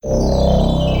Greetings,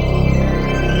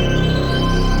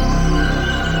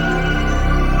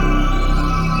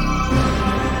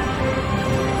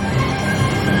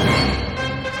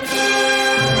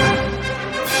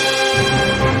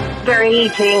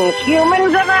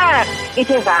 humans of Earth! It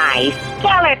is I,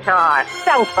 Skeletor,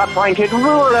 self-appointed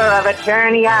ruler of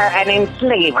Eternia and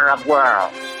enslaver of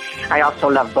worlds. I also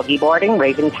love boogie boarding,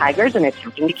 raising tigers, and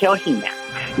attempting to kill He-Man.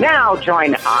 Now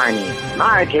join Arnie,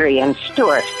 Marjorie, and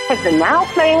Stuart as the Now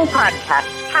Playing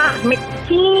podcast Cosmic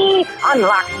Key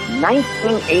unlocks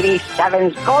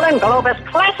 1987's Golden Globus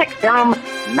classic film,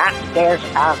 Masters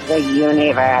of the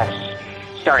Universe.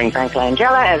 Starring Frank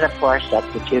Langella as a poor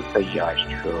substitute for yours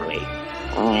truly.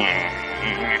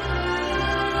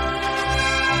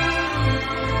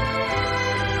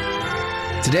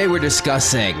 Today we're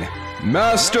discussing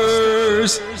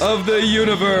Masters of the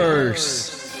Universe,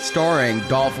 starring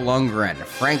Dolph Lundgren,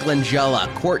 Frank Langella,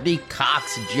 Courtney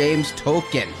Cox, James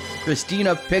Token,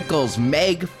 Christina Pickles,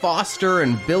 Meg Foster,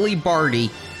 and Billy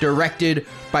Barty, directed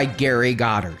by Gary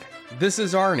Goddard. This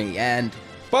is Arnie, and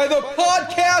by the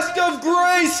podcast of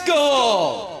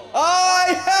Grayskull,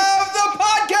 I have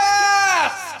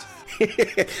the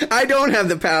podcast! I don't have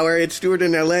the power. It's Stuart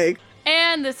in LA.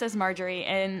 And this is Marjorie,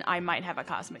 and I might have a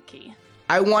cosmic key.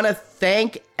 I want to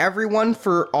thank everyone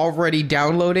for already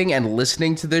downloading and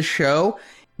listening to this show.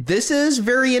 This is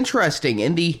very interesting.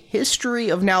 In the history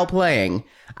of Now Playing,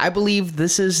 I believe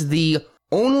this is the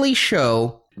only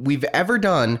show we've ever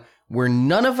done where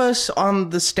none of us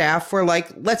on the staff were like,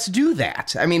 let's do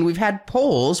that. I mean, we've had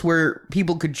polls where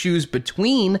people could choose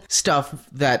between stuff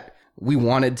that we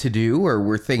wanted to do or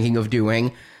were thinking of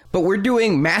doing, but we're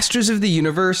doing Masters of the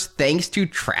Universe thanks to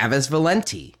Travis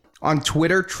Valenti. On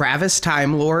Twitter, Travis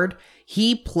Time Lord,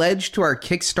 he pledged to our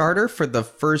Kickstarter for the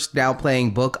first Now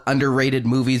Playing book, Underrated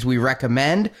Movies We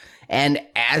Recommend, and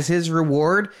as his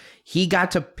reward, he got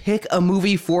to pick a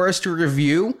movie for us to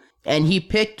review, and he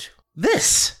picked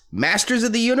this. Masters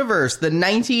of the Universe, the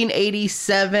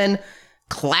 1987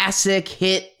 classic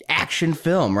hit action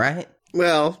film, right?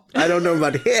 Well, I don't know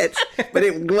about hit, but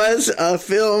it was a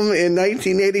film in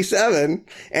 1987,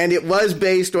 and it was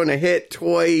based on a hit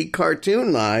toy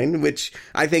cartoon line, which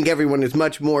I think everyone is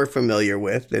much more familiar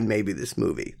with than maybe this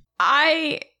movie.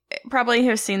 I probably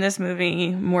have seen this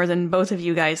movie more than both of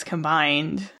you guys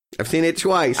combined. I've seen it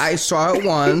twice. I saw it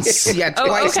once. Yeah,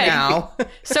 twice okay. now.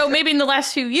 So maybe in the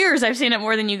last few years, I've seen it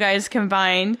more than you guys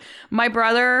combined. My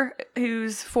brother,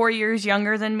 who's 4 years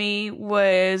younger than me,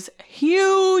 was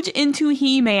huge into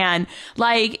He-Man,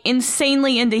 like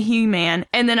insanely into He-Man.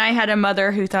 And then I had a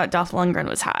mother who thought Dolph Lundgren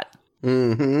was hot.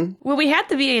 Mm-hmm. Well, we had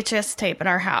the VHS tape in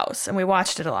our house and we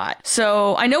watched it a lot.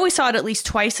 So I know we saw it at least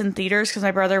twice in theaters because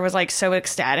my brother was like so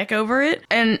ecstatic over it.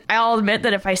 And I'll admit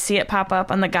that if I see it pop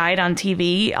up on the guide on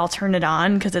TV, I'll turn it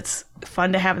on because it's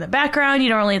fun to have in the background. You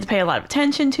don't really have to pay a lot of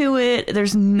attention to it.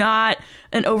 There's not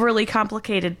an overly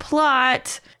complicated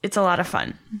plot. It's a lot of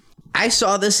fun. I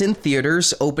saw this in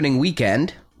theaters opening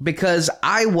weekend because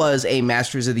I was a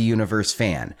Masters of the Universe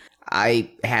fan. I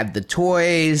had the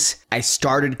toys. I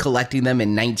started collecting them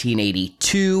in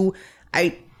 1982.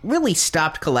 I really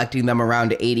stopped collecting them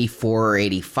around 84 or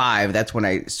 85. That's when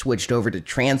I switched over to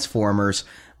Transformers.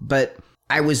 But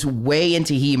I was way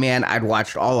into He-Man. I'd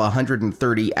watched all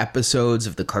 130 episodes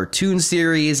of the cartoon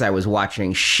series. I was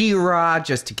watching She-Ra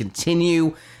just to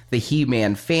continue the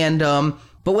He-Man fandom.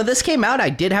 But when this came out, I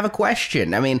did have a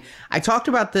question. I mean, I talked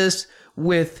about this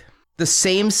with the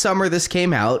same summer this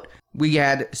came out. We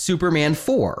had Superman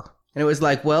 4. And it was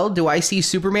like, well, do I see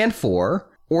Superman 4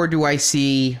 or do I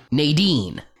see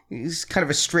Nadine? It's kind of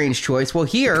a strange choice. Well,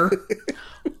 here...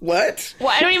 What? Well,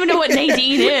 I don't even know what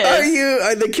Nadine is.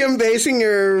 Are the Kim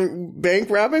Basinger bank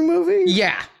robbing movie?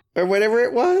 Yeah. Or whatever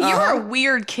it was? You're a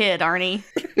weird kid, Arnie.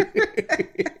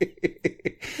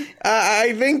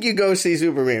 I think you go see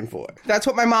Superman 4. That's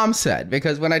what my mom said,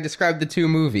 because when I described the two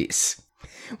movies.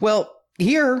 Well,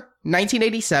 here,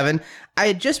 1987, I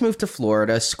had just moved to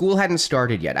Florida. School hadn't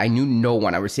started yet. I knew no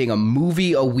one. I was seeing a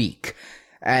movie a week.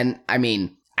 And, I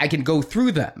mean, I can go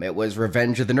through them. It was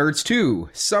Revenge of the Nerds 2,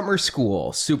 Summer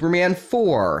School, Superman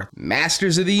 4,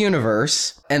 Masters of the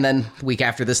Universe, and then the week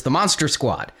after this, The Monster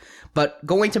Squad. But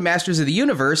going to Masters of the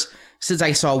Universe, since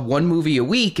I saw one movie a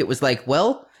week, it was like,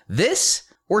 well, this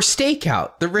or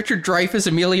Stakeout, the Richard Dreyfuss,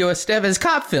 Emilio Estevez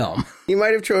cop film. You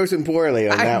might have chosen poorly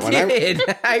on that one. I did.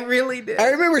 I really did. I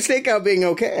remember Stakeout being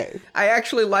okay. I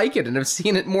actually like it, and I've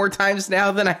seen it more times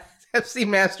now than I have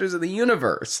seen Masters of the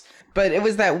Universe. But it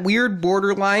was that weird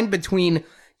borderline between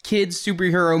kids'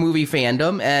 superhero movie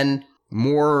fandom and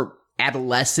more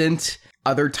adolescent,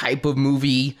 other type of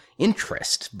movie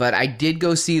interest. But I did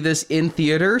go see this in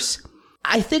theaters.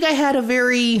 I think I had a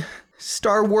very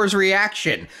Star Wars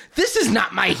reaction. This is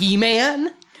not my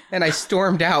He-Man! And I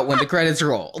stormed out when the credits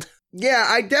rolled. Yeah,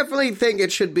 I definitely think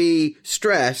it should be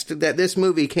stressed that this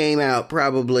movie came out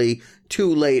probably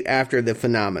too late after the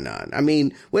phenomenon. I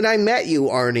mean, when I met you,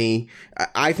 Arnie,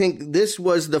 I think this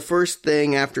was the first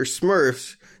thing after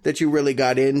Smurfs that you really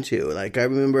got into. Like, I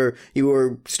remember you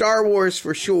were Star Wars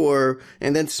for sure,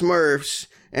 and then Smurfs,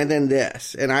 and then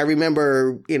this. And I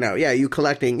remember, you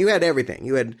collecting, you had everything.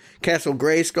 You had Castle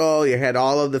Grayskull, you had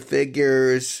all of the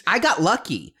figures. I got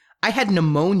lucky. I had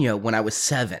pneumonia when I was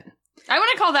 7. I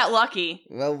wouldn't call that lucky.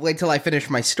 Well, wait till I finish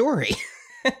my story.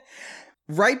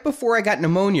 Right before I got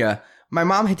pneumonia, my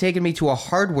mom had taken me to a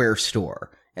hardware store.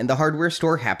 And the hardware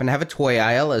store happened to have a toy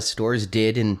aisle, as stores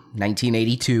did in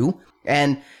 1982.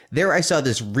 And there I saw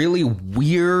this really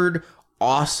weird,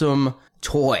 awesome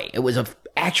toy. It was an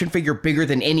action figure bigger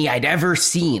than any I'd ever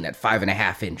seen at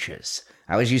 5.5 inches.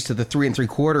 I was used to the 3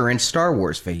 3/4 inch Star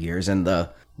Wars figures and the,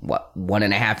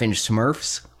 1.5 inch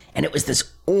Smurfs. And it was this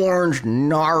orange,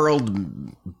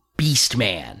 gnarled beast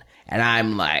man. And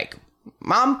I'm like,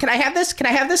 Mom, can I have this? Can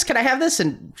I have this? Can I have this?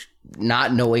 And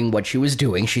not knowing what she was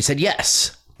doing, she said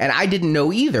yes. And I didn't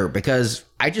know either because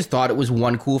I just thought it was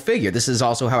one cool figure. This is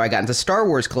also how I got into Star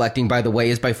Wars collecting, by the way,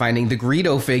 is by finding the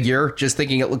Greedo figure, just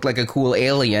thinking it looked like a cool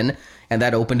alien, and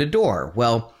that opened a door.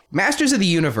 Well, Masters of the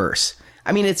Universe.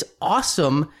 I mean, it's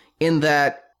awesome in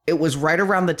that it was right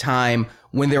around the time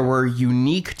when there were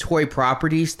unique toy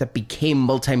properties that became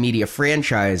multimedia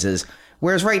franchises,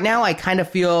 whereas right now I kind of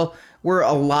feel we're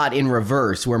a lot in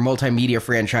reverse, where multimedia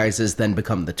franchises then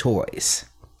become the toys.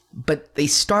 But they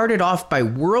started off by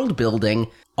world building.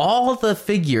 All the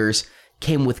figures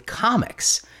came with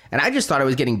comics. And I just thought I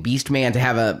was getting Beastman to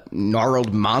have a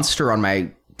gnarled monster on my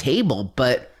table,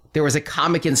 but there was a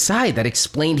comic inside that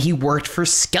explained he worked for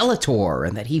Skeletor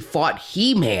and that he fought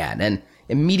He-Man. And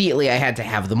immediately I had to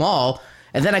have them all.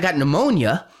 And then I got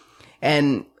pneumonia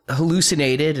and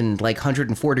hallucinated and like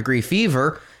 104-degree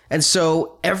fever. And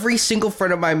so every single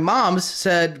friend of my mom's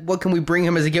said, what can we bring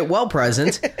him as a get well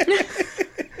present?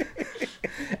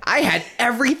 I had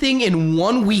everything in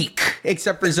 1 week,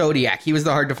 except for Zodiac. He was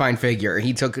the hard-to-find figure.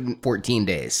 He took 14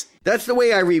 days. That's the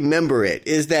way I remember it,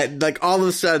 is that, like, all of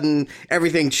a sudden,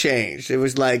 everything changed. It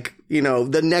was like,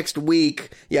 the next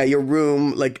week, your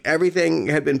room, like, everything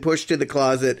had been pushed to the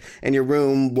closet, and your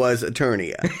room was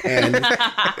Eternia.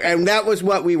 And that was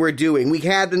what we were doing. We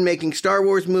had been making Star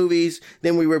Wars movies,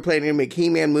 then we were planning to make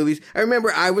He-Man movies. I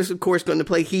remember I was, of course, going to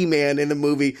play He-Man in the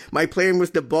movie. My plan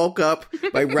was to bulk up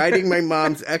by riding my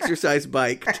mom's exercise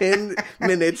bike 10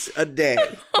 minutes a day.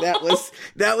 That was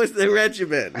the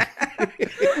regimen.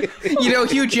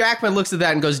 Hugh Jackman looks at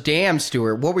that and goes, damn,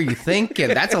 Stuart, what were you thinking?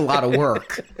 That's a lot of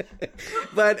work.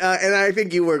 But, and I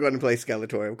think you were going to play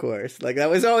Skeletor, of course. Like, that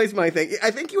was always my thing.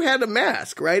 I think you had a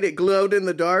mask, right? It glowed in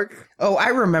the dark. Oh, I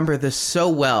remember this so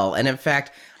well. And in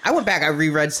fact, I went back, I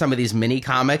reread some of these mini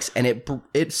comics, and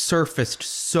it surfaced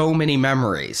so many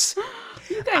memories.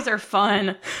 You guys are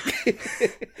fun.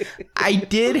 I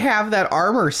did have that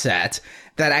armor set.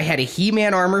 That I had a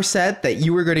He-Man armor set that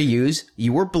you were going to use.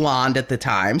 You were blonde at the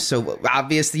time, so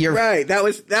obviously you're right. That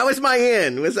was my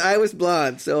in. I was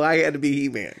blonde, so I had to be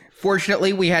He-Man.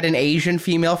 Fortunately, we had an Asian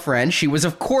female friend. She was,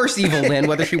 of course, Evil Lynn,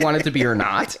 whether she wanted to be or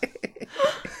not.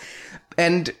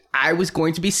 And I was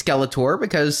going to be Skeletor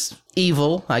because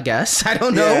evil, I guess. I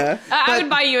don't know. Yeah. I would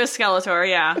buy you a Skeletor,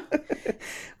 yeah.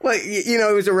 Well,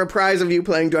 it was a reprise of you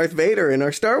playing Darth Vader in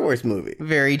our Star Wars movie.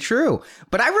 Very true.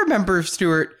 But I remember,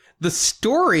 Stuart, the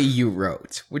story you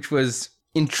wrote, which was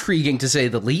intriguing to say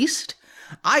the least.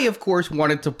 I, of course,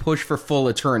 wanted to push for full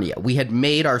Eternia. We had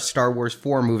made our Star Wars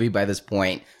 4 movie by this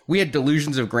point. We had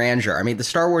delusions of grandeur. I mean, the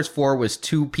Star Wars 4 was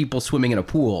 2 people swimming in a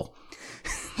pool.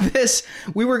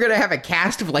 We were going to have a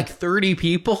cast of like 30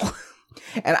 people.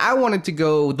 And I wanted to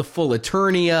go the full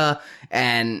Eternia.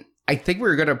 And I think we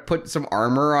were going to put some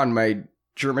armor on my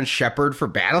German Shepherd for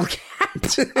Battle Cat.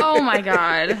 Oh my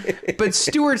god. But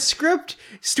Stuart,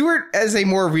 as a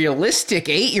more realistic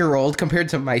 8-year-old compared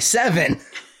to my 7,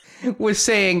 was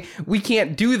saying, we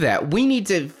can't do that. We need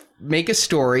to make a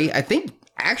story. I think,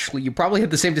 actually, you probably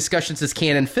had the same discussions as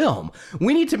Canon Film.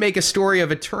 We need to make a story of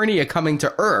Eternia coming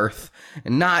to Earth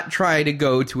and not try to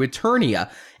go to Eternia.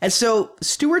 And so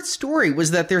Stuart's story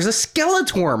was that there's a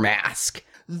Skeletor mask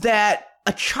that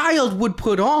a child would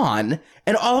put on,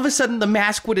 and all of a sudden the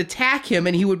mask would attack him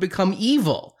and he would become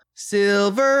evil.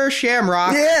 Silver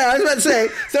Shamrock. Yeah, I was about to say,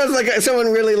 sounds like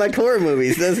someone really liked horror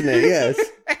movies, doesn't it? Yes.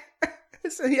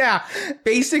 So, yeah,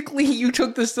 basically you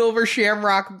took the silver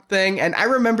shamrock thing, and I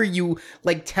remember you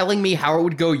like telling me how it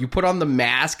would go. You put on the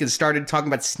mask and started talking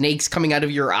about snakes coming out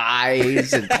of your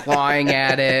eyes and clawing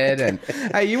at it,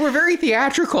 and you were very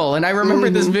theatrical, and I remember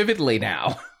this vividly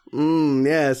now.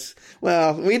 Yes.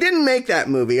 Well, we didn't make that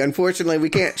movie. Unfortunately, we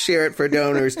can't share it for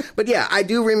donors. But yeah, I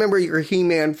do remember your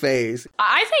He-Man phase.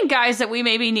 I think, guys, that we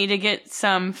maybe need to get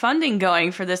some funding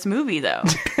going for this movie, though.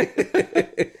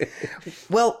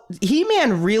 Well,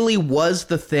 He-Man really was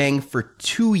the thing for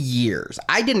 2 years.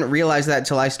 I didn't realize that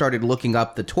until I started looking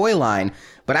up the toy line,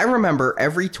 but I remember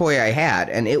every toy I had,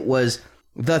 and it was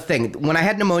the thing. When I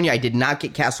had pneumonia, I did not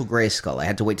get Castle Grayskull. I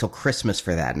had to wait till Christmas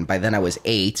for that, and by then I was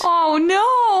 8. Oh,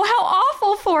 no! How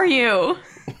awful for you!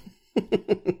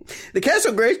 The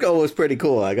Castle Grayskull was pretty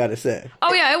cool, I gotta say.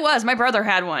 Oh, yeah, it was. My brother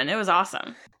had one. It was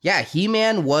awesome. Yeah,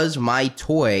 He-Man was my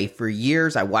toy for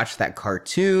years. I watched that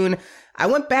cartoon. I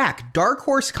went back. Dark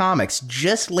Horse Comics,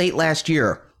 just late last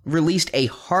year, released a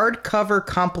hardcover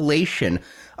compilation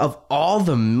of all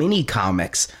the mini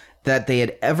comics that they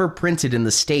had ever printed in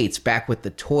the States back with the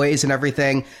toys and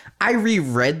everything. I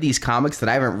reread these comics that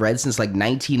I haven't read since like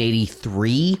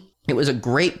 1983. It was a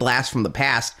great blast from the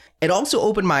past. It also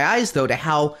opened my eyes, though, to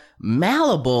how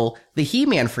malleable the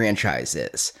He-Man franchise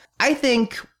is. I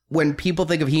think when people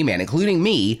think of He-Man, including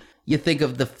me, you think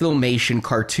of the Filmation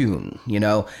cartoon. You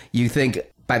know, you think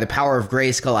by the power of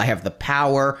Grayskull, I have the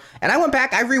power. And I went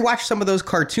back, I rewatched some of those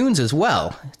cartoons as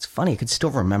well. It's funny, I could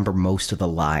still remember most of the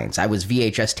lines. I was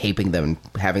VHS taping them,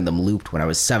 having them looped when I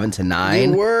was 7 to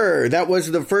 9. You were. That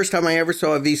was the first time I ever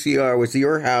saw a VCR, was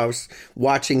your house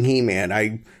watching He-Man.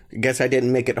 I guess I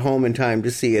didn't make it home in time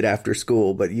to see it after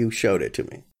school, but you showed it to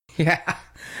me. Yeah.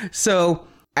 So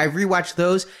I rewatched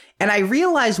those, and I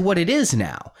realized what it is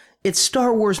now. It's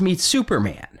Star Wars meets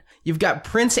Superman. You've got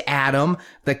Prince Adam,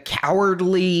 the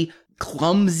cowardly,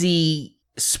 clumsy,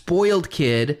 spoiled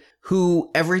kid who,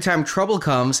 every time trouble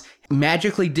comes,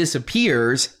 magically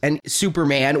disappears, and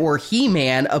Superman or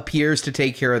He-Man appears to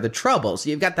take care of the trouble.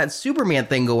 So you've got that Superman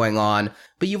thing going on,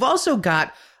 but you've also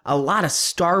got a lot of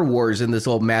Star Wars in this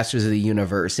old Masters of the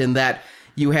Universe, in that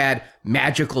you had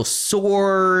magical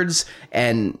swords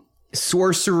and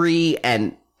sorcery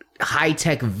and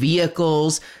high-tech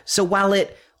vehicles. So while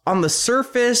it, on the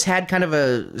surface, had kind of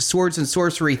a swords and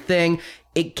sorcery thing,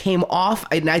 it came off,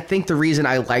 and I think the reason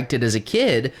I liked it as a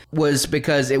kid was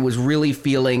because it was really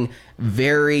feeling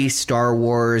very Star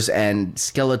Wars, and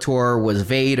Skeletor was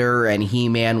Vader, and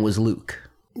He-Man was Luke.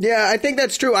 Yeah, I think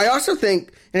that's true. I also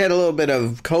think it had a little bit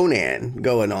of Conan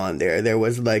going on there. There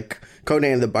was like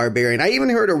Conan the Barbarian. I even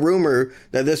heard a rumor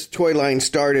that this toy line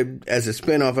started as a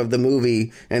spinoff of the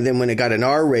movie, and then when it got an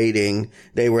R rating,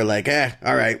 they were like,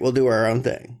 all right, we'll do our own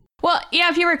thing. Well, yeah,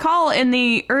 if you recall, in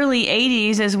the early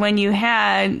 80s is when you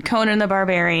had Conan the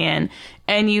Barbarian,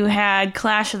 and you had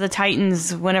Clash of the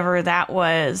Titans, whenever that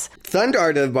was.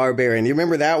 Thundar the Barbarian. You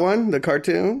remember that one, the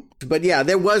cartoon? But yeah,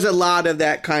 there was a lot of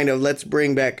that kind of let's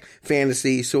bring back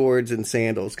fantasy swords and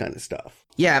sandals kind of stuff.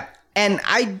 Yeah, and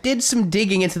I did some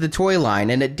digging into the toy line,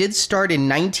 and it did start in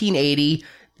 1980.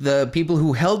 The people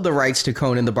who held the rights to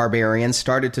Conan the Barbarian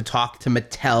started to talk to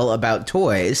Mattel about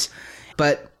toys,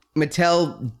 but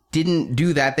Mattel didn't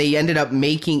do that. They ended up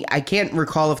making, I can't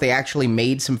recall if they actually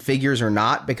made some figures or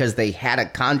not, because they had a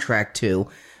contract to,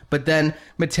 but then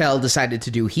Mattel decided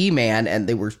to do He-Man, and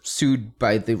they were sued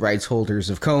by the rights holders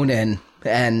of Conan,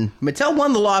 and Mattel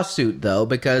won the lawsuit, though,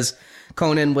 because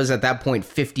Conan was at that point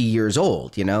 50 years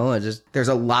old, you know? There's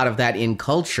a lot of that in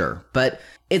culture. But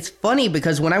it's funny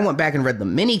because when I went back and read the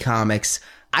mini comics,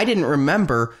 I didn't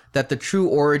remember that the true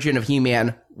origin of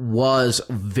He-Man was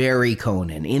very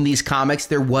Conan. In these comics,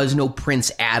 there was no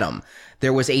Prince Adam.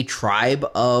 There was a tribe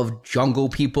of jungle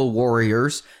people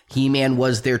warriors. He-Man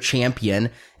was their champion,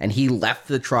 and he left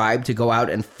the tribe to go out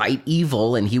and fight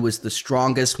evil, and he was the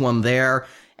strongest one there.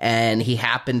 And he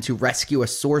happened to rescue a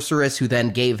sorceress who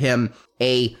then gave him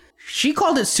she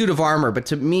called it suit of armor, but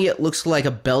to me it looks like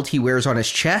a belt he wears on his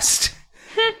chest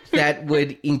that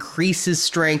would increase his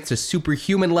strength to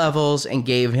superhuman levels, and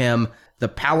gave him the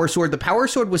power sword. The power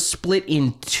sword was split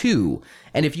in two,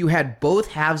 and if you had both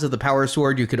halves of the power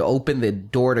sword, you could open the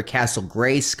door to Castle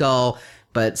Grayskull,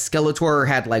 but Skeletor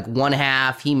had like one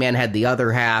half, He-Man had the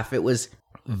other half. It was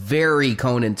very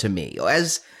Conan to me.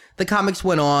 As the comics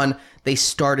went on, they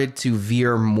started to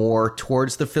veer more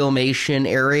towards the Filmation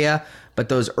area, but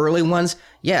those early ones,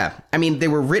 yeah, I mean, they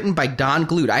were written by Don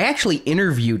Glut. I actually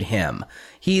interviewed him.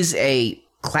 He's a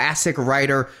classic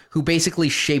writer who basically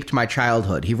shaped my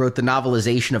childhood. He wrote the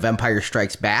novelization of Empire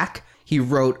Strikes Back. He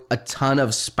wrote a ton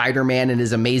of Spider-Man and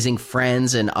His Amazing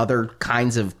Friends and other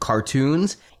kinds of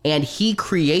cartoons. And he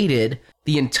created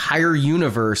the entire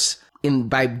universe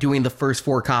by doing the first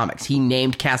 4 comics. He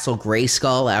named Castle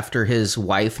Grayskull after his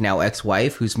wife, now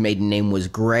ex-wife, whose maiden name was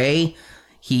Gray.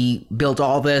 He built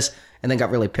all this and then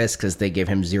got really pissed because they gave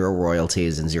him 0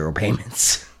 royalties and 0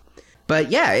 payments.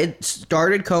 But yeah, it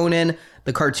started Conan.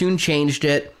 The cartoon changed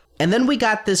it. And then we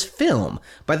got this film.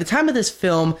 By the time of this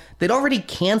film, they'd already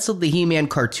canceled the He-Man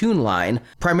cartoon line,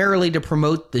 primarily to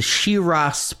promote the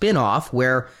She-Ra spin-off,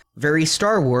 where, very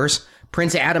Star Wars,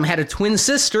 Prince Adam had a twin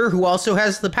sister who also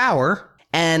has the power,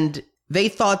 and they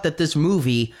thought that this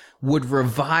movie would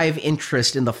revive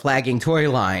interest in the flagging toy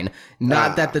line,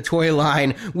 not that the toy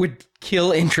line would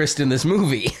kill interest in this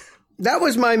movie. That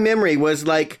was my memory, was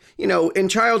like, in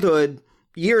childhood,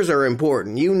 years are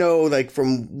important. Like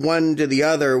from one to the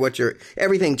other,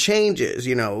 everything changes,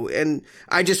 and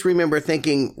I just remember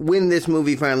thinking when this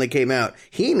movie finally came out,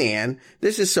 He-Man,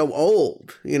 this is so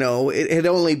old, it had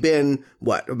only been,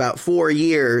 about 4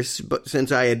 years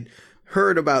since I had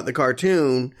heard about the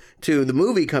cartoon to the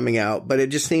movie coming out, but it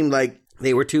just seemed like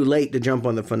they were too late to jump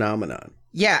on the phenomenon.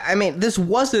 Yeah, I mean, this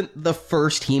wasn't the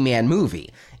first He-Man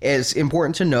movie. It's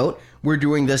important to note, we're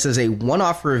doing this as a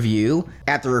one-off review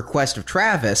at the request of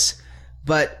Travis,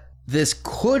 but this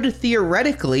could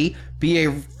theoretically be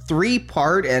a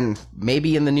 3-part and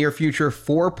maybe in the near future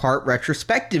 4-part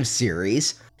retrospective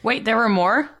series. Wait, there were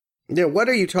more? Yeah, what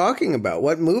are you talking about?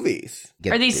 What movies?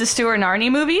 Are these the Stuart and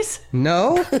Arnie movies?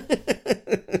 No.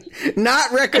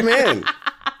 Not recommend.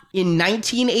 In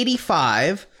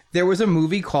 1985, there was a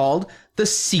movie called The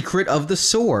Secret of the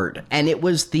Sword, and it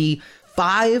was the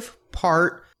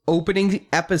 5-part opening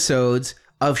episodes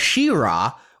of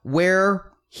She-Ra, where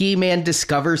He-Man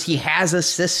discovers he has a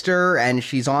sister and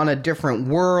she's on a different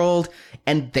world,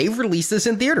 and they released this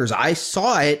in theaters. I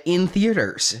saw it in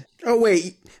theaters. Oh,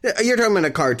 wait. You're talking about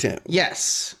a cartoon?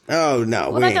 Yes. Oh,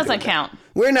 no. Well, that doesn't count.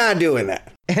 We're not doing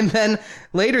that. And then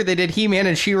later they did He-Man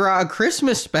and She-Ra a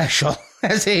Christmas special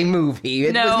as a movie.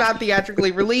 It was not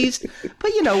theatrically released,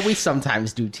 but we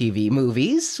sometimes do TV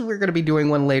movies. We're going to be doing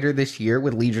one later this year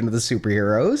with Legion of the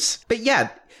Superheroes. But yeah,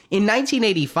 in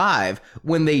 1985,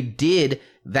 when they did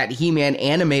that He-Man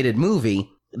animated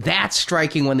movie, that's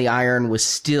striking when the iron was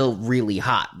still really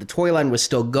hot. The toy line was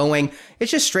still going.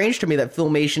 It's just strange to me that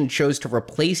Filmation chose to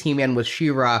replace He-Man with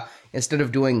She-Ra instead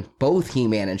of doing both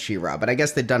He-Man and She-Ra. But I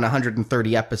guess they'd done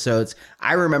 130 episodes.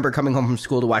 I remember coming home from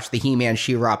school to watch the He-Man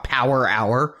She-Ra Power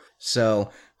Hour. So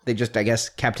they just, I guess,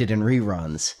 kept it in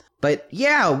reruns. But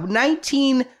yeah,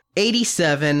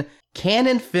 1987,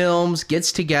 Canon Films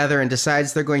gets together and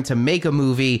decides they're going to make a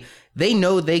movie. They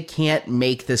know they can't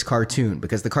make this cartoon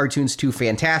because the cartoon's too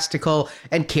fantastical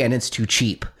and Canon's too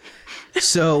cheap.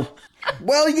 So...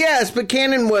 Well, yes, but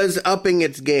Canon was upping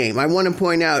its game. I want to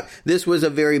point out this was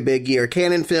a very big year.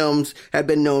 Canon Films had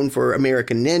been known for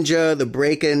American Ninja, the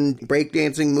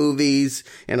breakdancing movies,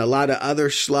 and a lot of other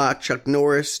schlock, Chuck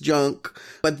Norris junk,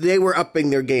 but they were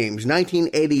upping their games.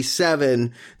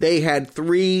 1987, they had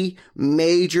 3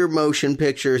 major motion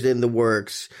pictures in the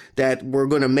works that were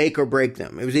going to make or break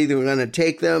them. It was either going to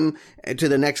take them to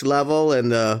the next level,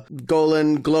 and the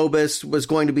Golan Globus was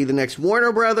going to be the next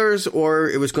Warner Brothers, or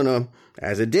it was going to,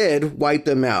 as it did, wipe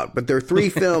them out. But their 3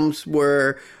 films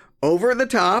were Over the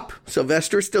Top,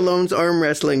 Sylvester Stallone's arm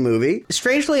wrestling movie.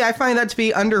 Strangely, I find that to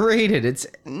be underrated. It's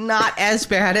not as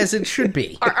bad as it should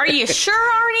be. Are you sure,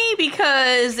 Arnie?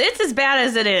 Because it's as bad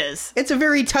as it is. It's a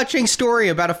very touching story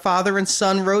about a father and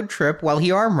son road trip while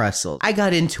he arm wrestled. I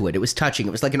got into it. It was touching.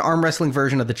 It was like an arm wrestling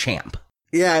version of The Champ.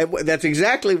 Yeah, that's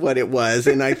exactly what it was.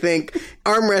 And I think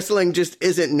arm wrestling just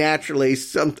isn't naturally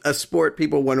a sport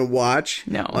people want to watch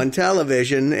on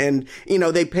television. And,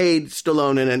 they paid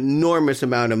Stallone an enormous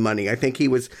amount of money. I think he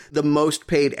was the most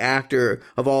paid actor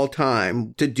of all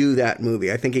time to do that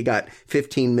movie. I think he got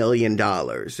 $15 million.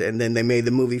 And then they made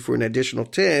the movie for an additional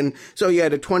 10. So you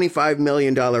had a $25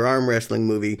 million arm wrestling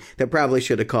movie that probably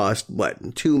should have cost,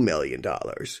 $2 million.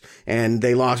 And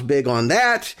they lost big on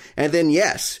that. And then,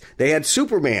 yes, they had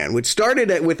Superman, which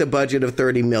started with a budget of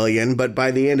 $30 million, but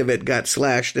by the end of it got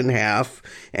slashed in half,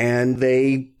 and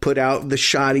they put out the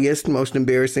shoddiest, most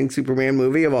embarrassing Superman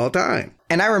movie of all time.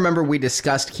 And I remember we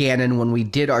discussed Canon when we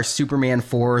did our Superman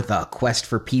 4, The Quest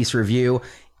for Peace review.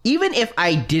 Even if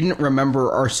I didn't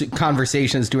remember our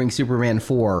conversations doing Superman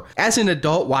 4, as an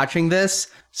adult watching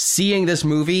this, seeing this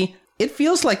movie, it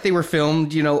feels like they were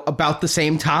filmed, about the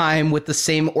same time with the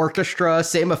same orchestra,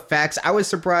 same effects. I was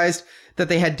surprised that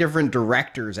they had different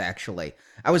directors, actually.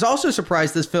 I was also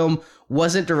surprised this film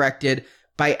wasn't directed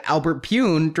by Albert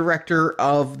Pune, director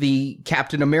of the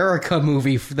Captain America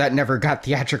movie that never got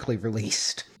theatrically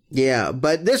released. Yeah,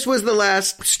 but this was the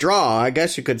last straw, I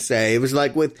guess you could say. It was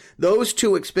like with those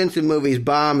two expensive movies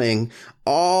bombing,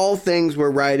 all things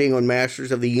were riding on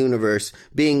Masters of the Universe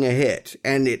being a hit.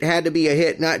 And it had to be a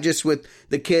hit not just with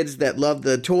the kids that loved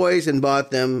the toys and bought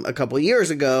them a couple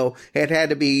years ago. It had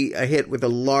to be a hit with a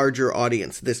larger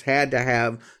audience. This had to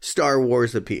have Star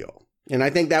Wars appeal. And I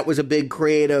think that was a big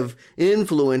creative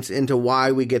influence into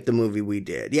why we get the movie we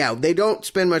did. Yeah, they don't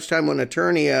spend much time on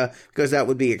Eternia because that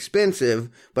would be expensive,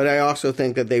 but I also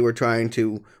think that they were trying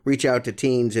to reach out to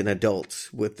teens and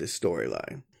adults with this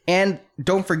storyline. And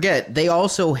don't forget, they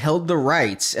also held the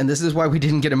rights, and this is why we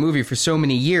didn't get a movie for so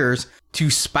many years, to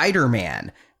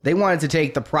Spider-Man. They wanted to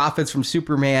take the profits from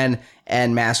Superman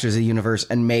and Masters of the Universe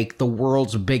and make the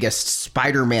world's biggest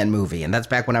Spider-Man movie. And that's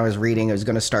back when I was reading it was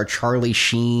going to star Charlie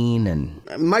Sheen and...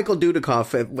 Michael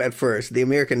Dudikoff at first. The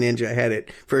American Ninja had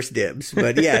it first dibs.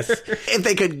 But yes, if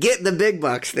they could get the big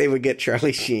bucks, they would get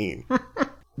Charlie Sheen.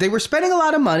 They were spending a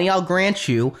lot of money, I'll grant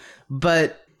you,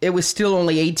 but it was still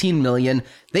only $18 million.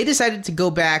 They decided to go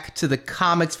back to the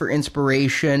comics for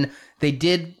inspiration. They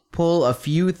did pull a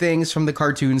few things from the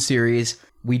cartoon series.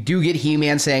 We do get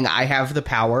He-Man saying, "I have the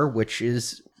power," which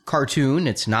is cartoon.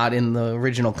 It's not in the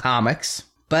original comics.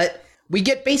 But we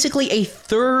get basically a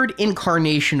third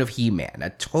incarnation of He-Man,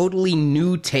 a totally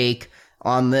new take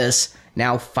on this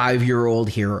now 5-year-old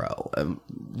hero, a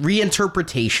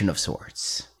reinterpretation of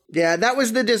sorts. Yeah, that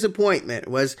was the disappointment,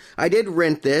 was I did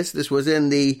rent this. This was in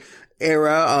the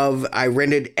era of I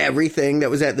rented everything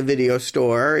that was at the video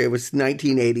store. It was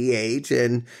 1988,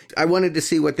 and I wanted to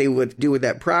see what they would do with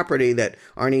that property that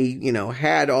Arnie,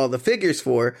 had all the figures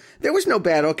for. There was no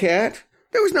Battle Cat.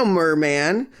 There was no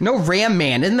Merman. No Ram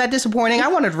Man. Isn't that disappointing? I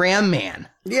wanted Ram Man.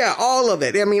 Yeah, all of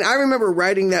it. I mean, I remember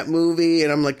writing that movie,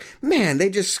 and I'm like, man,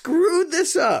 they just screwed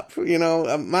this up.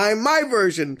 My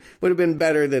version would have been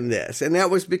better than this. And that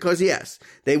was because, yes,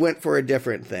 they went for a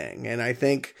different thing. And I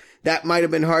think that might have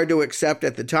been hard to accept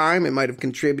at the time. It might have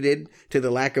contributed to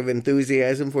the lack of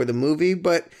enthusiasm for the movie,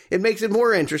 but it makes it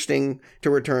more interesting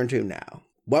to return to now.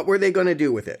 What were they going to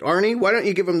do with it? Arnie, why don't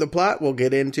you give them the plot? We'll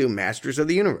get into Masters of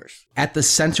the Universe. At the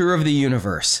center of the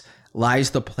universe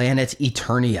lies the planet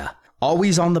Eternia,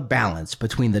 always on the balance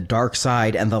between the dark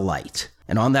side and the light.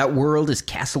 And on that world is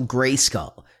Castle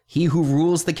Grayskull. He who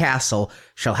rules the castle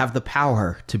shall have the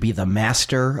power to be the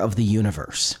master of the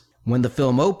universe. When the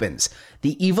film opens,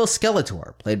 the evil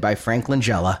Skeletor, played by Frank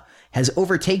Langella, has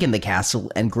overtaken the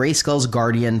castle, and Grayskull's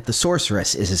guardian, the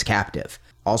Sorceress, is his captive.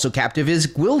 Also captive is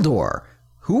Gwildor.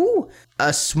 Who?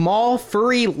 A small,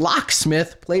 furry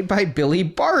locksmith, played by Billy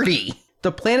Barty.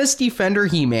 The planet's defender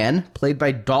He-Man, played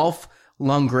by Dolph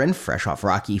Lundgren, fresh off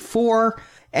Rocky IV,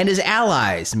 and his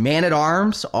allies,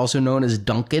 Man-at-Arms, also known as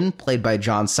Duncan, played by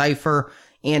John Cypher,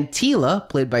 and Teela,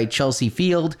 played by Chelsea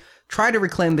Field, try to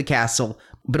reclaim the castle,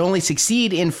 but only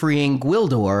succeed in freeing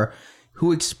Gwildor,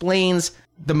 who explains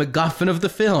the MacGuffin of the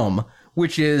film,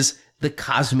 which is the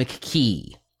Cosmic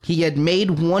Key. He had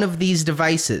made one of these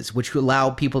devices, which would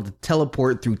allow people to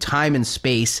teleport through time and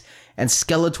space, and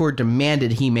Skeletor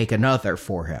demanded he make another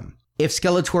for him. If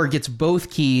Skeletor gets both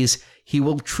keys, he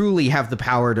will truly have the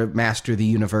power to master the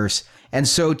universe, and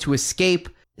so to escape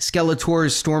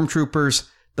Skeletor's stormtroopers,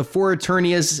 the four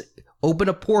Eternias open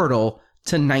a portal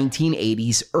to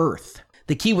 1980s Earth.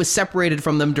 The key was separated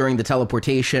from them during the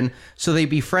teleportation, so they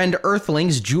befriend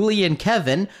Earthlings Julie and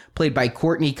Kevin, played by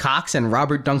Courtney Cox and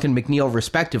Robert Duncan McNeil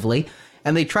respectively,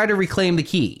 and they try to reclaim the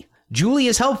key. Julie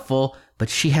is helpful, but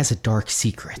she has a dark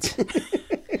secret.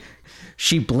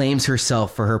 She blames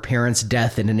herself for her parents'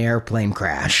 death in an airplane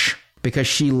crash because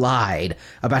she lied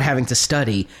about having to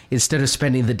study instead of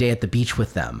spending the day at the beach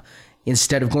with them.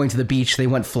 Instead of going to the beach, they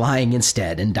went flying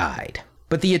instead and died.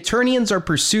 But the Eternians are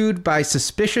pursued by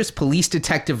suspicious police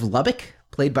detective Lubbock,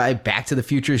 played by Back to the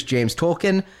Future's James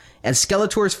Tolkien, and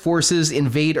Skeletor's forces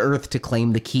invade Earth to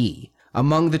claim the key.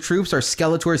 Among the troops are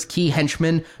Skeletor's key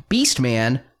henchmen,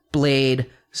 Beastman, Blade,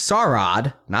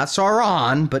 Saurod, not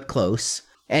Sauron, but close,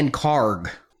 and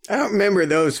Karg. I don't remember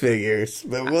those figures,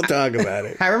 but we'll talk about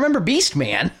it. I remember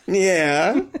Beastman.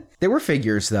 Yeah. They were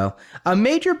figures, though. A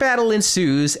major battle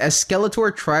ensues as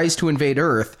Skeletor tries to invade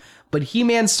Earth, but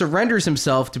He-Man surrenders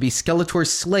himself to be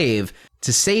Skeletor's slave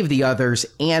to save the others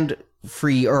and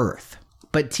free Earth.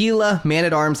 But Teela,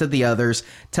 Man-at-Arms, and the others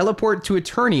teleport to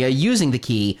Eternia using the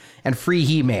key and free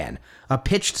He-Man. A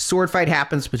pitched sword fight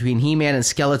happens between He-Man and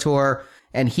Skeletor,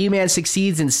 and He-Man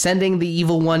succeeds in sending the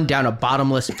evil one down a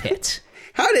bottomless pit.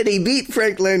 How did he beat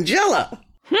Frank Langella?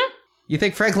 You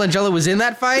think Frank Langella was in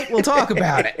that fight? We'll talk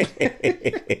about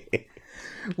it.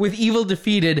 With evil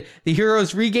defeated, the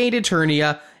heroes regain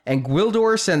Eternia, and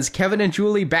Gwildor sends Kevin and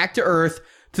Julie back to Earth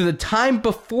to the time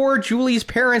before Julie's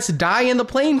parents die in the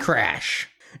plane crash.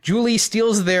 Julie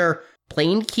steals their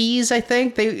plane keys, I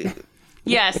think.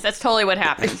 Yes, that's totally what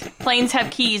happened. Planes have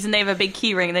keys, and they have a big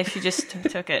key ring, and she just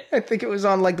took it. I think it was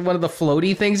on like one of the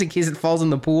floaty things in case it falls in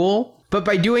the pool. But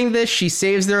by doing this, she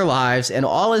saves their lives, and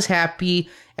all is happy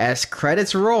as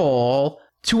credits roll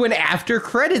to an after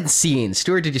credits scene.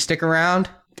 Stuart, did you stick around?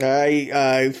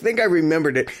 I think I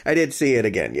remembered it. I did see it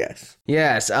again, yes.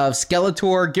 Yes, of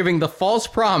Skeletor giving the false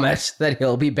promise that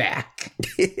he'll be back.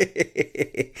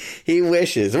 He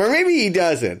wishes, or maybe he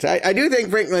doesn't. I do think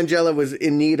Frank Langella was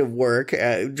in need of work.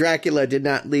 Dracula did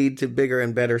not lead to bigger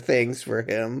and better things for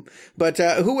him. But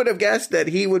who would have guessed that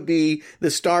he would be the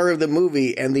star of the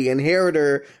movie and the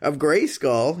inheritor of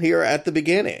Grayskull here at the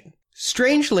beginning?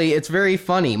 Strangely, it's very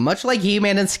funny. Much like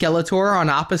He-Man and Skeletor on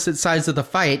opposite sides of the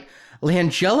fight,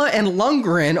 Langella and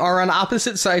Lundgren are on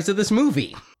opposite sides of this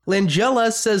movie.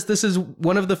 Langella says this is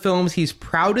one of the films he's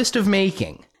proudest of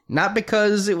making. Not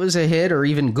because it was a hit or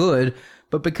even good,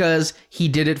 but because he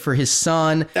did it for his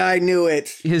son. I knew it.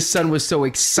 His son was so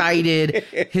excited.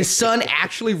 His son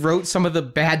actually wrote some of the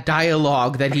bad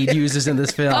dialogue that he uses in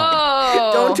this film.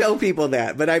 Oh! Don't tell people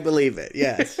that, but I believe it,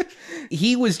 yes.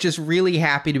 He was just really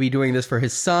happy to be doing this for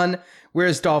his son.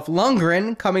 Whereas Dolph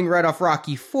Lundgren, coming right off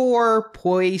Rocky IV,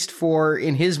 poised for,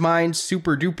 in his mind,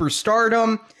 super duper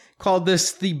stardom, called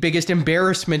this the biggest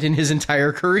embarrassment in his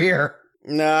entire career.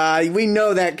 Nah, we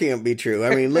know that can't be true.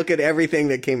 I mean, look at everything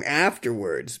that came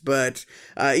afterwards. But,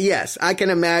 yes, I can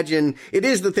imagine it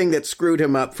is the thing that screwed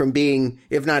him up from being,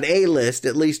 if not A-list,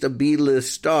 at least a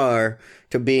B-list star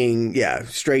to being,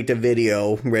 straight to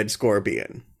video Red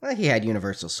Scorpion. Well, he had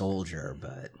Universal Soldier,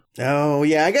 but... Oh,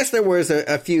 yeah, I guess there was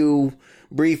a few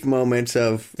brief moments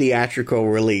of theatrical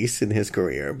release in his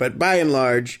career. But by and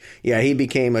large, he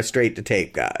became a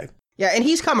straight-to-tape guy. Yeah, and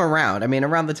he's come around. I mean,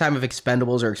 around the time of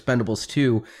Expendables or Expendables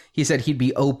 2, he said he'd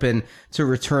be open to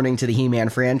returning to the He-Man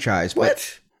franchise.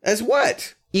 What? As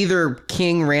what? Either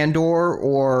King Randor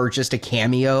or just a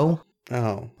cameo. Oh,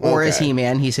 okay. Or as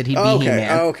He-Man. He said he'd be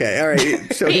He-Man. Okay, all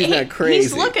right. So he's not crazy.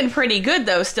 He's looking pretty good,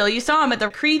 though, still. You saw him at the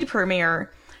Creed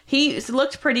premiere. He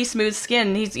looked pretty smooth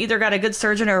skinned. He's either got a good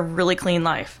surgeon or a really clean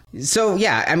life. So,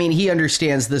 yeah, I mean, he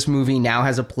understands this movie now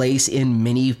has a place in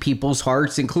many people's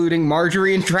hearts, including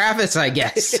Marjorie and Travis, I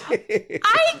guess. I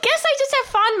guess I just have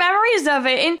fond memories of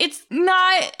it. And it's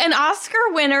not an Oscar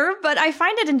winner, but I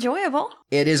find it enjoyable.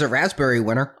 It is a Raspberry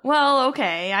winner. Well,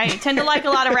 okay. I tend to like a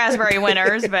lot of Raspberry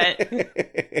winners, but...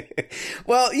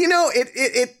 Well,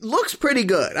 it looks pretty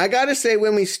good. I gotta say,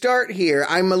 when we start here,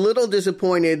 I'm a little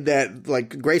disappointed that, like,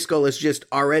 Grayskull has just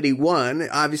already won.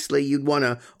 Obviously, you'd want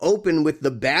to open with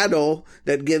the battle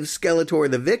that gives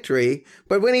Skeletor the victory.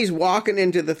 But when he's walking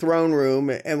into the throne room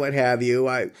and what have you,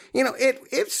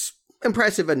 it's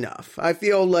impressive enough. I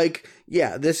feel like,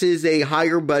 this is a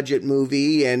higher budget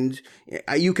movie and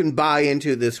you can buy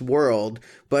into this world.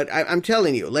 But I'm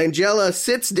telling you, Langella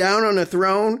sits down on a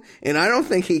throne and I don't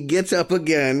think he gets up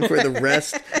again for the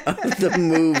rest of the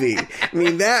movie. I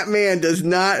mean, that man does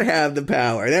not have the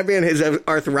power. That man has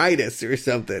arthritis or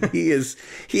something. He is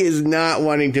not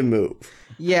wanting to move.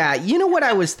 Yeah, you know what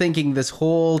I was thinking this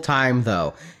whole time,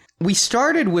 though? We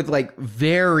started with, like,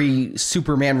 very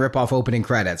Superman ripoff opening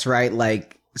credits, right?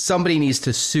 Like, somebody needs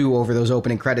to sue over those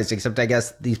opening credits, except I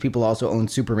guess these people also own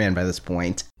Superman by this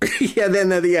point.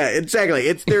 Exactly.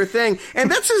 It's their thing. And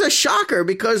this is a shocker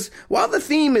because while the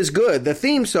theme is good, the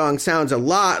theme song sounds a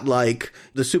lot like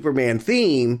the Superman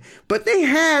theme, but they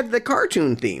had the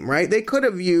cartoon theme, right? They could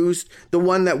have used the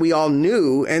one that we all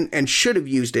knew and should have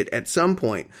used it at some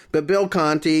point. But Bill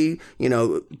Conti,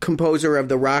 composer of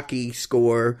the Rocky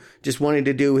score, just wanted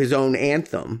to do his own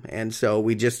anthem. And so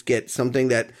we just get something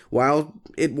that, while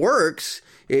it works,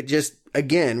 it just,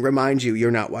 again, reminds you you're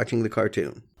not watching the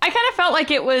cartoon. I kind of felt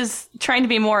like it was trying to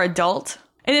be more adult.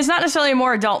 And it's not necessarily a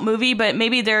more adult movie, but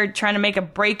maybe they're trying to make a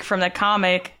break from the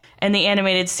comic and the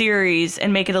animated series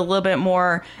and make it a little bit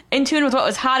more in tune with what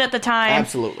was hot at the time.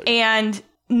 Absolutely. And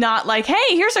not like,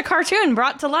 hey, here's a cartoon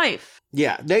brought to life.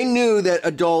 Yeah, they knew that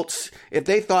adults, if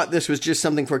they thought this was just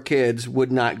something for kids,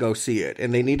 would not go see it.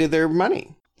 And they needed their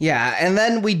money. Yeah, and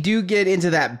then we do get into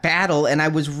that battle, and I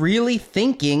was really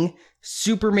thinking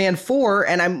Superman 4,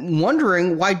 and I'm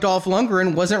wondering why Dolph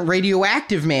Lundgren wasn't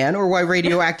Radioactive Man, or why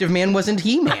Radioactive Man wasn't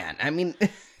He-Man. I mean,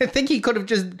 I think he could have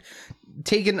just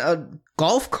taken a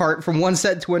golf cart from one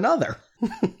set to another.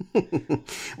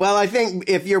 Well, I think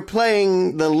if you're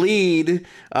playing the lead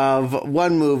of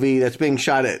one movie that's being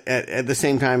shot at the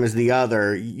same time as the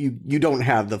other, you don't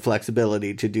have the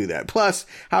flexibility to do that. Plus,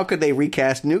 how could they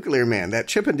recast Nuclear Man? That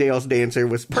Chippendales dancer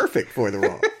was perfect for the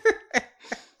role.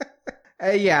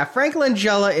 Yeah, Frank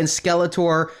Langella in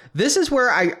Skeletor. This is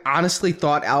where I honestly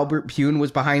thought Albert Pune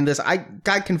was behind this. I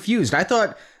got confused. I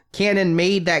thought Cannon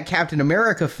made that Captain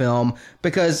America film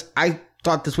because I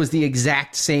thought this was the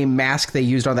exact same mask they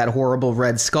used on that horrible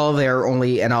Red Skull there,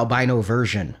 only an albino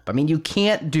version. I mean, you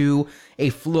can't do a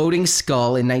floating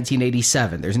skull in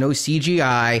 1987. There's no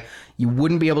CGI. You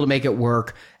wouldn't be able to make it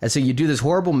work. And so you do this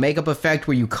horrible makeup effect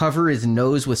where you cover his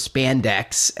nose with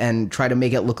spandex and try to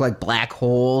make it look like black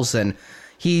holes. And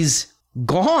he's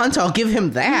gaunt, I'll give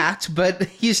him that, but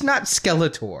he's not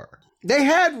Skeletor. They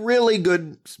had really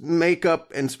good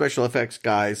makeup and special effects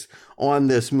guys on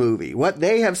this movie. What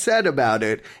they have said about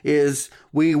it is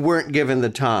we weren't given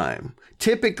the time.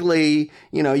 Typically,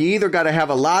 you either got to have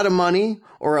a lot of money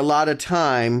or a lot of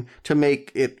time to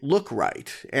make it look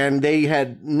right. And they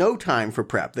had no time for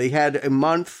prep. They had a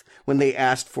month when they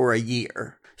asked for a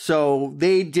year. So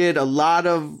they did a lot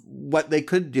of what they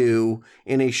could do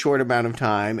in a short amount of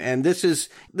time. And the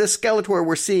Skeletor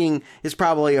we're seeing is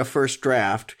probably a first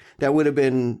draft that would have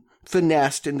been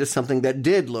finessed into something that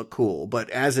did look cool.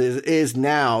 But as it is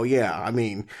now, yeah, I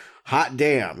mean, hot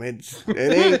damn, it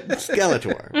ain't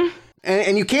Skeletor.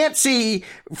 And you can't see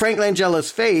Frank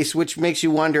Langella's face, which makes you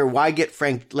wonder, why get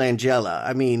Frank Langella?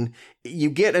 I mean,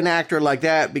 you get an actor like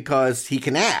that because he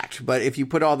can act. But if you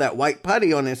put all that white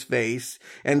putty on his face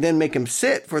and then make him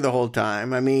sit for the whole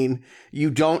time, I mean,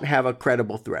 you don't have a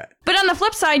credible threat. But on the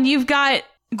flip side, you've got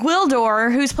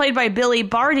Gwildor, who's played by Billy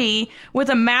Barty,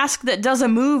 with a mask that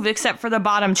doesn't move except for the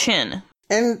bottom chin.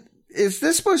 And is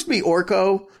this supposed to be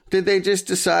Orko? Did they just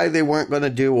decide they weren't going to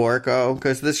do Orko?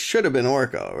 Because this should have been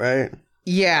Orko, right?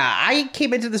 Yeah, I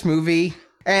came into this movie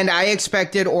and I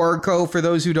expected Orko, for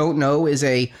those who don't know, is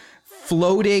a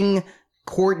floating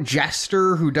court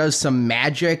jester who does some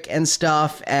magic and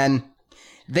stuff. And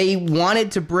they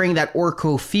wanted to bring that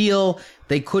Orko feel.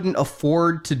 They couldn't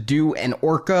afford to do an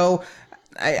Orko.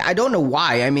 I don't know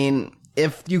why. I mean,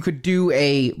 if you could do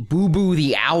a Boo Boo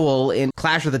the Owl in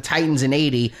Clash of the Titans in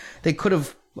 80, they could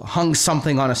have hung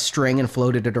something on a string and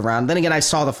floated it around. Then again, I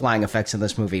saw the flying effects in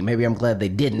this movie. Maybe I'm glad they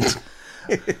didn't.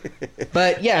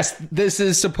 But yes, this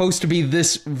is supposed to be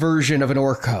this version of an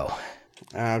Orko.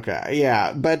 Okay,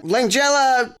 yeah. But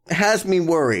Langella has me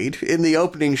worried in the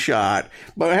opening shot.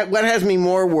 But what has me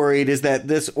more worried is that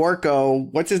this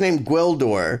Orko, what's his name,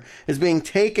 Gwildor, is being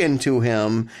taken to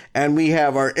him. And we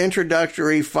have our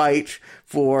introductory fight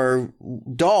for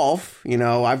Dolph.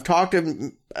 I've talked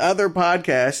to other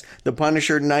podcasts, The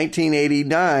Punisher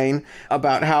 1989,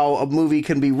 about how a movie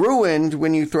can be ruined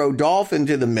when you throw Dolph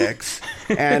into the mix.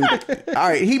 And, all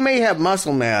right, he may have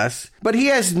muscle mass, but he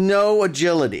has no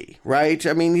agility, right?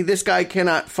 I mean, this guy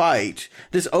cannot fight.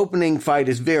 This opening fight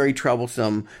is very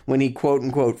troublesome when he, quote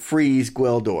unquote, frees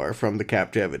Gwildor from the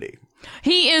captivity.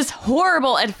 He is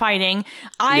horrible at fighting.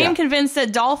 I am convinced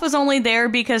that Dolph was only there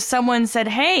because someone said,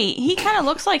 hey, he kind of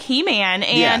looks like He-Man,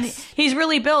 and he's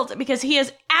really built, because he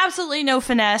has absolutely no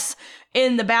finesse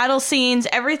in the battle scenes.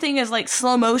 Everything is like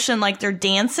slow motion, like they're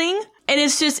dancing. And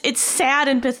it's sad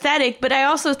and pathetic. But I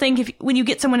also think when you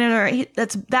get someone in there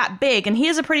that's that big, and he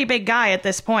is a pretty big guy at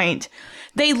this point,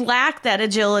 they lack that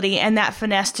agility and that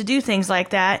finesse to do things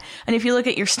like that. And if you look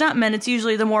at your stuntmen, it's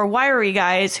usually the more wiry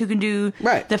guys who can do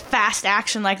the fast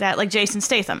action like that, like Jason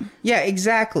Statham. Yeah,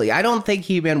 exactly. I don't think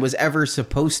He-Man was ever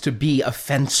supposed to be a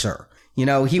fencer.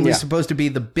 He was supposed to be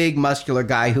the big muscular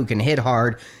guy who can hit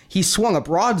hard. He swung a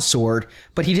broadsword,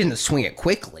 but he didn't swing it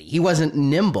quickly. He wasn't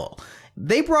nimble.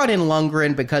 They brought in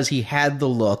Lundgren because he had the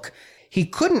look. He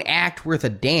couldn't act worth a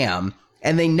damn,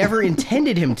 and they never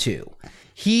intended him to.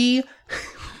 He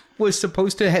was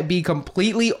supposed to be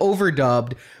completely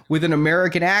overdubbed with an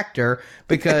American actor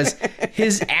because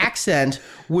his accent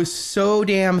was so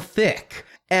damn thick.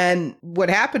 And what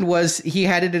happened was he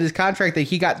had it in his contract that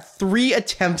he got 3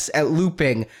 attempts at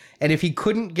looping. And if he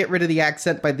couldn't get rid of the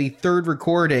accent by the 3rd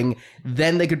recording,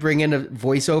 then they could bring in a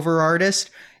voiceover artist.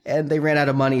 And they ran out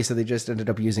of money, so they just ended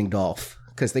up using Dolph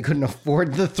because they couldn't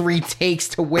afford the 3 takes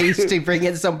to waste to bring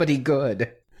in somebody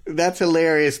good. That's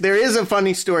hilarious. There is a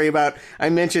funny story about, I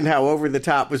mentioned how Over the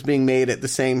Top was being made at the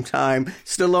same time.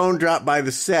 Stallone dropped by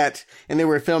the set and they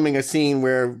were filming a scene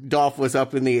where Dolph was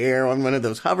up in the air on one of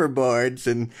those hoverboards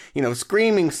and,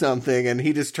 screaming something. And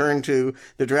he just turned to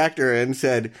the director and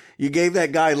said, "You gave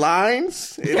that guy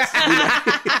lines?"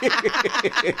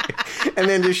 And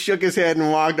then just shook his head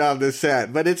and walked off the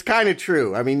set. But it's kind of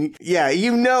true. I mean, yeah,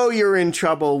 you're in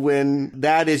trouble when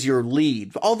that is your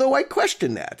lead. Although I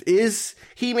question that. Is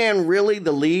He-Man really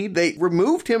the lead? They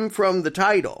removed him from the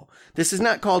title. This is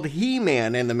not called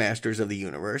He-Man and the Masters of the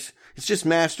Universe. It's just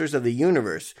Masters of the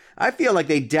Universe. I feel like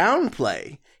they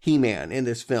downplay He-Man in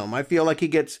this film. I feel like he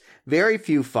gets very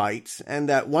few fights, and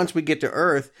that once we get to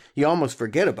Earth, you almost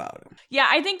forget about him. Yeah,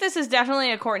 I think this is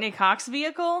definitely a Courtney Cox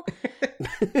vehicle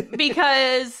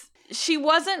because she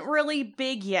wasn't really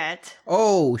big yet.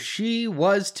 Oh, she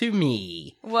was to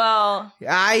me. Well,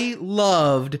 I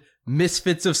loved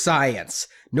Misfits of Science.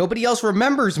 Nobody else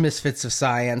remembers Misfits of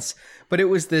Science, but it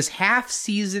was this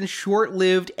half-season,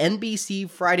 short-lived NBC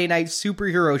Friday night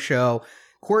superhero show.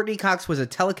 Courtney Cox was a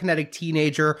telekinetic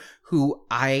teenager who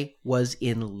I was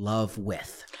in love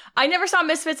with. I never saw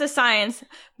Misfits of Science,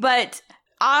 but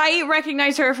I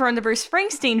recognize her from the Bruce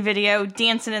Springsteen video,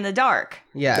 Dancing in the Dark.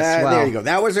 Yes, there you go.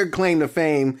 That was her claim to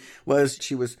fame, was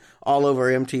she was all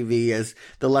over MTV as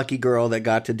the lucky girl that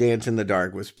got to dance in the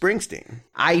dark with Springsteen.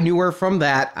 I knew her from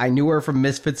that. I knew her from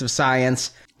Misfits of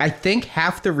Science. I think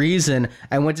half the reason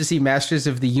I went to see Masters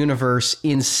of the Universe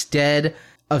instead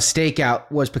of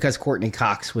Stakeout was because Courtney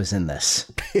Cox was in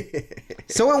this.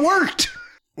 So it worked.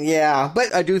 Yeah,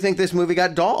 but I do think this movie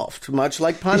got dolphed, much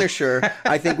like Punisher.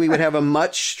 I think we would have a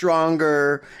much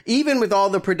stronger, even with all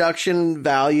the production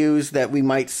values that we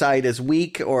might cite as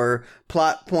weak or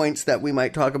plot points that we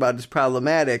might talk about as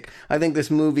problematic, I think this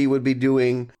movie would be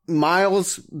doing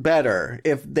miles better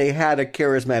if they had a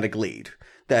charismatic lead.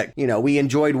 That, we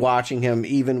enjoyed watching him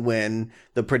even when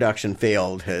the production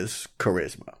failed his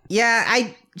charisma. Yeah,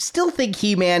 I still think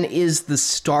He-Man is the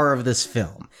star of this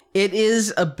film. It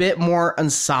is a bit more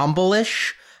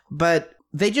ensemble-ish, but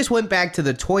they just went back to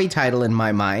the toy title in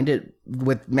my mind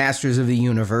with Masters of the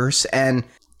Universe, and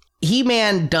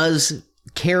He-Man does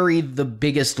carry the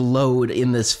biggest load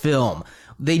in this film.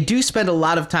 They do spend a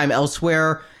lot of time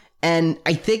elsewhere, and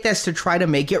I think that's to try to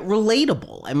make it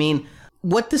relatable. I mean,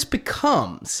 what this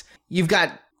becomes, you've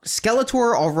got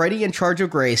Skeletor already in charge of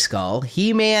Grayskull,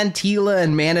 He-Man, Teela,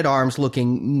 and Man-at-Arms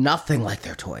looking nothing like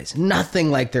their toys.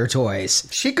 Nothing like their toys.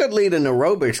 She could lead an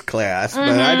aerobics class,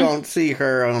 but I don't see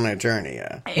her on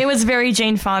Eternia. It was very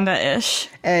Jane Fonda-ish.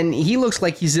 And he looks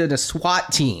like he's in a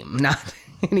SWAT team, not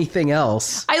anything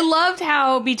else. I loved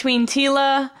how between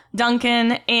Teela,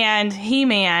 Duncan, and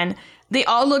He-Man, they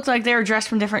all looked like they were dressed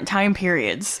from different time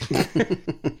periods.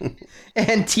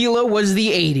 And Teela was the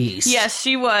 80s. Yes,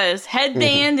 she was.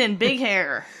 Headband and big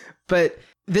hair. But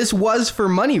this was for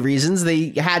money reasons. They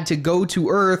had to go to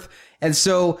Earth. And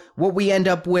so what we end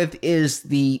up with is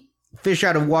the fish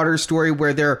out of water story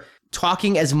where they're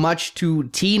talking as much to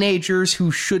teenagers who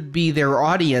should be their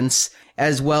audience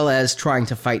as well as trying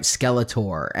to fight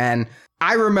Skeletor. And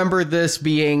I remember this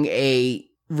being a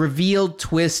revealed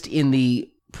twist in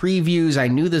the previews. I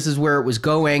knew this is where it was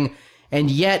going. And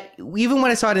yet, even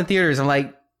when I saw it in theaters, I'm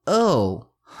like, oh,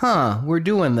 we're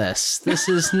doing this. This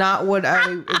is not what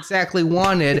I exactly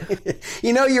wanted.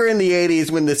 You're in the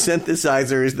 80s when the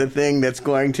synthesizer is the thing that's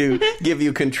going to give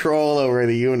you control over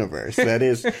the universe. That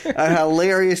is a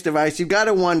hilarious device. You've got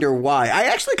to wonder why. I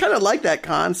actually kind of like that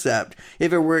concept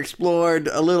if it were explored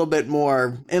a little bit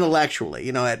more intellectually.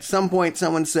 At some point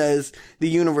someone says the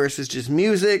universe is just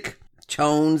music,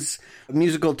 tones.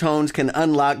 Musical tones can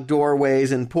unlock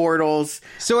doorways and portals.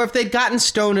 So if they'd gotten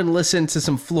stoned and listened to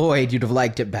some Floyd, you'd have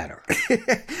liked it better.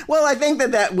 Well, I think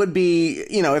that would be,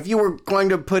 if you were going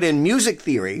to put in music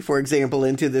theory, for example,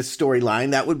 into this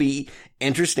storyline, that would be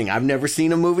interesting. I've never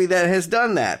seen a movie that has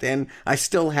done that, and I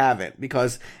still haven't,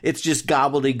 because it's just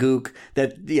gobbledygook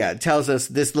that, tells us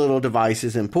this little device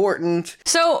is important.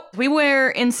 So we were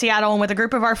in Seattle with a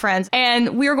group of our friends,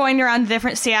 and we were going around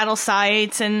different Seattle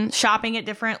sites and shopping at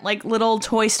different, little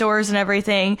toy stores and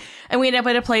everything, and we ended up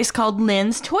at a place called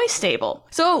Lynn's Toy Stable.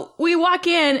 So we walk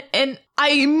in, and I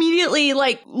immediately,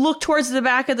 look towards the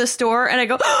back of the store, and I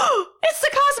go, oh, it's the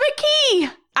Cosmic Key!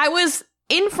 I was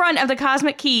in front of the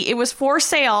Cosmic Key. It was for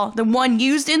sale. The one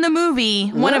used in the movie,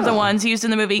 one of the ones used in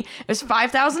the movie, it was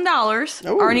 $5,000.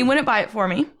 Arnie wouldn't buy it for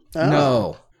me. Oh.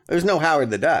 No. There's no Howard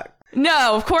the Duck.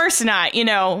 No, of course not.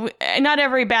 Not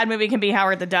every bad movie can be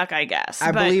Howard the Duck, I guess.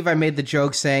 I believe I made the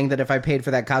joke saying that if I paid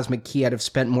for that Cosmic Key, I'd have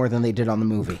spent more than they did on the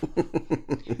movie.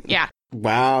 Yeah.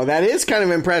 Wow, that is kind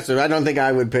of impressive. I don't think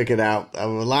I would pick it out of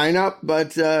a lineup,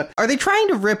 but Are they trying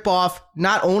to rip off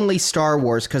not only Star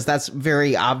Wars, because that's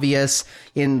very obvious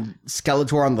in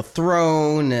Skeletor on the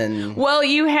throne, and... Well,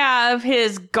 you have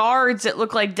his guards that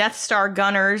look like Death Star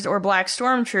gunners or Black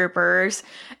Stormtroopers.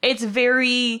 It's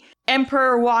very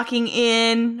Emperor walking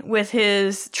in with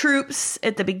his troops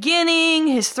at the beginning.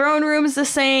 His throne room is the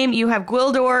same. You have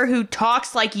Gwildor, who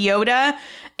talks like Yoda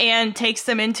and takes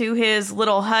them into his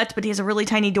little hut, but he has a really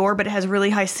tiny door, but it has really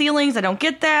high ceilings. I don't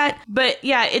get that. But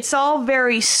yeah, it's all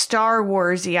very Star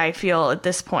Wars-y, I feel, at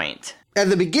this point. at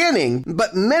the beginning,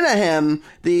 but Menahem,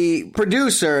 the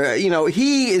producer, you know,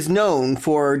 he is known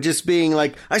for just being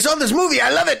like, I saw this movie, I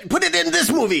love it, put it in this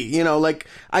movie. You know, like,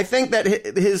 I think that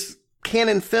his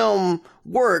canon film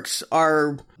works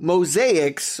are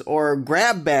mosaics or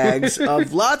grab bags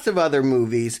of lots of other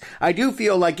movies. I do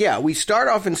feel like, yeah, we start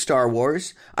off in Star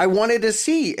Wars. I wanted to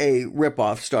see a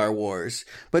rip-off Star Wars,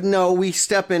 but no, we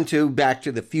step into Back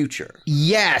to the Future.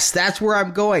 Yes, that's where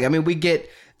I'm going. I mean, we get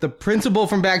the principal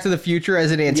from Back to the Future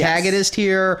as an antagonist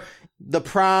here. The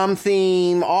prom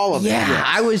theme, all of it. Yeah, yes.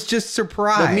 I was just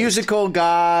surprised. The musical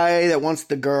guy that wants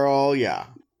the girl, yeah.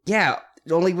 Yeah,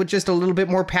 only with just a little bit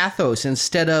more pathos.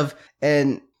 Instead of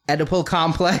an Oedipal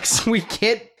complex, we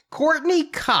get Courtney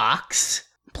Cox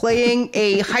playing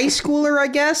a high schooler, I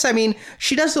guess. I mean,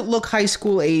 she doesn't look high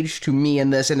school age to me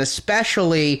in this, and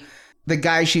especially the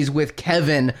guy she's with,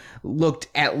 Kevin, looked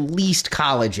at least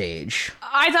college age.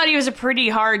 I thought he was a pretty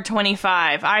hard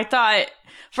 25. I thought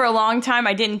for a long time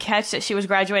I didn't catch that she was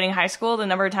graduating high school the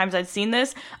number of times I'd seen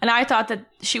this. And I thought that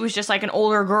she was just like an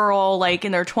older girl, like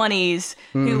in their 20s,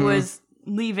 who was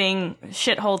leaving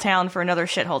shithole town for another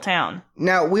shithole town.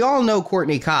 Now, we all know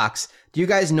Courtney Cox. Do you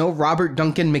guys know Robert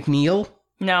Duncan McNeil?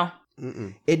 No.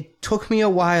 It took me a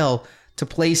while to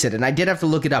place it, and I did have to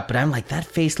look it up, but I'm like, that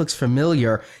face looks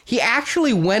familiar. He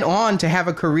actually went on to have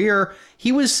a career.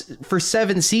 He was, for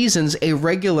 7 seasons, a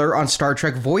regular on Star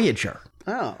Trek Voyager.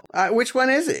 Oh, which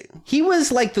one is he? He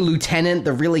was like the lieutenant,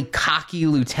 the really cocky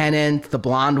lieutenant, the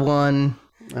blonde one.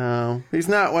 Oh, he's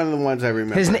not one of the ones I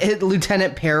remember. His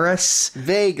Lieutenant Paris.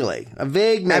 Vaguely. A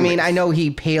vague memory. I mean, I know he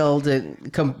paled in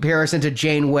comparison to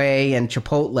Janeway and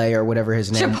Chipotle or whatever his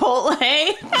name. Chipotle?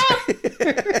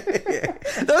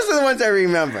 Those are the ones I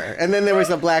remember. And then there was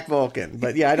a Black Vulcan.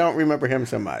 But yeah, I don't remember him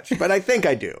so much. But I think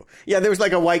I do. Yeah, there was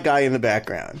like a white guy in the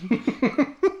background.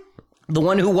 The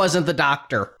one who wasn't the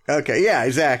doctor. Okay, yeah,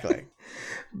 exactly.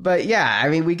 But yeah, I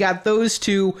mean, we got those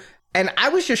two. And I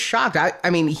was just shocked. I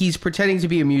mean, he's pretending to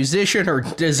be a musician or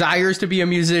desires to be a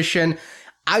musician.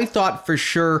 I thought for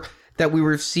sure that we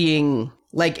were seeing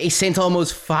like a St.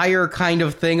 Elmo's Fire kind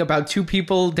of thing about two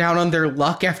people down on their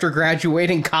luck after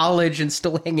graduating college and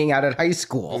still hanging out at high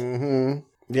school. Mm-hmm.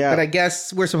 Yeah. But I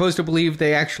guess we're supposed to believe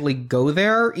they actually go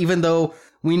there, even though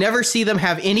we never see them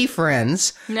have any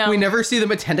friends. No. We never see them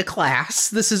attend a class.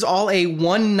 This is all a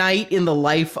one night in the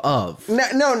life of.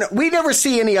 No. We never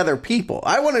see any other people.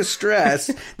 I want to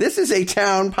stress, this is a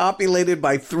town populated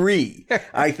by 3,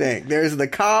 I think. There's the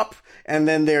cop, and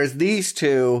then there's these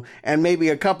two, and maybe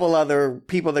a couple other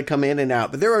people that come in and out.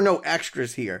 But there are no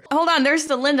extras here. Hold on, there's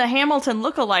the Linda Hamilton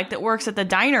lookalike that works at the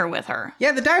diner with her.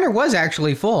 Yeah, the diner was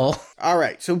actually full. All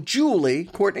right, so Julie,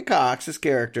 Courtney Cox's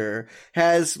character,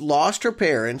 has lost her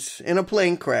parents in a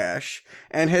plane crash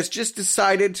and has just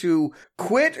decided to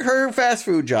quit her fast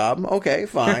food job. Okay,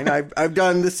 fine. I've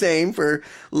done the same for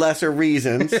lesser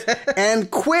reasons.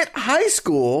 And quit high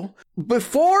school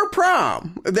before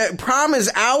prom. That prom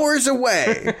is hours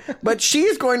away, but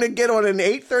she's going to get on an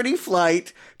 8:30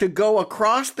 flight to go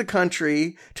across the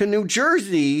country to New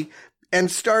Jersey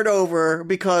and start over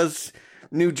because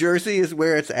New Jersey is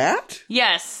where it's at?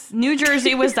 Yes, New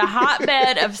Jersey was the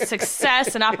hotbed of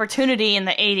success and opportunity in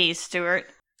the 80s, Stuart.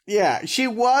 Yeah, she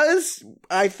was,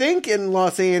 I think, in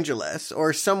Los Angeles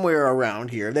or somewhere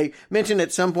around here. They mentioned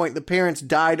at some point the parents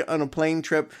died on a plane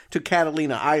trip to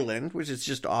Catalina Island, which is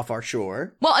just off our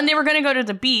shore. Well, and they were going to go to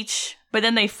the beach, but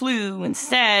then they flew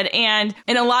instead. And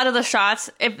in a lot of the shots,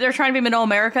 if they're trying to be middle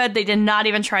America, they did not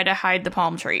even try to hide the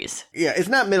palm trees. Yeah, it's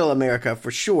not middle America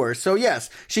for sure. So yes,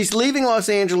 she's leaving Los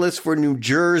Angeles for New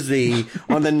Jersey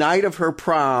on the night of her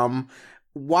prom,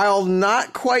 while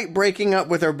not quite breaking up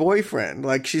with her boyfriend.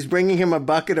 Like, she's bringing him a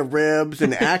bucket of ribs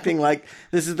and acting like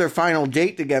this is their final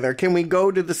date together. Can we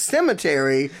go to the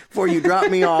cemetery before you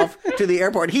drop me off to the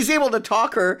airport? He's able to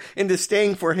talk her into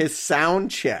staying for his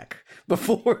sound check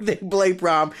before they play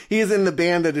prom. He is in the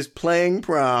band that is playing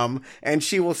prom, and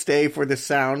she will stay for the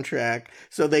soundtrack.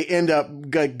 So they end up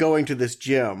going to this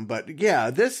gym. But yeah,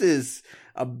 this is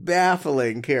a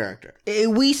baffling character.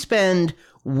 We spend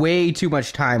way too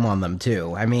much time on them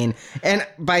too. I mean, and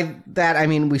by that I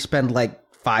mean we spend like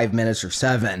 5 minutes or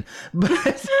 7,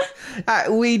 but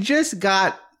we just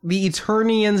got the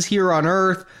Eternians here on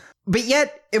Earth. But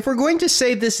yet, if we're going to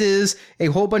say this is a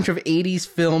whole bunch of 80s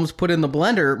films put in the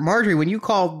blender, Marjorie, when you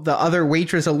called the other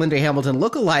waitress a Linda Hamilton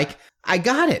lookalike, I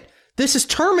got it. This is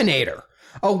Terminator.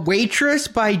 A waitress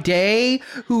by day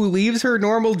who leaves her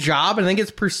normal job and then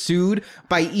gets pursued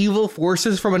by evil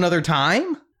forces from another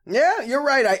time? Yeah, you're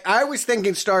right. I was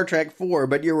thinking Star Trek 4,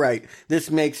 but you're right. This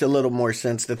makes a little more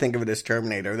sense to think of it as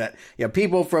Terminator. That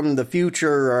people from the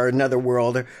future or another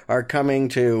world are coming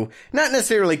to not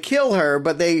necessarily kill her,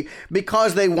 but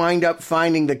because they wind up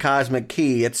finding the cosmic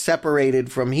key, it's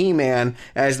separated from He-Man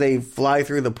as they fly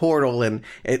through the portal, and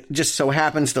it just so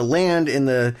happens to land in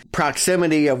the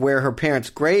proximity of where her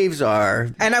parents' graves are.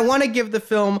 And I want to give the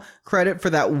film credit for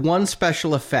that one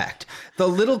special effect. The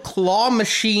little claw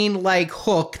machine-like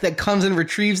hook that comes and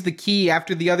retrieves the key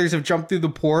after the others have jumped through the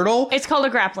portal. It's called a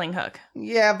grappling hook.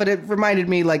 Yeah, but it reminded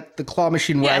me like the claw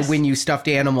machine where I win you stuffed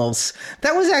animals.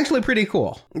 That was actually pretty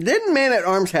cool. Didn't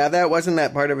Man-at-Arms have that? Wasn't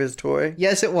that part of his toy?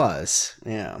 Yes, it was.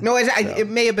 Yeah. No, it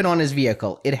may have been on his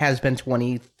vehicle. It has been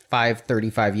 25,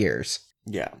 35 years.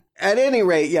 Yeah. At any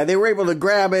rate, they were able to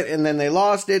grab it and then they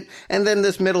lost it. And then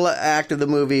this middle act of the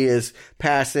movie is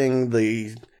passing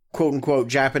the quote-unquote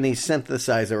Japanese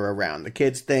synthesizer around. The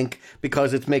kids think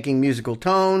because it's making musical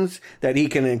tones that he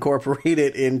can incorporate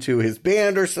it into his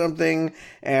band or something,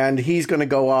 and he's going to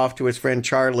go off to his friend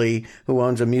Charlie, who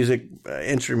owns a music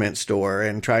instrument store,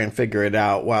 and try and figure it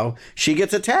out while she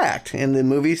gets attacked in the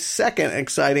movie's second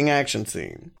exciting action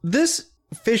scene. This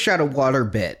fish out of water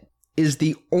bit is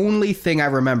the only thing I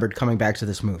remembered coming back to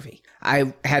this movie.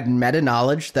 I had meta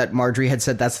knowledge that Marjorie had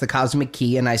said that's the cosmic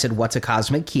key, and I said, what's a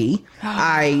cosmic key?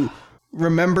 I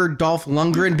remembered Dolph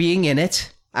Lundgren being in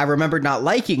it. I remembered not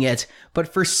liking it,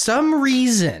 but for some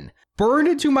reason, burned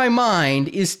into my mind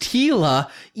is Tila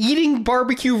eating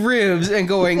barbecue ribs and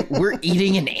going, we're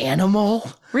eating an animal?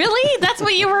 Really? That's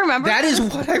what you remember? That is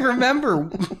what I remember.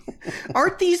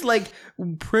 Aren't these like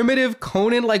primitive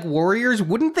Conan-like warriors?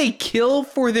 Wouldn't they kill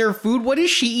for their food? What is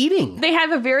she eating? They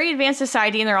have a very advanced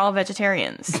society and they're all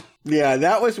vegetarians. Yeah,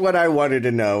 that was what I wanted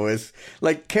to know is,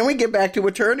 like, can we get back to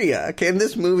Eternia? Can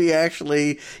this movie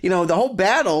actually, the whole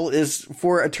battle is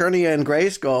for Eternia and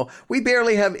Grayskull. We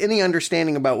barely have any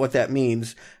understanding about what that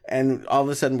means. And all of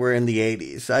a sudden we're in the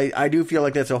 80s. I do feel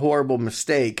like that's a horrible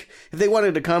mistake. If they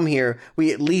wanted to come here,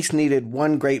 we at least needed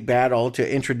one great battle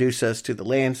to introduce us to the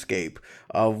landscape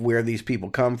of where these people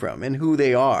come from and who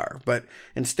they are. But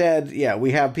instead,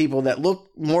 we have people that look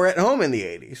more at home in the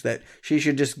 80s, that she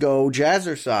should just go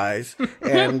jazzercise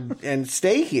and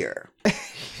stay here.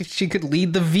 She could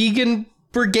lead the vegan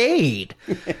brigade.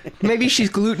 Maybe she's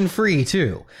gluten-free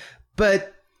too.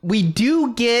 But we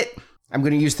do get, I'm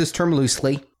going to use this term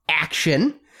loosely,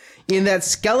 action in that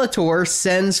Skeletor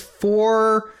sends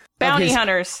 4 bounty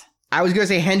hunters. I was going to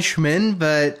say henchmen,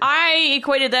 but I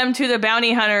equated them to the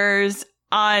bounty hunters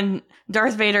on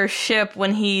Darth Vader's ship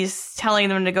when he's telling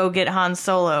them to go get Han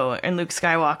Solo and Luke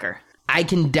Skywalker. I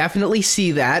can definitely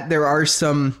see that. There are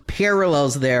some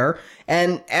parallels there.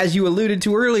 And as you alluded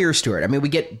to earlier, Stuart, I mean, we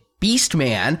get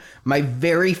Beastman, my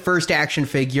very first action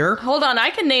figure. Hold on, I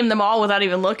can name them all without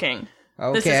even looking.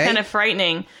 Okay. This is kind of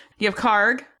frightening. You have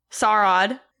Karg,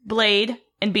 Saurod, Blade,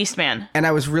 and Beastman. And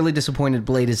I was really disappointed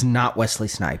Blade is not Wesley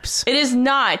Snipes. It is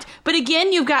not. But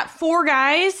again, you've got 4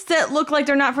 guys that look like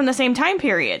they're not from the same time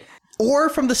period. Or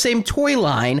from the same toy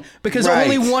line, because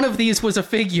only one of these was a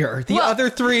figure. The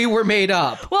other 3 were made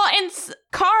up. Well, and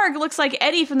Karg looks like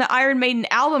Eddie from the Iron Maiden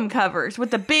album covers with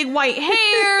the big white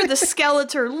hair, the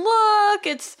Skeletor look.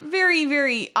 It's very,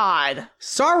 very odd.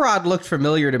 Saurod looked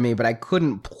familiar to me, but I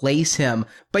couldn't place him.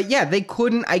 But yeah, they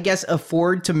couldn't, I guess,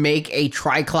 afford to make a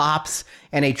Triclops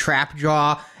and a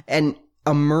Trapjaw and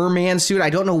a merman suit.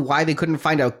 I don't know why they couldn't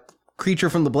find a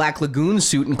creature from the Black Lagoon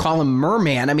suit and call him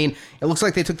Merman. I mean, it looks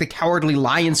like they took the Cowardly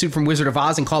Lion suit from Wizard of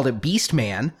Oz and called it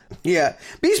Beastman. Yeah.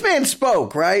 Beastman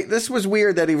spoke, right? This was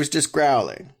weird that he was just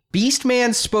growling.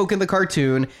 Beastman spoke in the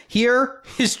cartoon. Here,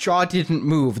 his jaw didn't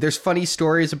move. There's funny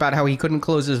stories about how he couldn't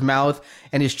close his mouth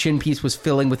and his chin piece was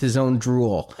filling with his own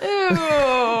drool.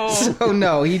 Ew. So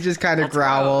no, he just kind of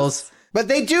growls. Gross. But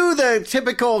they do the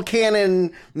typical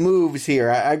canon moves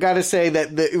here. I gotta say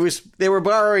that they were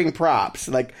borrowing props.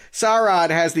 Like, Saurod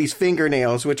has these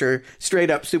fingernails, which are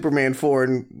straight up Superman 4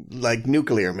 and, like,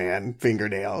 Nuclear Man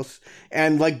fingernails.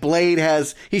 And, like, Blade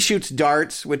he shoots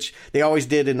darts, which they always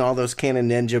did in all those canon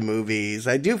ninja movies.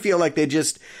 I do feel like they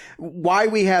just why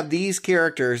we have these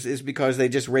characters is because they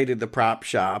just raided the prop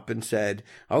shop and said,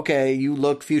 okay, you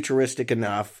look futuristic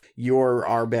enough. You're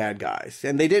our bad guys.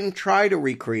 And they didn't try to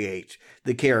recreate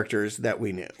the characters that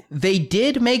we knew. They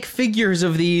did make figures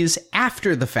of these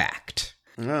after the fact.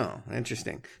 Oh,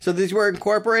 interesting. So these were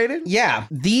incorporated? Yeah.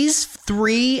 These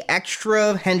 3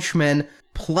 extra henchmen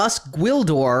plus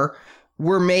Gwildor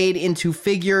were made into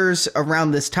figures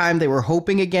around this time. They were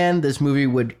hoping, again, this movie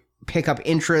would pick up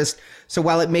interest. So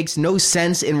while it makes no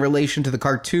sense in relation to the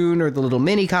cartoon or the little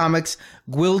mini comics,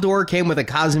 Gwildor came with a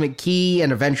cosmic key,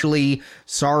 and eventually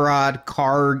Saurod,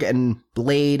 Karg, and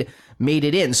Blade made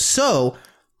it in. So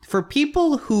for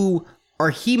people who are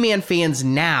He-Man fans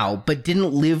now, but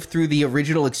didn't live through the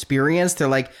original experience, they're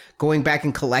like going back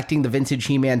and collecting the vintage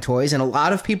He-Man toys, and a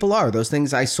lot of people are. Those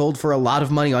things I sold for a lot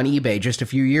of money on eBay just a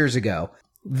few years ago.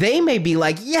 They may be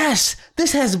like, yes,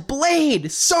 this has Blade,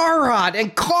 Saurod,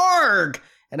 and Karg.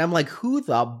 And I'm like, who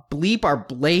the bleep are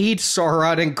Blade,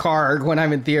 Saurod, and Karg when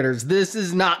I'm in theaters? This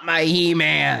is not my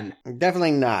He-Man.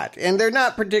 Definitely not. And they're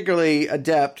not particularly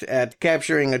adept at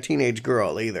capturing a teenage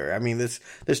girl either. I mean, this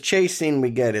chase scene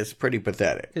we get is pretty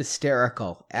pathetic.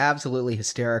 Hysterical. Absolutely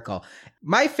hysterical.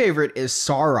 My favorite is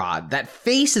Saurod. That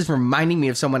face is reminding me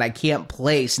of someone I can't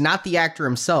place. Not the actor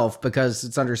himself, because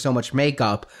it's under so much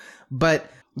makeup,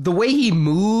 but the way he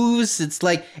moves, it's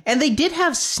like... And they did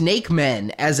have Snake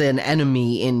Men as an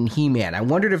enemy in He-Man. I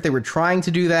wondered if they were trying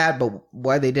to do that, but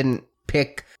why they didn't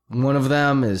pick one of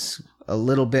them is a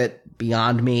little bit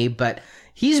beyond me. But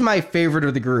he's my favorite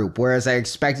of the group, whereas I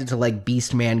expected to like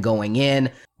Beastman going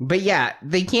in. But yeah,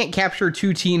 they can't capture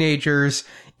 2 teenagers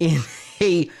in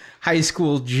a high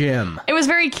school gym. It was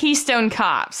very Keystone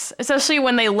Cops, especially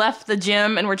when they left the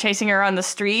gym and were chasing her on the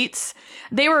streets.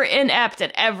 They were inept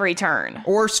at every turn.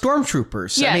 Or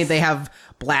stormtroopers. Yes. I mean, they have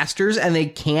blasters and they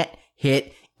can't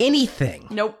hit anything.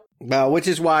 Nope. Well, which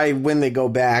is why when they go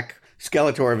back,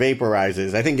 Skeletor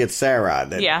vaporizes. I think it's Saurod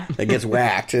that gets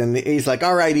whacked. And he's like,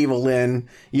 all right, Evil Lyn,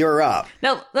 you're up.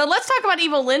 Now, let's talk about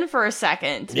Evil Lyn for a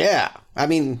second. Yeah. I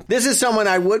mean, this is someone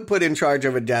I would put in charge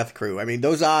of a death crew. I mean,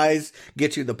 those eyes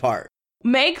get you the part.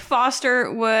 Meg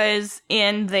Foster was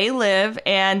in They Live,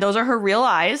 and those are her real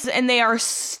eyes, and they are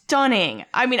stunning.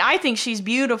 I mean, I think she's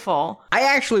beautiful. I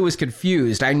actually was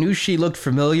confused. I knew she looked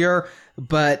familiar,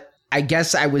 but I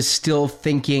guess I was still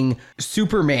thinking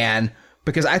Superman,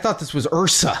 because I thought this was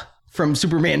Ursa from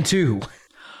Superman 2.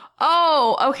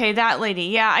 Oh, okay, that lady.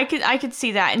 Yeah, I could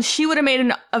see that. And she would have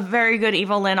made a very good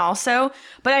Evil Lyn also.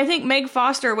 But I think Meg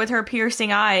Foster, with her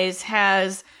piercing eyes,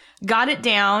 has got it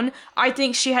down. I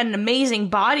think she had an amazing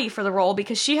body for the role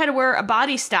because she had to wear a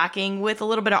body stocking with a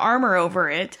little bit of armor over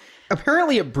it.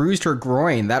 Apparently it bruised her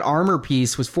groin. That armor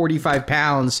piece was 45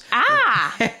 pounds.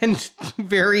 Ah! And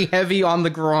very heavy on the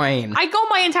groin. I go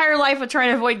my entire life with trying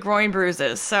to avoid groin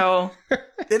bruises, so...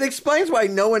 It explains why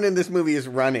no one in this movie is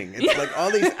running. It's like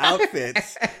all these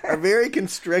outfits are very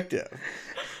constrictive.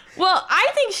 Well, I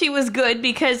think she was good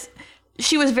because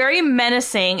she was very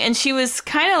menacing, and she was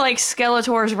kind of like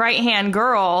Skeletor's right-hand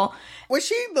girl. Was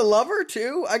she the lover,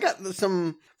 too? I got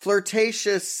some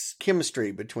flirtatious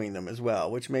chemistry between them as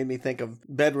well, which made me think of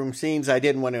bedroom scenes I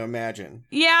didn't want to imagine.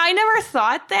 Yeah, I never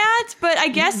thought that, but I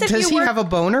guess if Does he have a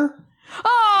boner?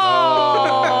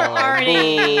 Oh,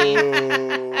 Arnie.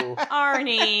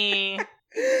 Arnie.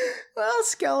 Well,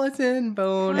 skeleton,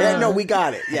 boner. Yeah, no, we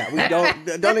got it. Yeah, we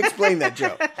don't explain that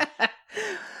joke.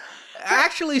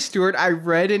 Actually, Stuart, I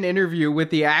read an interview with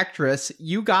the actress.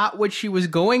 You got what she was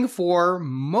going for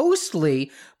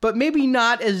mostly, but maybe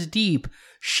not as deep.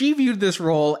 She viewed this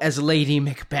role as Lady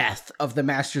Macbeth of the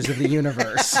Masters of the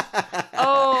Universe.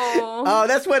 Oh,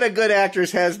 that's what a good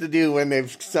actress has to do when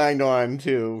they've signed on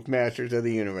to Masters of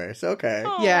the Universe. Okay.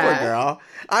 Yeah. Poor girl.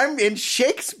 I'm in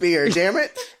Shakespeare, damn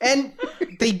it. And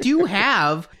they do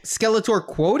have Skeletor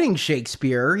quoting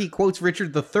Shakespeare. He quotes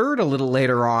Richard III a little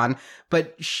later on,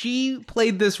 but she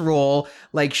played this role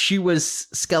like she was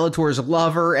Skeletor's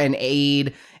lover and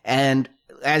aide, and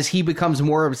as he becomes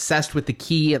more obsessed with the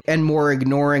key and more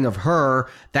ignoring of her,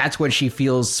 that's when she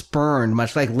feels spurned,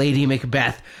 much like Lady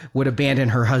Macbeth would abandon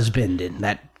her husband in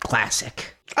that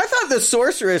classic. I thought the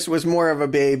sorceress was more of a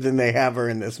babe than they have her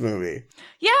in this movie.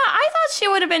 Yeah, I thought she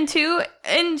would have been too.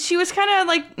 And she was kind of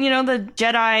like, the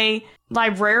Jedi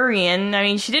librarian. I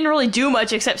mean, she didn't really do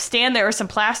much except stand there with some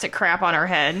plastic crap on her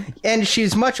head. And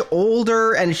she's much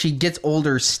older, and she gets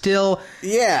older still.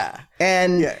 Yeah.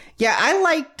 And yeah, I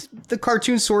liked the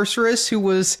cartoon sorceress who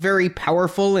was very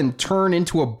powerful and turned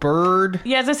into a bird.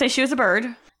 Yeah, as I say, she was a bird.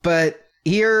 But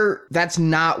Here, that's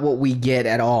not what we get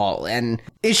at all. And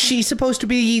is she supposed to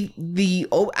be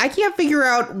I can't figure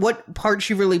out what part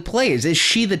she really plays. Is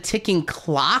she the ticking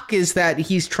clock? Is that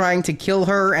he's trying to kill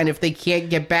her, and if they can't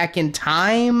get back in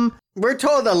time? We're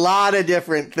told a lot of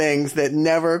different things that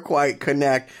never quite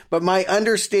connect, but my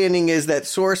understanding is that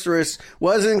Sorceress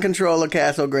was in control of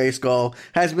Castle Grayskull,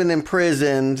 has been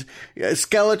imprisoned.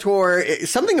 Skeletor,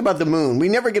 something about the moon. We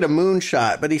never get a moon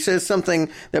shot, but he says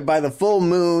something that by the full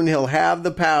moon, he'll have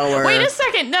the power. Wait a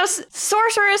second. No,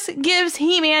 Sorceress gives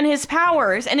He-Man his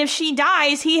powers, and if she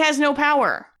dies, he has no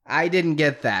power. I didn't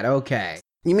get that. Okay.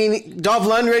 You mean Dolph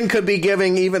Lundgren could be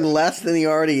giving even less than he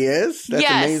already is? That's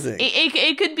amazing.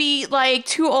 It could be like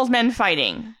two old men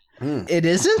fighting. It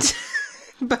isn't?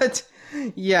 But,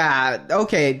 yeah,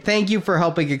 okay, thank you for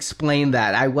helping explain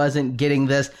that. I wasn't getting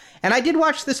this. And I did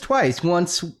watch this twice,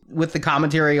 once with the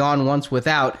commentary on, once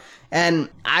without. And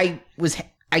I was,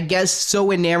 I guess,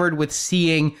 so enamored with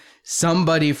seeing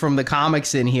somebody from the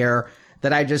comics in here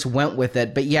that I just went with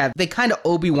it. But yeah, they kind of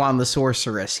Obi-Wan the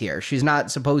Sorceress here. She's not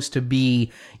supposed to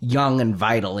be young and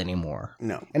vital anymore.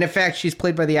 No. And in fact, she's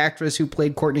played by the actress who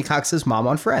played Courtney Cox's mom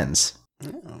on Friends.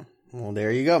 Oh, well,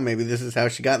 there you go. Maybe this is how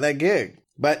she got that gig.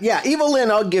 But yeah, Evil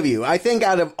Lynn, I'll give you. I think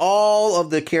out of all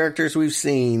of the characters we've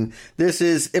seen, this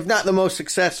is, if not the most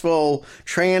successful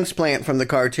transplant from the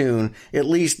cartoon, at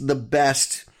least the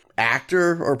best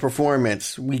actor or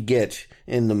performance we get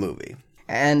in the movie.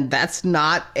 And that's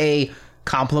not a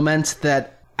compliment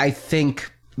that I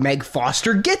think Meg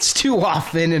Foster gets too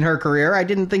often in her career. I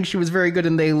didn't think she was very good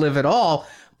in They Live at all,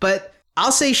 but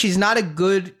I'll say she's not a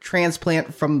good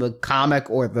transplant from the comic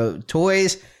or the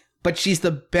toys, but she's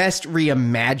the best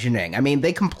reimagining. I mean,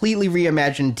 they completely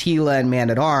reimagined Teela and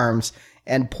Man-at-Arms,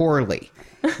 and poorly.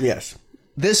 Yes.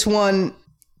 This one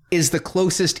is the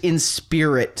closest in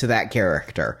spirit to that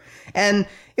character. And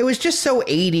it was just so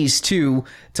 80s, too,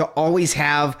 to always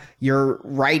have your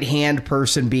right-hand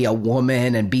person be a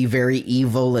woman and be very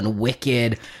evil and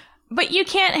wicked. But you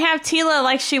can't have Teela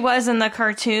like she was in the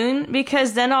cartoon,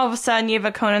 because then all of a sudden you have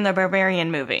a Conan the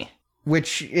Barbarian movie.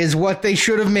 Which is what they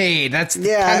should have made. That's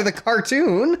kind of the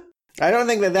cartoon. I don't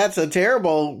think that that's a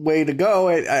terrible way to go.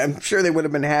 I'm sure they would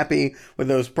have been happy with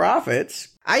those profits.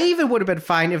 I even would have been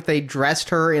fine if they dressed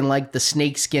her in, like, the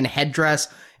snakeskin headdress,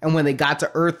 and when they got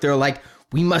to Earth, they're like,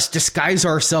 we must disguise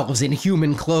ourselves in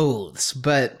human clothes.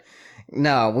 But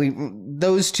no,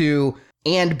 those two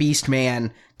and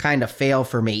Beastman kind of fail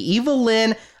for me. Evil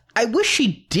Lynn, I wish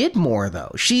she did more,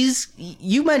 though.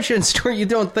 You mentioned, Stuart, you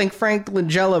don't think Frank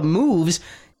Langella moves.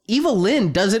 Evil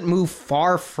Lynn doesn't move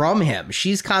far from him.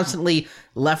 She's constantly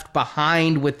left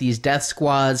behind with these death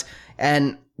squads,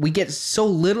 and we get so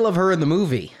little of her in the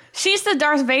movie. She's the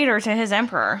Darth Vader to his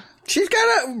Emperor. She's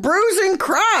got a bruising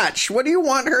crotch. What do you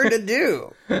want her to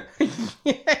do?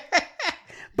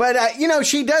 But,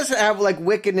 she does have, like,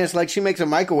 wickedness. Like, she makes a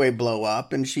microwave blow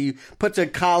up, and she puts a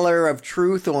collar of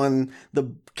truth on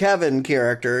the Kevin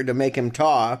character to make him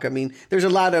talk. I mean, there's a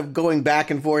lot of going back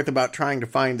and forth about trying to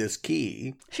find this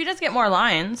key. She does get more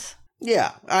lines.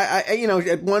 Yeah. I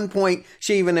at one point,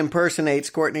 she even impersonates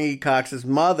Courtney Cox's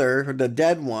mother, the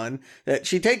dead one, that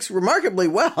she takes remarkably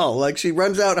well. Like, she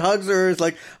runs out, hugs her, is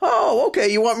like, oh,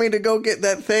 okay, you want me to go get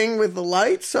that thing with the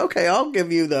lights? Okay, I'll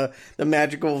give you the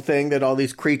magical thing that all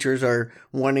these creatures are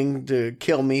wanting to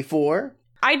kill me for.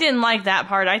 I didn't like that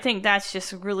part. I think that's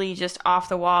just really just off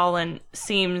the wall and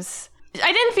seems...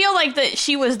 I didn't feel like that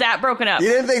she was that broken up. You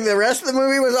didn't think the rest of the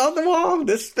movie was off the wall?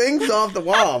 This thing's off the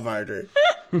wall, Marjorie.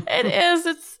 It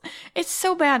is. It's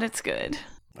so bad it's good.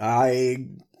 I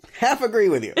half agree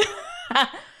with you.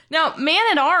 Now,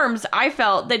 Man-at-Arms, I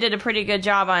felt they did a pretty good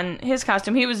job on his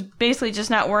costume. He was basically just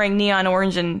not wearing neon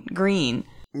orange and green.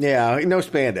 Yeah, no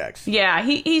spandex. Yeah,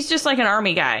 he's just like an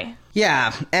army guy.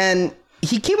 Yeah, and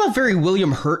he came off very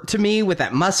William Hurt to me with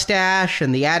that mustache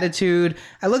and the attitude.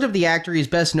 I looked up the actor. He's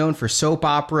best known for soap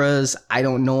operas. I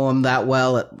don't know him that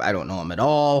well. I don't know him at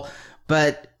all.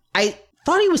 But I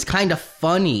thought he was kind of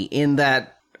funny in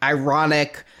that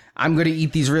ironic, I'm going to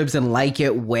eat these ribs and like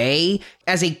it way,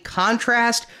 as a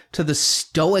contrast to the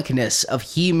stoicness of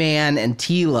He-Man and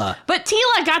Teela. But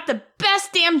Teela got the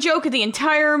best damn joke of the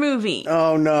entire movie.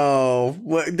 Oh, no.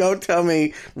 Don't tell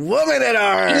me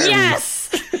Woman-at-Arms. Yes!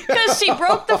 Because she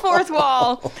broke the fourth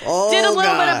wall, did a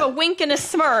little bit of a wink and a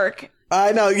smirk.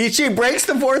 I know. She breaks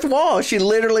the fourth wall. She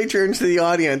literally turns to the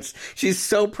audience. She's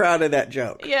so proud of that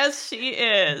joke. Yes, she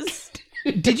is.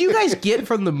 Did you guys get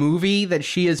from the movie that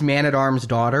she is Man-at-Arms'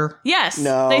 daughter? Yes.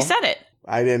 No. They said it.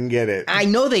 I didn't get it. I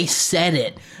know they said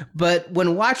it, but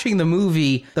when watching the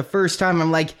movie the first time,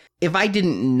 I'm like, if I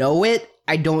didn't know it,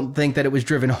 I don't think that it was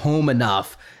driven home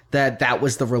enough that that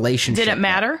was the relationship. Did it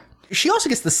matter? She also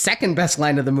gets the second best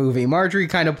line of the movie. Marjorie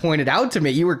kind of pointed out to me,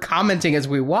 you were commenting as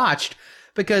we watched,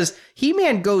 because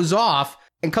He-Man goes off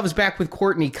and comes back with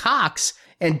Courtney Cox,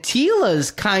 and Teela's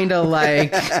kind of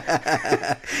like...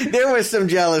 There was some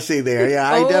jealousy there.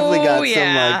 Yeah, I definitely got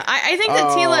some like... I think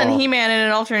that Teela and He-Man in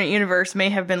an alternate universe may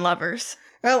have been lovers.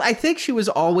 Well, I think she was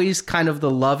always kind of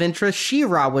the love interest.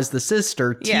 She-Ra was the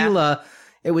sister. Yeah. Teela,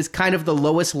 it was kind of the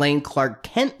Lois Lane Clark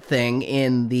Kent thing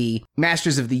in the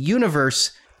Masters of the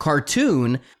Universe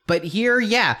cartoon. But here,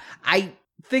 yeah, I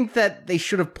think that they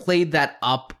should have played that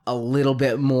up a little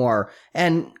bit more.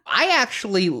 And I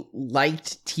actually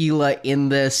liked Teela in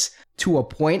this to a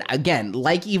point. Again,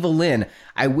 like Evelyn,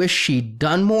 I wish she'd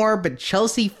done more, but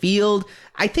Chelsea Field,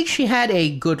 I think she had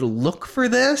a good look for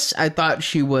this. I thought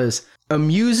she was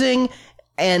amusing,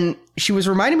 and she was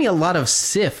reminding me a lot of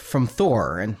Sif from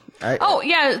Thor. And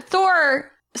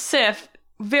Thor, Sif,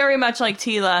 very much like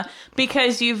Teela,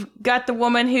 because you've got the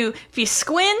woman who, if you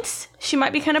squint, she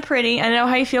might be kind of pretty. I know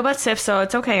how you feel about Sif, so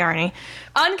it's okay, Arnie.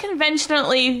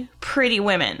 Unconventionally pretty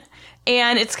women.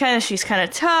 And she's kind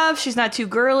of tough, she's not too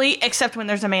girly, except when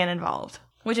there's a man involved,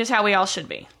 which is how we all should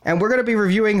be. And we're going to be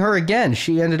reviewing her again.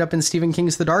 She ended up in Stephen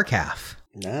King's The Dark Half.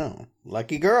 No,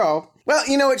 lucky girl. Well,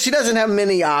 you know what? She doesn't have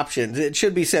many options. It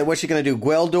should be said, what's she going to do?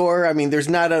 Gweldor? I mean, there's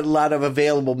not a lot of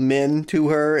available men to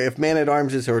her. If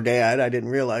Man-at-Arms is her dad, I didn't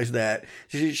realize that.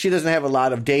 She doesn't have a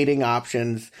lot of dating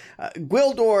options.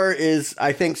 Gweldor is,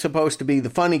 I think, supposed to be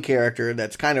the funny character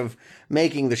that's kind of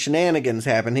making the shenanigans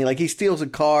happen. He steals a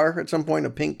car at some point, a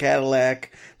pink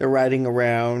Cadillac. They're riding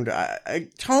around.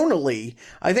 Tonally,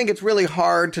 I think it's really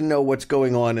hard to know what's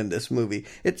going on in this movie.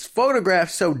 It's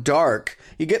photographed so dark.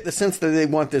 You get the sense that they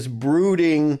want this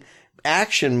brooding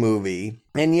action movie,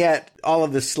 and yet all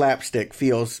of this slapstick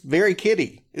feels very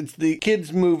kiddie. It's the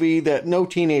kids' movie that no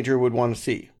teenager would want to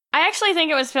see. I actually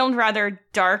think it was filmed rather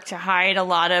dark to hide a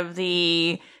lot of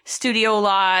the studio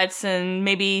lots and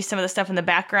maybe some of the stuff in the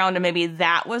background, and maybe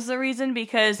that was the reason,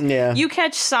 because you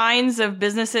catch signs of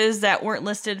businesses that weren't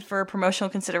listed for promotional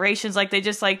considerations. Like, they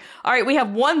just all right, we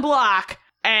have one block,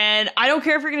 and I don't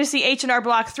care if you're going to see H&R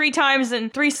Block 3 times in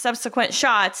 3 subsequent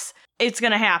shots, it's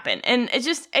going to happen. And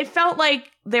it felt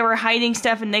like they were hiding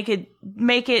stuff, and they could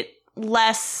make it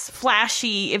less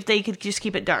flashy if they could just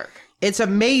keep it dark. It's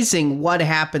amazing what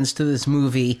happens to this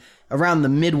movie around the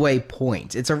midway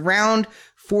point. It's around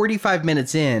 45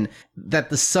 minutes in that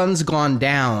the sun's gone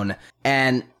down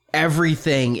and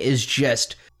everything is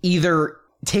just either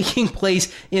taking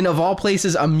place in, of all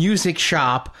places, a music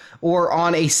shop or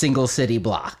on a single city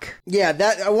block.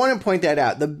 Yeah, I want to point that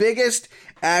out. The biggest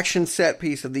action set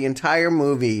piece of the entire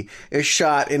movie is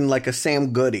shot in like a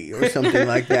Sam Goody or something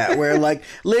like that, where like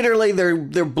literally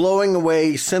they're blowing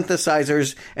away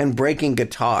synthesizers and breaking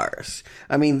guitars.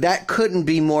 I mean, that couldn't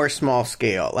be more small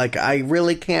scale. Like, I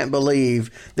really can't believe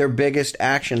their biggest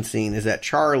action scene is at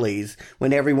Charlie's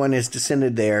when everyone is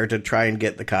descended there to try and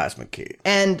get the Cosmic Key.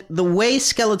 And the way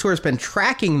Skeletor's been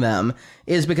tracking them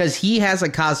is because he has a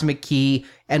Cosmic Key,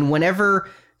 and whenever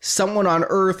someone on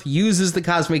Earth uses the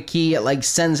Cosmic Key, it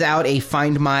sends out a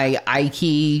Find My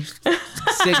iKey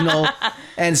signal,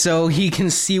 and so he can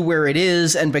see where it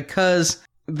is. And because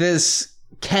this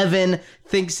Kevin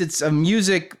thinks it's a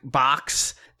music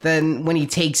box, then when he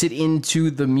takes it into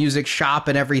the music shop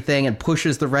and everything and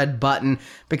pushes the red button,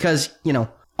 because,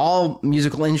 all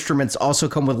musical instruments also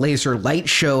come with laser light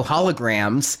show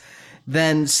holograms,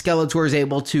 then Skeletor is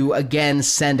able to, again,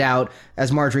 send out,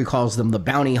 as Marjorie calls them, the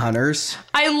bounty hunters.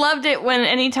 I loved it when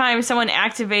anytime someone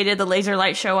activated the laser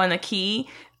light show on the key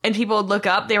and people would look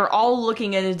up, they were all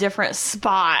looking at a different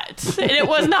spot. And it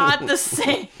was not the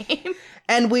same.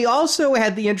 And we also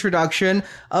had the introduction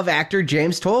of actor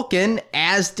James Tolkien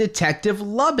as Detective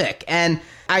Lubbock. And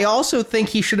I also think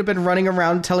he should have been running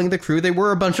around telling the crew they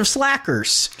were a bunch of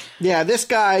slackers. Yeah, this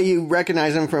guy, you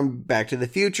recognize him from Back to the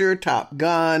Future, Top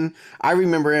Gun. I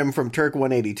remember him from Turk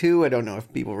 182. I don't know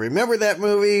if people remember that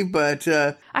movie, but...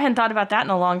 I hadn't thought about that in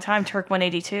a long time, Turk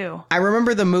 182. I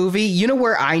remember the movie. You know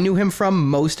where I knew him from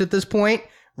most at this point?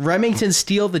 Remington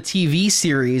Steele, the TV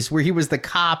series, where he was the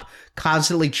cop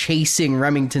constantly chasing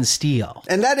Remington Steele.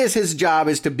 And that is his job,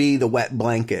 is to be the wet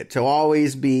blanket, to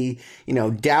always be,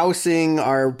 dousing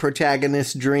our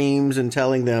protagonist's dreams and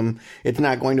telling them it's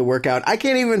not going to work out. I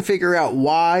can't even figure out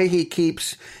why he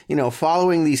keeps,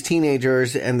 following these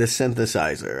teenagers and the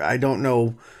synthesizer. I don't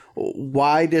know.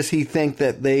 Why does he think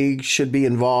that they should be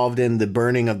involved in the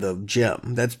burning of the gym?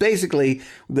 That's basically,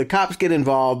 the cops get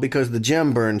involved because the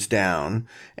gym burns down.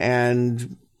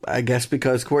 And I guess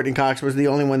because Courtney Cox was the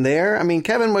only one there. I mean,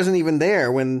 Kevin wasn't even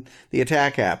there when the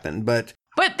attack happened, But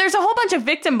there's a whole bunch of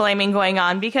victim blaming going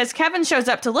on, because Kevin shows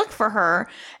up to look for her,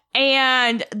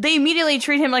 And they immediately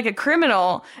treat him like a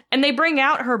criminal, and they bring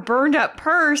out her burned up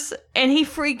purse, and he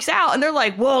freaks out, and they're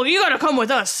like, well, you gotta come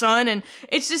with us, son. And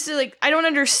it's just like, I don't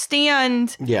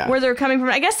understand where they're coming from.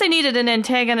 I guess they needed an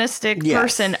antagonistic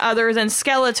person other than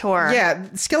Skeletor. Yeah,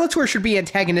 Skeletor should be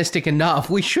antagonistic enough.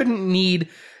 We shouldn't need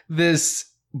this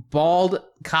bald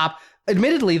cop.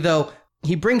 Admittedly, though,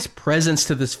 he brings presence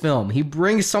to this film. He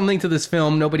brings something to this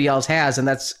film nobody else has, and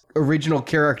that's original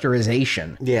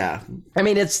characterization. Yeah. I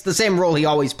mean, it's the same role he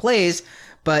always plays,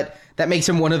 but that makes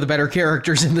him one of the better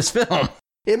characters in this film.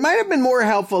 It might have been more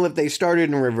helpful if they started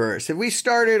in reverse. If we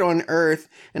started on Earth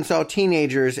and saw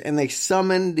teenagers and they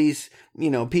summoned these,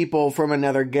 people from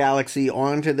another galaxy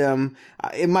onto them,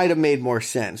 it might have made more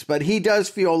sense. But he does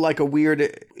feel like a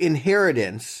weird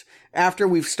inheritance after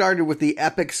we've started with the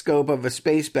epic scope of a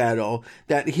space battle,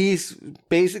 that he's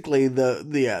basically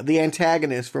the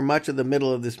antagonist for much of the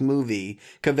middle of this movie,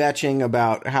 kvetching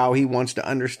about how he wants to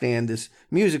understand this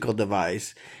musical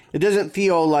device. It doesn't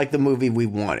feel like the movie we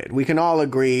wanted. We can all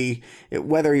agree,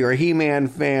 whether you're a He-Man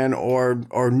fan or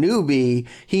newbie,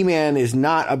 He-Man is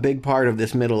not a big part of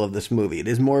this middle of this movie. It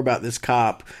is more about this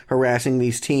cop harassing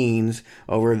these teens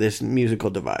over this musical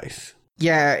device.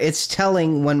 Yeah, it's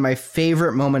telling when my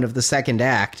favorite moment of the second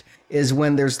act is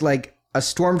when there's like a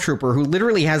stormtrooper who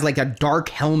literally has like a dark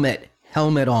helmet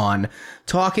on,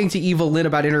 talking to Evil Lynn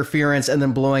about interference and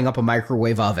then blowing up a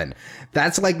microwave oven.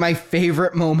 That's like my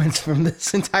favorite moments from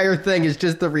this entire thing, is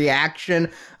just the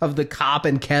reaction of the cop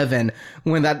and Kevin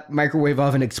when that microwave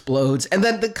oven explodes, and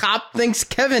then the cop thinks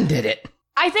Kevin did it.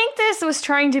 I think this was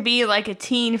trying to be like a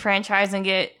teen franchise and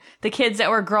get the kids that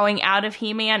were growing out of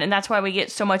He-Man, and that's why we get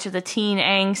so much of the teen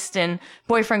angst and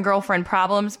boyfriend-girlfriend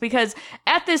problems, because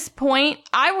at this point,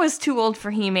 I was too old for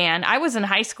He-Man. I was in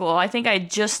high school. I think I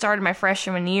just started my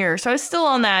freshman year, so I was still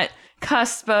on that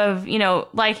cusp of,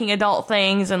 liking adult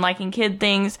things and liking kid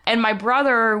things, and my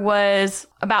brother was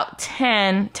about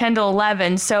 10 to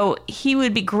 11, so he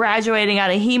would be graduating out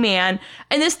of He-Man,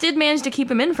 and this did manage to keep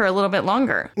him in for a little bit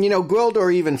longer.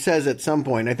 Gwildor even says at some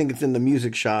point, I think it's in the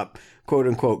music shop, quote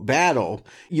unquote battle,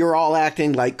 you're all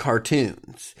acting like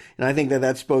cartoons. And I think that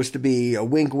that's supposed to be a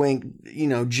wink, wink,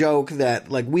 joke that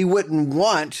like we wouldn't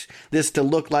want this to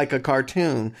look like a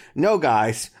cartoon. No,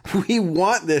 guys, we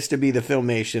want this to be the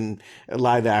Filmation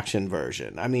live action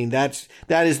version. I mean, that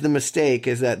is the mistake,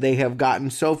 is that they have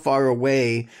gotten so far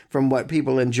away from what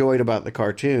people enjoyed about the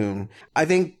cartoon. I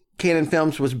think Cannon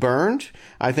Films was burned.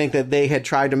 I think that they had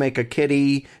tried to make a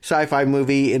kiddie sci-fi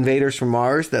movie, Invaders from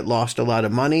Mars, that lost a lot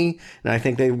of money. And I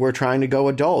think they were trying to go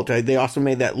adult. They also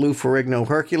made that Lou Ferrigno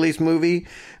Hercules movie.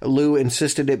 Lou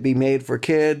insisted it be made for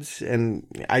kids. And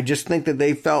I just think that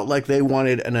they felt like they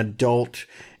wanted an adult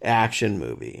action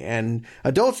movie. And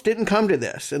adults didn't come to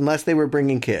this unless they were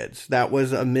bringing kids. That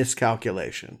was a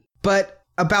miscalculation. But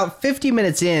about 50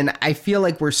 minutes in, I feel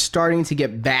like we're starting to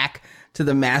get back to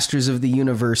the Masters of the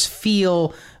Universe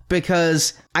feel,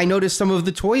 because I noticed some of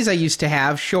the toys I used to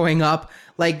have showing up,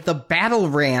 like the Battle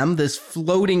Ram, this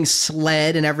floating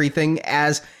sled and everything,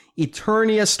 as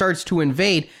Eternia starts to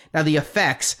invade. Now, the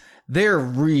effects, they're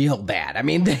real bad. I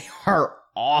mean, they are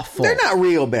awful. They're not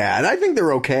real bad. I think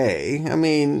they're okay. I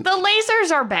mean, the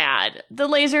lasers are bad. The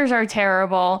lasers are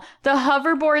terrible. The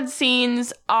hoverboard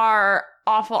scenes are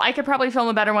awful. I could probably film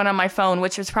a better one on my phone,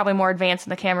 which was probably more advanced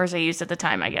than the cameras I used at the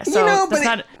time, I guess. So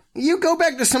but you go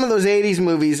back to some of those 80s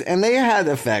movies and they had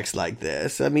effects like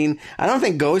this. I mean, I don't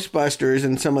think Ghostbusters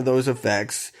and some of those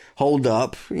effects hold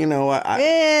up.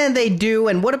 And they do.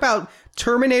 And what about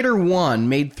Terminator 1,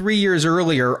 made 3 years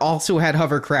earlier, also had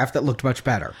hovercraft that looked much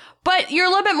better. But you're a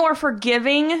little bit more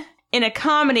forgiving in a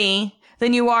comedy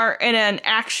than you are in an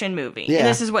action movie. Yeah. And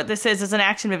this is what this is an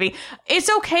action movie. It's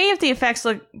okay if the effects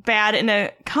look bad in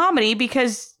a comedy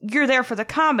because you're there for the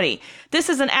comedy. This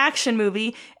is an action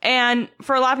movie, and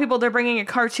for a lot of people, they're bringing a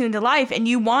cartoon to life, and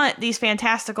you want these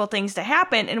fantastical things to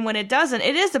happen, and when it doesn't,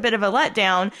 it is a bit of a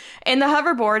letdown, and the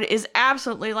hoverboard is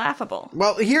absolutely laughable.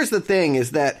 Well, here's the thing,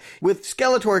 is that with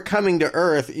Skeletor coming to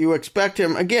Earth, you expect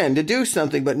him, again, to do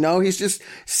something, but no, he's just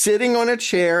sitting on a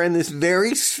chair in this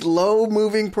very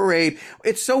slow-moving parade.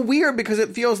 It's so weird because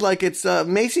it feels like it's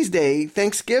Macy's Day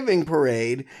Thanksgiving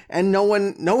parade, and no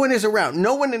one is around.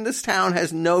 No one in this town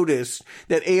has noticed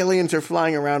that aliens are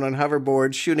flying around on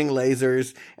hoverboards, shooting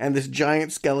lasers, and this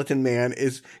giant skeleton man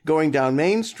is going down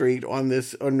Main Street on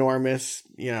this enormous,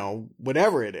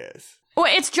 whatever it is.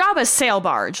 Well, it's Jabba's sail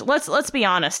barge. Let's be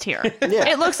honest here.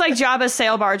 It looks like Jabba's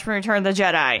sail barge from Return of the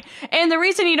Jedi. And the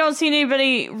reason you don't see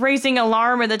anybody raising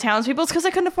alarm in the townspeople is because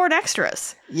they couldn't afford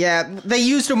extras. Yeah, they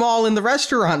used them all in the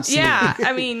restaurant scene. Yeah,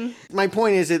 I mean... My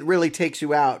point is, it really takes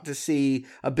you out to see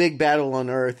a big battle on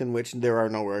Earth in which there are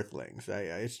no Earthlings.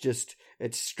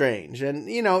 It's strange. And,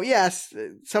 yes,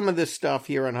 some of this stuff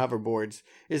here on hoverboards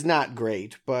is not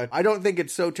great, but I don't think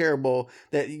it's so terrible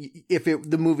that if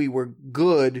the movie were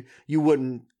good, you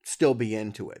wouldn't still be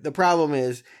into it. The problem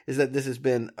is that this has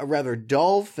been a rather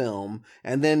dull film,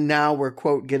 and then now we're,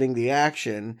 quote, getting the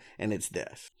action, and it's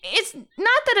this. It's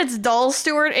not that it's dull,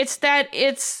 Stuart. It's that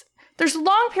there's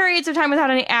long periods of time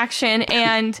without any action,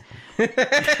 and... It's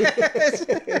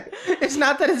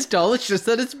not that it's dull, it's just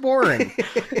that it's boring.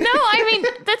 No, I mean,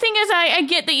 the thing is, I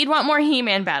get that you'd want more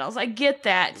He-Man battles. I get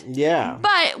that. Yeah.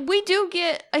 But we do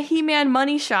get a He-Man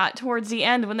money shot towards the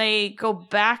end when they go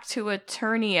back to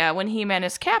Eternia when He-Man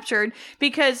is captured,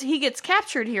 because he gets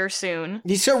captured here soon.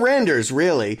 He surrenders,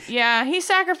 really. Yeah, he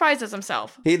sacrifices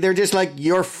himself. They're just like,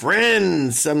 you're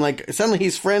friends. I'm like, suddenly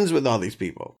he's friends with all these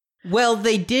people. Well,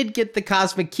 they did get the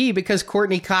cosmic key because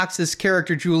Courtney Cox's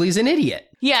character Julie's an idiot.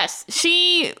 Yes,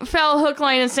 she fell hook,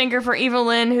 line, and sinker for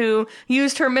Evelyn, who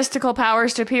used her mystical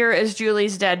powers to appear as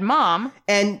Julie's dead mom.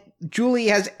 And Julie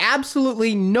has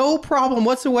absolutely no problem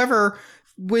whatsoever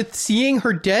with seeing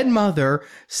her dead mother,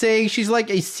 saying she's like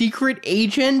a secret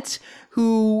agent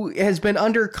who has been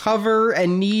undercover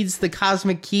and needs the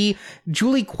cosmic key.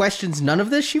 Julie questions none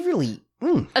of this. She really...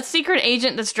 A secret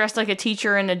agent that's dressed like a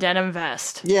teacher in a denim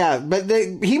vest. Yeah, but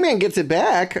He-Man gets it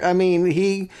back. I mean,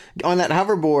 he, on that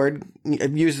hoverboard,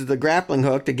 uses the grappling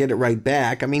hook to get it right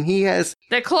back. I mean, he has...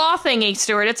 The claw thingy,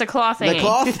 Stuart. It's a claw thingy. The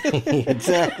claw thingy,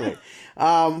 exactly.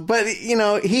 But,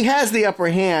 he has the upper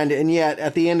hand, and yet,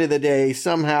 at the end of the day,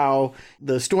 somehow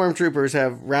the stormtroopers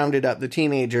have rounded up the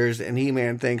teenagers, and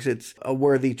He-Man thinks it's a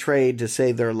worthy trade to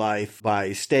save their life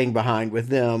by staying behind with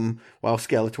them, while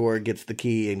Skeletor gets the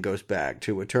key and goes back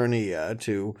to Eternia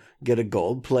to get a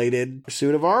gold-plated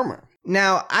suit of armor.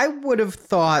 Now, I would have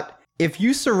thought if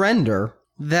you surrender,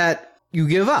 that you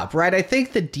give up, right? I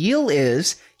think the deal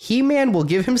is He-Man will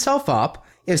give himself up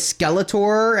if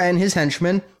Skeletor and his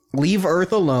henchmen leave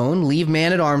Earth alone, leave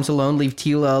Man-at-Arms alone, leave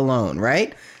Teela alone,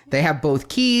 right? They have both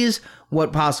keys.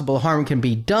 What possible harm can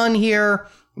be done here?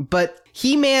 But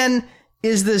He-Man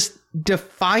is this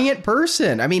defiant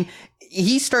person. I mean,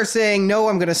 he starts saying, no,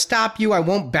 I'm going to stop you. I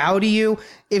won't bow to you.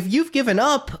 If you've given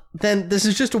up, then this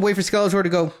is just a way for Skeletor to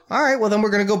go, all right, well, then we're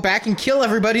going to go back and kill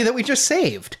everybody that we just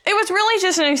saved. It was really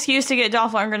just an excuse to get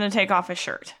Dolph Lundgren to take off his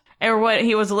shirt. Or what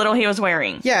he was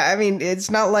wearing. Yeah, I mean, it's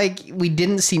not like we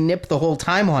didn't see Nip the whole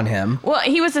time on him. Well,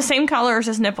 he was the same color as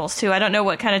his nipples, too. I don't know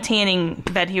what kind of tanning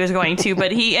that he was going to,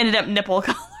 but he ended up nipple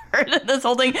colored. This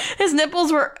whole thing. His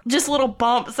nipples were just little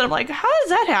bumps, and I'm like, how does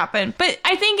that happen? But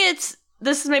I think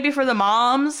this is maybe for the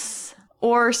moms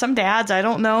or some dads, I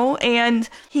don't know. And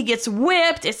he gets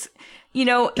whipped. It's...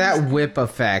 that whip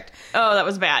effect. Oh, that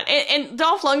was bad. And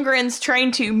Dolph Lundgren's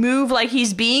trying to move like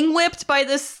he's being whipped by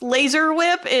this laser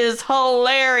whip is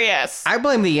hilarious. I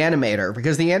blame the animator,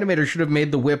 because the animator should have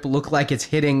made the whip look like it's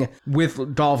hitting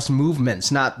with Dolph's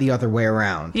movements, not the other way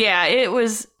around. Yeah, it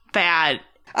was bad.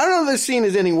 I don't know if this scene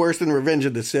is any worse than Revenge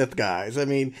of the Sith, guys. I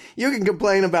mean, you can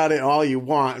complain about it all you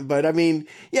want, but I mean,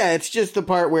 yeah, it's just the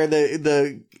part where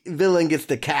the villain gets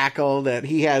to cackle that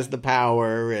he has the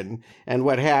power and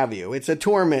what have you. It's a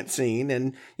torment scene,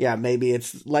 and yeah, maybe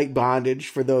it's light bondage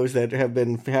for those that have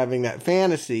been having that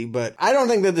fantasy, but I don't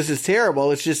think that this is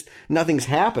terrible. It's just nothing's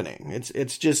happening.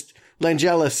 It's just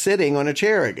Langella sitting on a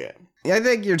chair again. I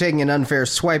think you're taking an unfair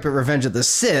swipe at Revenge of the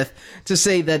Sith to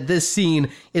say that this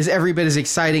scene is every bit as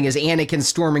exciting as Anakin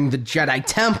storming the Jedi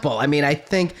Temple. I mean, I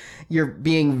think you're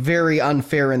being very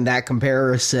unfair in that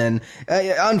comparison.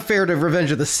 Unfair to Revenge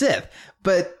of the Sith.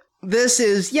 But this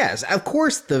is, yes, of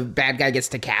course the bad guy gets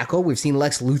to cackle. We've seen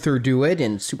Lex Luthor do it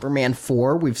in Superman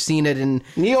 4. We've seen it in...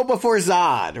 Kneel before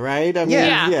Zod, right? I mean,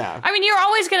 yeah. I mean, you're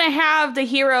always going to have the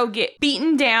hero get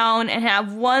beaten down and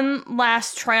have one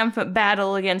last triumphant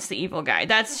battle against the evil guy.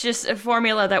 That's just a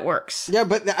formula that works. Yeah,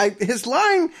 but his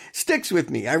line sticks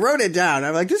with me. I wrote it down.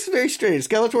 I'm like, this is very strange.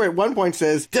 Skeletor at one point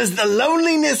says, does the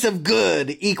loneliness of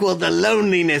good equal the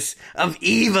loneliness of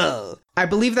evil? I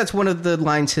believe that's one of the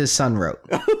lines his son wrote.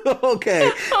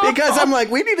 Okay, because I'm like,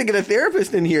 we need to get a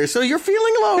therapist in here. So you're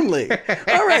feeling lonely.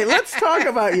 All right, let's talk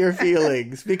about your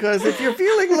feelings. Because if you're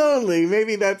feeling lonely,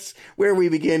 maybe that's where we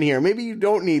begin here. Maybe you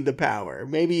don't need the power.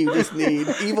 Maybe you just need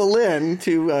Evil Lynn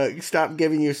to stop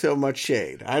giving you so much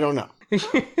shade. I don't know.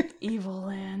 Evil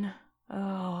Lynn.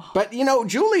 Oh. But,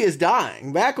 Julie is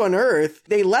dying. Back on Earth,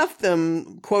 they left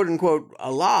them, quote unquote,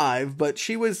 alive, but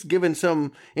she was given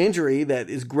some injury that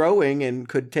is growing and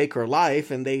could take her life,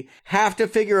 and they have to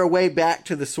figure a way back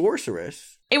to the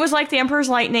sorceress. It was like the Emperor's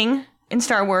Lightning in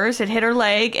Star Wars. It hit her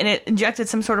leg and it injected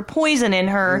some sort of poison in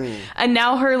her. And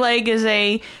now her leg is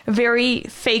a very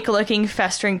fake-looking,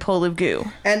 festering pool of goo.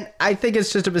 And I think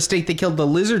it's just a mistake they killed the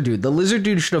lizard dude. The lizard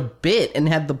dude should have bit and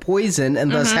had the poison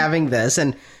and thus having this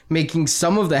and making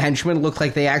some of the henchmen look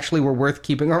like they actually were worth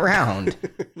keeping around.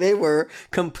 They were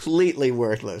completely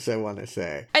worthless, I want to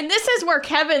say. And this is where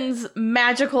Kevin's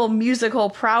magical musical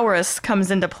prowess comes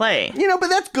into play. But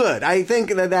that's good. I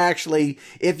think that actually,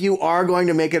 if you are going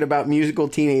to make it about musical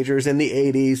teenagers in the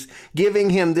 80s, giving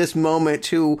him this moment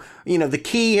to, the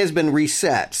key has been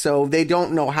reset, so they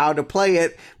don't know how to play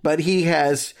it, but he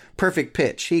has perfect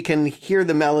pitch. He can hear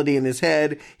the melody in his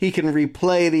head, he can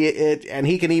replay it, and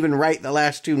he can even write the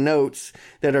last two notes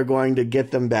that are going to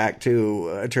get them back to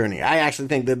Attorney. I actually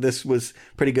think that this was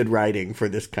pretty good writing for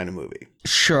this kind of movie.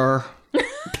 Sure.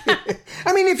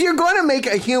 I mean, if you're going to make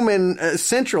a human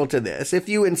central to this, if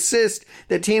you insist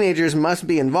that teenagers must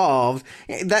be involved,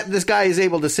 that this guy is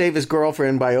able to save his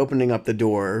girlfriend by opening up the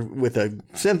door with a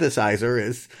synthesizer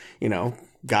is,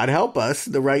 God help us,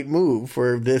 the right move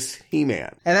for this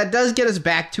He-Man. And that does get us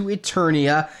back to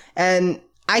Eternia. And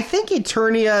I think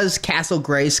Eternia's Castle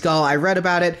Grayskull, I read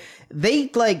about it,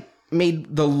 they,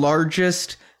 made the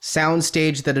largest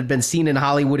soundstage that had been seen in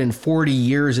Hollywood in 40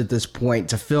 years at this point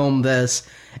to film this.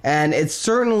 And it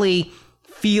certainly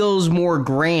feels more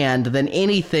grand than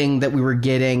anything that we were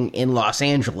getting in Los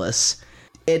Angeles.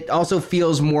 It also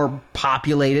feels more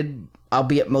populated,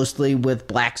 albeit mostly with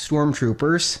black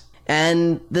stormtroopers.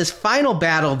 And this final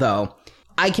battle, though,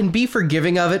 I can be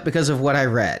forgiving of it because of what I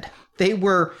read. They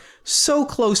were so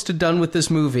close to done with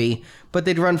this movie, but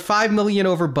they'd run $5 million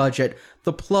over budget.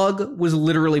 The plug was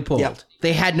literally pulled. Yep.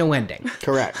 They had no ending.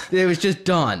 Correct. It was just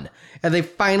done. And they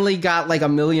finally got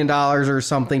 $1 million or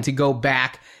something to go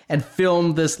back and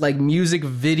film this music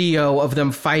video of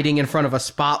them fighting in front of a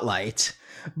spotlight.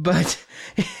 But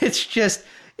it's just,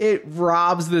 it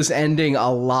robs this ending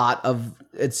a lot of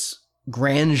its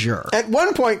grandeur. At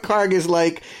one point, Karg is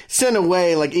sent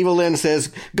away, Evil Lynn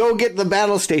says, go get the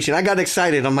battle station. I got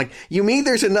excited. I'm like, you mean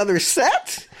there's another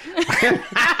set?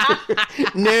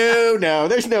 No,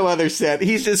 there's no other set.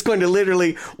 He's just going to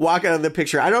literally walk out of the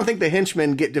picture. I don't think the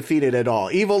henchmen get defeated at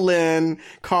all. Evil Lynn,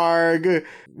 Karg,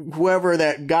 whoever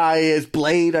that guy is,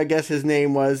 Blade, I guess his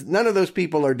name was, none of those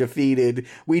people are defeated.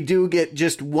 We do get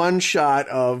just one shot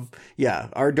of,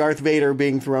 our Darth Vader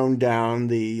being thrown down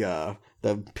the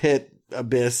pit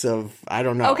abyss of, I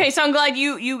don't know. Okay, so I'm glad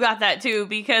you got that too,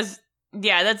 because,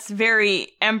 that's very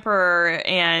Emperor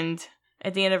and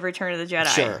at the end of Return of the Jedi.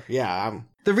 Sure, yeah.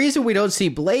 The reason we don't see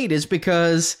Blade is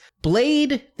because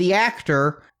Blade, the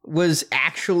actor, was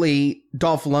actually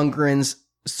Dolph Lundgren's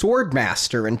sword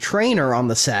master and trainer on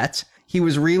the set. He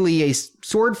was really a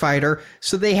sword fighter,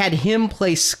 so they had him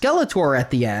play Skeletor at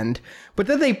the end. But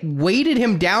then they weighted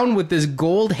him down with this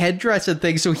gold headdress and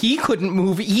thing, so he couldn't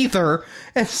move either.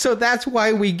 And so that's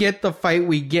why we get the fight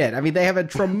we get. I mean, they have a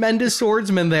tremendous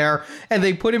swordsman there, and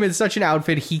they put him in such an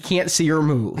outfit he can't see or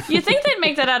move. You think they'd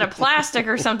make that out of plastic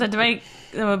or something to make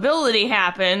the mobility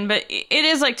happen, but it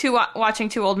is like watching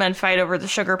two old men fight over the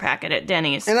sugar packet at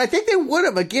Denny's. And I think they would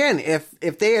have, again, if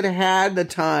they had had the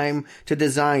time to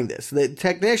design this. The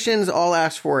technicians all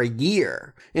asked for a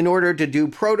year in order to do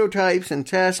prototypes and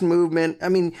test movement. I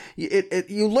mean,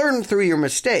 you learn through your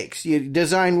mistakes. You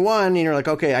design one and you're like,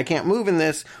 okay, I can't move in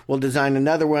this. We'll design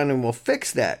another one and we'll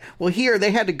fix that. Well, here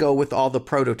they had to go with all the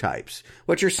prototypes.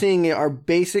 What you're seeing are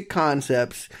basic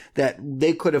concepts that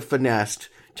they could have finessed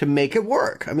to make it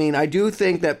work. I mean, I do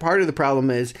think that part of the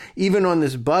problem is, even on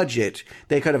this budget,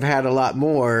 they could have had a lot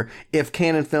more if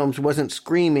Cannon Films wasn't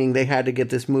screaming they had to get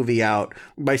this movie out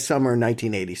by summer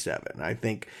 1987. I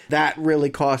think that really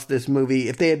cost this movie.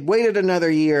 If they had waited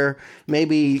another year,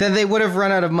 maybe... Then they would have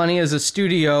run out of money as a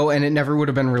studio and it never would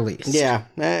have been released. Yeah,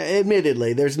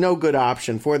 admittedly, there's no good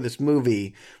option for this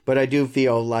movie, but I do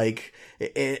feel like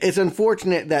it's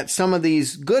unfortunate that some of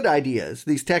these good ideas,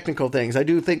 these technical things, I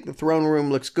do think the throne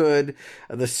room looks good.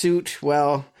 The suit,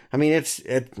 well, I mean,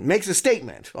 it makes a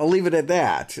statement. I'll leave it at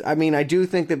that. I mean, I do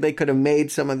think that they could have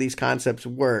made some of these concepts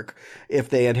work if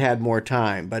they had had more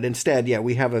time. But instead,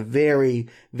 we have a very,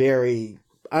 very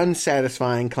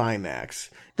unsatisfying climax.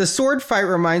 The sword fight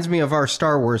reminds me of our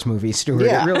Star Wars movie, Stuart.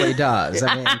 Yeah. It really does.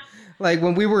 I mean... Like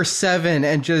when we were 7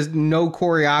 and just no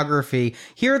choreography.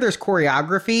 Here there's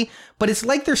choreography, but it's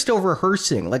like they're still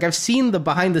rehearsing. Like I've seen the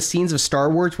behind the scenes of Star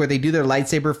Wars where they do their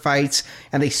lightsaber fights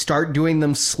and they start doing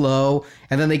them slow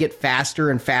and then they get faster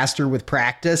and faster with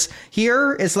practice.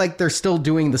 Here it's like they're still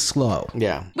doing the slow.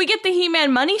 Yeah. We get the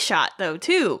He-Man money shot, though,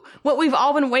 too. What we've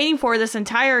all been waiting for this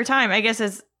entire time, I guess,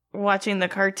 is watching the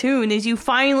cartoon, is you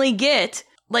finally get,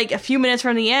 like, a few minutes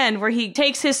from the end where he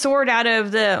takes his sword out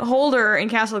of the holder in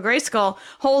Castle Grayskull,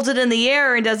 holds it in the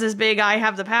air, and does this big, I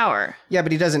have the power. Yeah,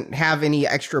 but he doesn't have any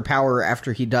extra power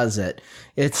after he does it.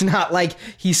 It's not like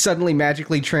he's suddenly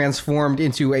magically transformed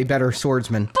into a better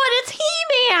swordsman. But it's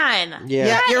He-Man!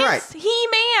 Yeah, you're right. It's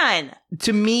He-Man!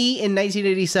 To me, in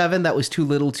 1987, that was too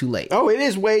little too late. Oh, it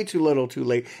is way too little too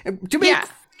late. And to be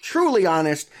truly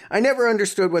honest, I never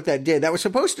understood what that did. That was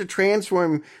supposed to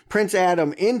transform Prince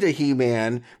Adam into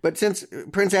He-Man, but since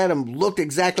Prince Adam looked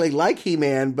exactly like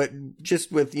He-Man, but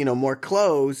just with, more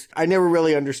clothes, I never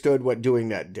really understood what doing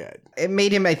that did. It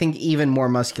made him, I think, even more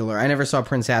muscular. I never saw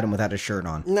Prince Adam without a shirt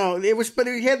on. No, but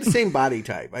he had the same body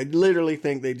type. I literally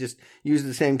think they just used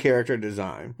the same character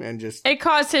design and just... It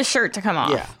caused his shirt to come off.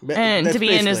 Yeah. And that's to be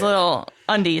in his basically little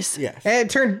undies. Yes. And it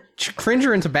turned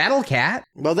Cringer into Battle Cat.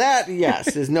 Well, that,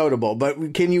 yes, is notable.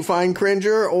 But can you find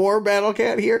Cringer or Battle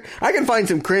Cat here? I can find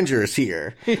some Cringers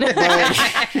here.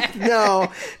 But,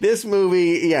 no, this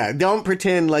movie, don't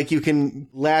pretend like you can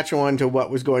latch on to what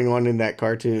was going on in that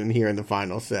cartoon here in the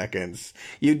final seconds.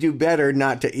 You do better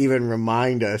not to even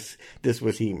remind us this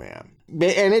was He-Man.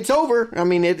 And it's over. I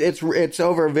mean, it's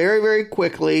over very, very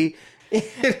quickly. In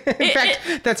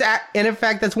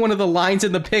fact, that's one of the lines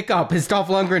in the pickup is Dolph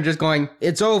Lundgren just going,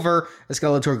 "It's over."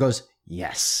 Skeletor goes,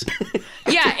 "Yes."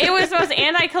 Yeah, it was the most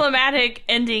anticlimactic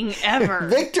ending ever.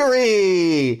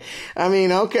 Victory! I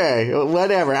mean, okay,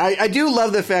 whatever. I do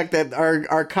love the fact that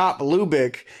our cop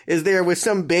Lubick is there with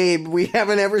some babe we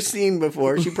haven't ever seen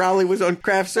before. She probably was on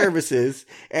craft services.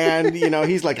 And,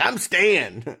 he's like, "I'm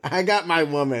staying. I got my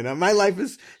woman. My life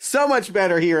is so much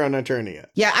better here on Eternia."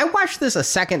 Yeah, I watched this a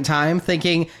second time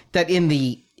thinking that in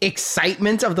the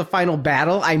excitement of the final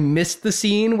battle, I missed the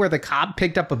scene where the cop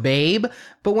picked up a babe.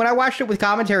 But when I watched it with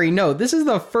commentary, no, this is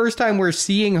the first time we're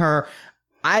seeing her.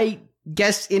 I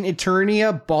guess in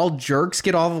Eternia, bald jerks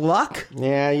get all the luck.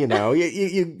 Yeah, you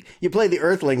play the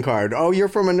Earthling card. Oh, you're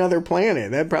from another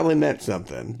planet. That probably meant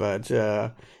something. But,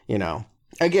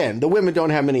 again, the women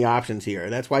don't have many options here.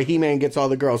 That's why He-Man gets all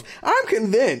the girls. I'm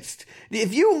convinced.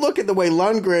 If you look at the way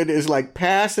Lundgren is like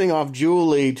passing off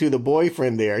Julie to the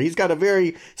boyfriend there, he's got a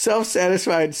very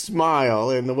self-satisfied smile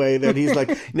in the way that he's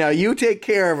like, "Now you take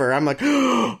care of her." I'm like,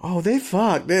 "Oh, they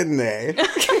fucked, didn't they?"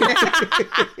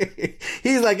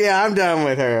 He's like, "Yeah, I'm done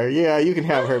with her. Yeah, you can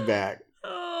have her back."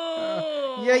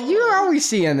 Yeah, you're always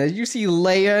seeing this. You see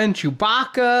Leia and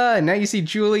Chewbacca, and now you see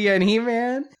Julia and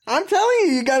He-Man. I'm telling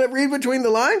you got to read between the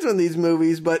lines on these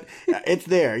movies, but it's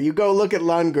there. You go look at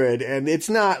Lundgren, and it's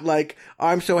not like,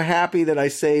 "I'm so happy that I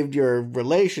saved your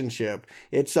relationship."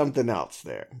 It's something else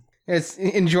there. It's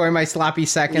enjoy my sloppy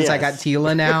seconds. Yes. I got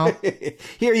Tila now.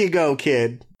 Here you go,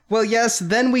 kid. Well, yes,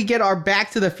 then we get our Back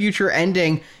to the Future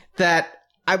ending that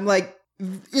I'm like,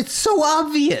 it's so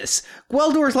obvious.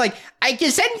 Gweldor's like, "I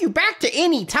can send you back to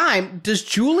any time." Does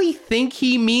Julie think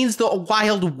he means the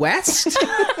Wild West?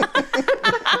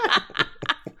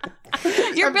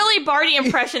 Your Billy Barty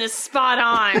impression is spot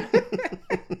on.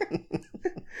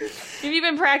 Have you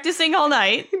been practicing all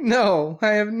night? No,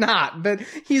 I have not, but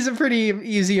he's a pretty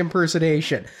easy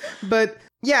impersonation. But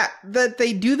yeah, that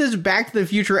they do this Back to the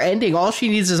Future ending. All she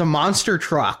needs is a monster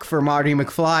truck for Marty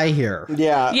McFly here.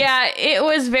 Yeah. Yeah, it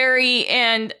was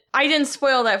and I didn't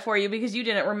spoil that for you because you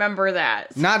didn't remember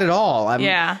that. Not at all.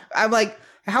 I'm like,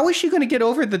 how is she going to get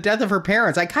over the death of her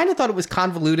parents? I kind of thought it was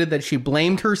convoluted that she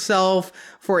blamed herself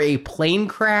for a plane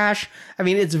crash. I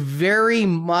mean, it's very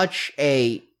much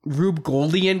a Rube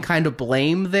Goldian kind of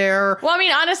blame there. Well, I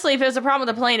mean, honestly, if it was a problem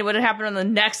with the plane, it would have happened on the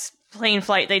next plane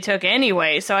flight they took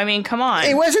anyway. So, I mean, come on.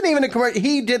 It wasn't even a commercial.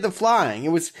 He did the flying. It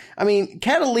was,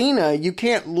 Catalina, you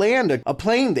can't land a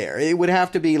plane there. It would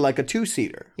have to be like a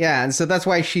 2-seater. Yeah, and so that's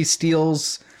why she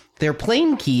steals their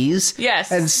plane keys.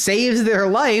 Yes. And saves their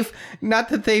life. Not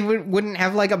that they wouldn't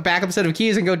have like a backup set of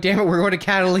keys and go, "Damn it, we're going to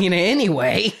Catalina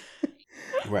anyway."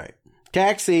 Right.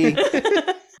 Taxi.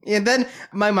 And then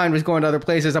my mind was going to other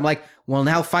places. I'm like, well,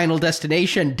 now Final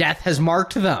Destination, death has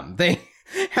marked them. They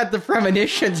had the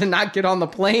premonition to not get on the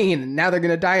plane, and now they're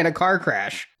going to die in a car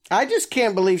crash. I just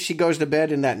can't believe she goes to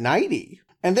bed in that nightie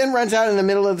and then runs out in the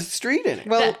middle of the street in it.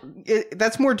 Well,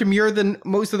 that's more demure than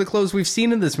most of the clothes we've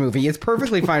seen in this movie. It's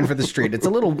perfectly fine for the street. It's a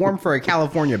little warm for a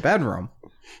California bedroom.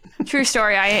 True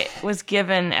story. I was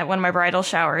given at one of my bridal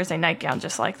showers a nightgown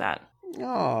just like that.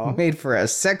 Oh. Made for a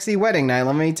sexy wedding night,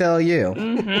 let me tell you.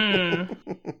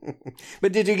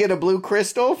 But did you get a blue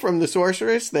crystal from the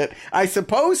sorceress that I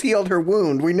suppose healed her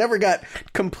wound? We never got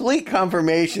complete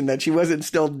confirmation that she wasn't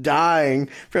still dying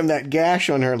from that gash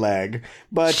on her leg.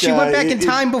 But She went back in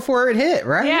time before it hit,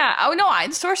 right? Yeah. Oh, no,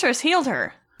 the sorceress healed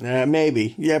her.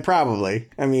 Maybe. Yeah, probably.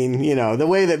 I mean, you know, the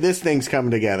way that this thing's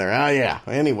come together. Oh, yeah.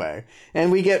 Anyway.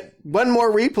 And we get one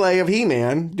more replay of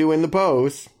He-Man doing the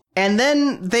pose. And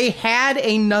then they had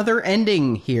another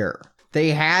ending here.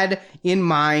 They had in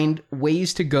mind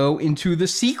ways to go into the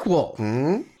sequel.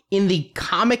 In the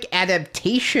comic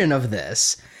adaptation of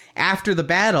this, after the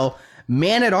battle,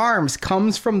 Man-at-Arms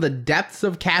comes from the depths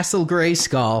of Castle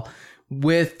Grayskull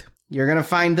with, you're going to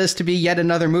find this to be yet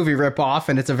another movie ripoff,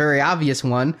 and it's a very obvious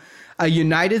one, a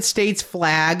United States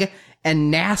flag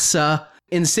and NASA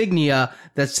insignia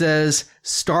that says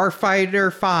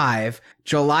Starfighter 5,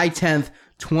 July 10th,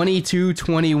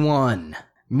 2221,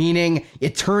 meaning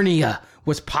Eternia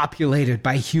was populated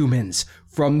by humans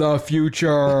from the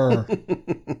future.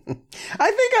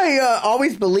 I think I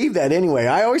always believed that anyway.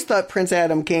 I always thought Prince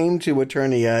Adam came to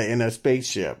Eternia in a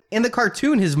spaceship. In the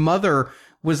cartoon, his mother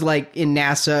was like in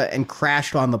NASA and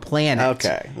crashed on the planet.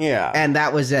 Okay, yeah. And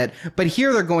that was it. But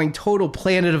here they're going total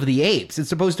Planet of the Apes. It's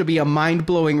supposed to be a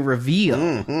mind-blowing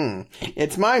reveal.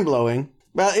 It's mind-blowing.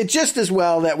 Well, it's just as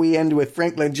well that we end with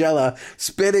Frank Langella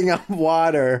spitting up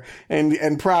water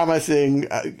and promising,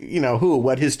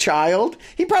 what, his child?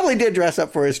 He probably did dress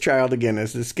up for his child again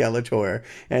as the Skeletor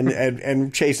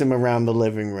and chase him around the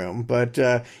living room. But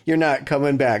you're not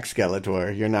coming back,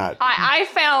 Skeletor. You're not. I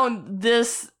found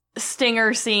this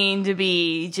stinger scene to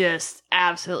be just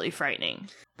absolutely frightening.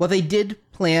 Well, they did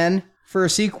plan for a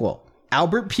sequel.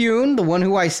 Albert Pune, the one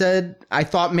who I said I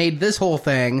thought made this whole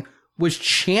thing, was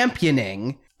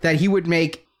championing that he would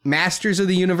make Masters of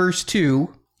the Universe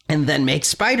 2 and then make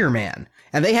Spider-Man.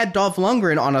 And they had Dolph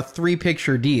Lundgren on a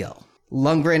 3-picture deal.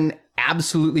 Lundgren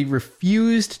absolutely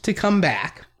refused to come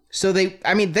back. So they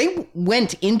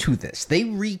went into this. They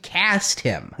recast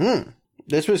him.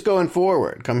 This was going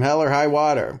forward, come hell or high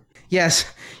water. Yes,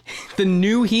 the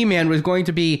new He-Man was going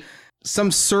to be some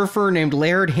surfer named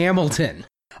Laird Hamilton.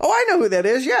 Oh, I know who that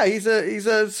is. Yeah, he's a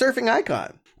surfing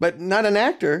icon, but not an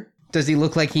actor. Does he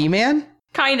look like He-Man?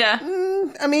 Kinda.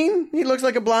 I mean, he looks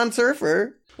like a blonde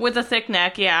surfer. With a thick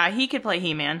neck, yeah. He could play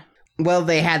He-Man. Well,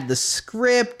 they had the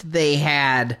script, they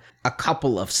had a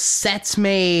couple of sets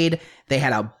made, they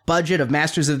had a budget of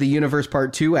Masters of the Universe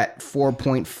Part 2 at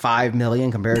 $4.5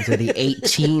 million compared to the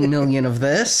 $18 million of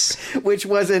this. Which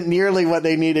wasn't nearly what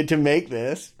they needed to make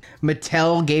this.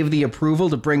 Mattel gave the approval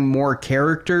to bring more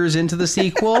characters into the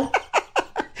sequel.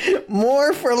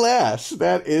 More for less.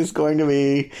 That is going to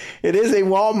be... It is a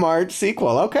Walmart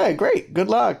sequel. Okay, great. Good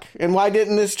luck. And why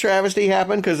didn't this travesty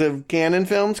happen? Because of Canon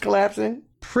Films collapsing?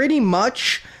 Pretty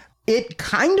much. It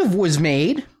kind of was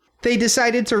made. They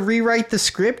decided to rewrite the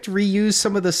script, reuse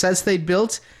some of the sets they'd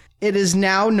built. It is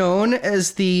now known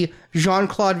as the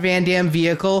Jean-Claude Van Damme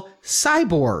vehicle,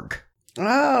 Cyborg.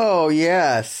 Oh,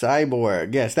 yes.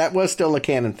 Cyborg. Yes, that was still a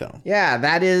Canon film. Yeah,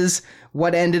 that is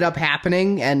what ended up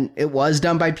happening, and it was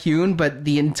done by Pune, but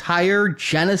the entire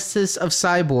genesis of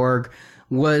Cyborg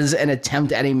was an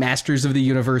attempt at a Masters of the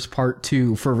Universe Part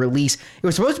 2 for release. It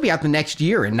was supposed to be out the next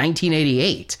year in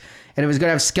 1988, and it was going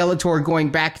to have Skeletor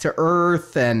going back to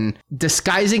Earth and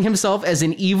disguising himself as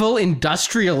an evil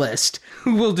industrialist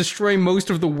who will destroy most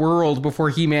of the world before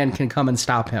He-Man can come and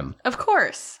stop him. Of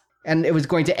course. And it was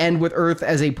going to end with Earth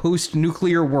as a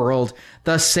post-nuclear world,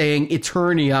 thus saying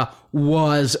Eternia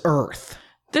was Earth.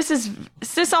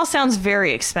 This all sounds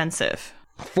very expensive.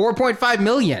 $4.5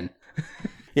 million.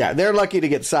 Yeah, they're lucky to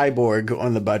get Cyborg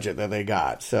on the budget that they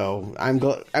got. So I'm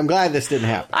glad this didn't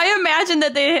happen. I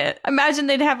imagine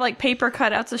they'd have like paper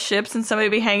cutouts of ships and somebody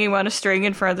would be hanging on a string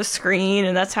in front of the screen,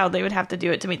 and that's how they would have to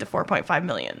do it to meet the $4.5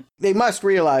 million. They must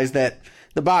realize that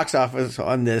the box office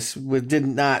on this did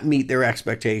not meet their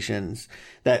expectations,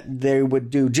 that they would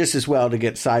do just as well to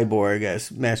get Cyborg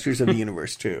as Masters of the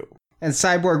Universe 2. And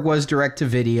Cyborg was direct to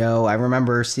video. I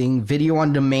remember seeing video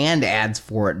on demand ads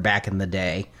for it back in the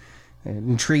day. It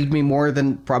intrigued me more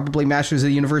than probably Masters of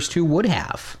the Universe 2 would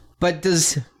have. But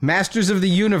does Masters of the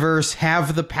Universe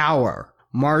have the power?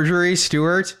 Marjorie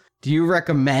Stewart, do you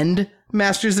recommend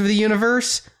Masters of the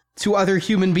Universe to other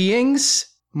human beings?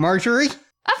 Marjorie?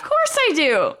 Of course I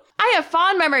do. I have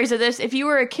fond memories of this. If you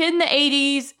were a kid in the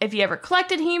 80s, if you ever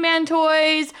collected He-Man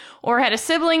toys or had a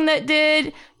sibling that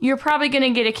did, you're probably going to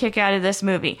get a kick out of this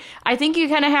movie. I think you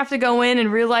kind of have to go in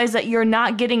and realize that you're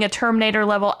not getting a Terminator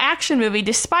level action movie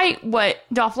despite what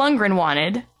Dolph Lundgren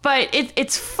wanted. But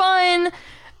it's fun.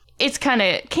 It's kind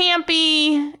of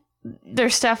campy.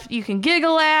 There's stuff you can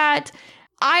giggle at.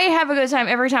 I have a good time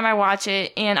every time I watch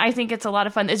it, and I think it's a lot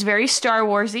of fun. It's very Star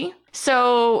Wars-y.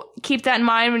 So keep that in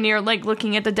mind when you're like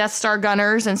looking at the Death Star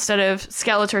gunners instead of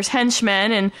Skeletor's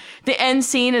henchmen. And the end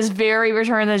scene is very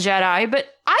Return of the Jedi, but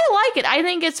I like it. I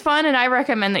think it's fun, and I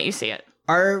recommend that you see it.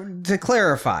 To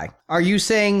clarify, are you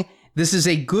saying this is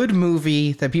a good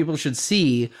movie that people should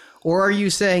see, or are you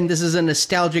saying this is a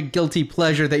nostalgic guilty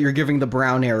pleasure that you're giving the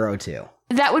brown arrow to?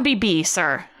 That would be B,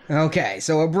 sir. Okay,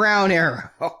 so a brown arrow.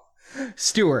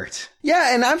 Stuart.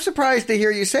 Yeah, and I'm surprised to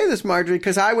hear you say this, Marjorie,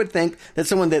 because I would think that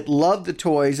someone that loved the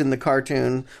toys in the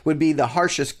cartoon would be the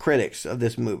harshest critics of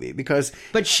this movie, because...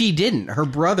 But she didn't. Her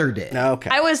brother did. Okay.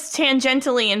 I was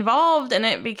tangentially involved in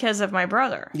it because of my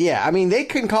brother. Yeah, I mean, they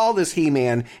can call this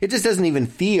He-Man. It just doesn't even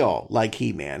feel like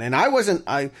He-Man. And I wasn't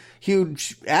a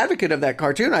huge advocate of that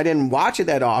cartoon. I didn't watch it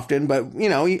that often, but, you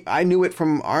know, I knew it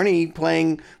from Arnie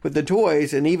playing with the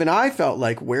toys, and even I felt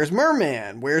like, where's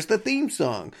Merman? Where's the theme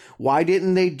song? Why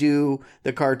didn't they do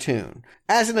the cartoon?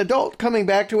 As an adult coming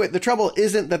back to it, the trouble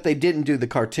isn't that they didn't do the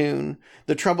cartoon.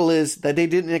 The trouble is that they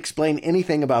didn't explain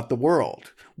anything about the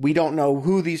world. We don't know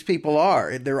who these people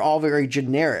are. They're all very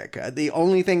generic. The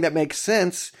only thing that makes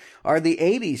sense are the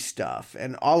 80s stuff,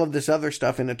 and all of this other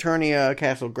stuff in Eternia,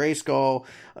 Castle Grayskull,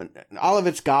 all of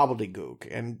it's gobbledygook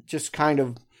and just kind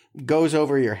of goes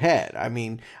over your head. I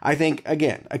mean, I think,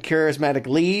 again, a charismatic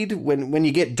lead, when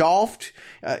you get Dolphed,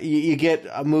 you get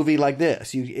a movie like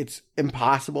this. It's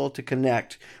impossible to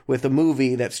connect with a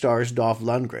movie that stars Dolph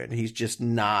Lundgren. He's just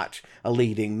not a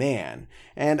leading man.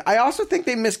 And I also think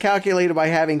they miscalculated by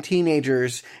having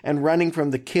teenagers and running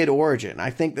from the kid origin. I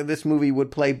think that this movie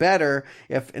would play better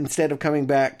if instead of coming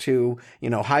back to,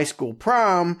 high school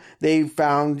prom, they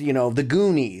found, the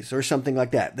Goonies or something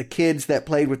like that. The kids that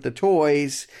played with the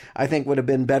toys, I think would have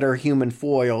been better human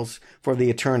foils for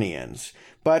the Eternians.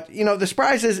 But, the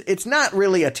surprise is it's not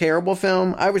really a terrible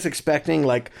film. I was expecting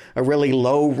like a really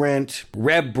low rent,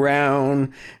 Reb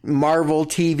Brown, Marvel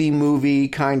TV movie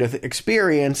kind of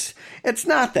experience. It's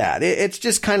not that. It's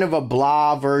just kind of a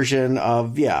blah version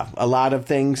of, a lot of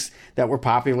things that were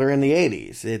popular in the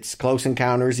 80s. It's Close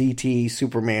Encounters, E.T.,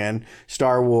 Superman,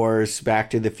 Star Wars, Back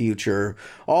to the Future,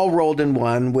 all rolled in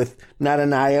one with not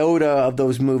an iota of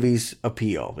those movies'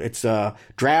 appeal. It's a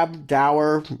drab,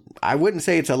 dour. I wouldn't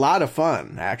say it's a lot of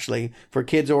fun, actually, for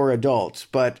kids or adults,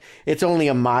 but it's only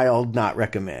a mild not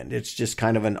recommend. It's just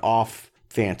kind of an off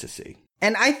fantasy.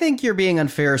 And I think you're being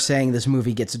unfair saying this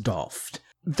movie gets dolphed.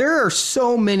 There are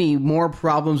so many more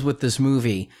problems with this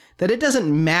movie that it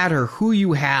doesn't matter who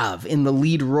you have in the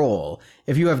lead role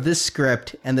if you have this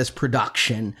script and this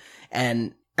production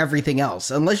and everything else.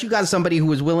 Unless you got somebody who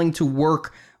was willing to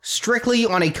work strictly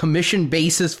on a commission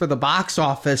basis for the box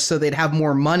office so they'd have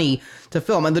more money to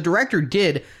film. And the director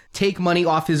did take money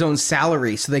off his own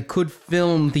salary so they could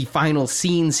film the final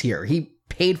scenes here. He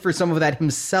paid for some of that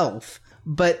himself.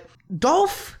 But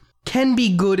Dolph can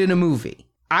be good in a movie.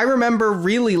 I remember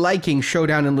really liking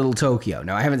Showdown in Little Tokyo.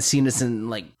 Now, I haven't seen this in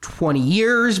like 20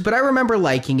 years, but I remember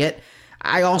liking it.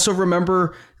 I also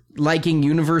remember liking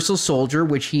Universal Soldier,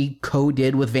 which he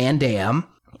co-did with Van Damme.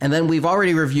 And then we've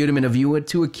already reviewed him in A View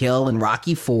to a Kill and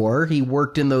Rocky IV. He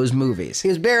worked in those movies. He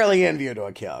was barely in View to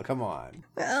a Kill. Come on.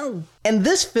 Well, and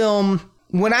this film,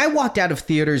 when I walked out of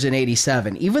theaters in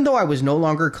 87, even though I was no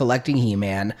longer collecting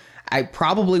He-Man, I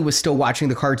probably was still watching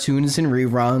the cartoons and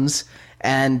reruns.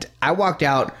 And I walked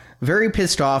out very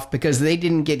pissed off because they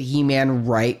didn't get He-Man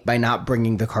right by not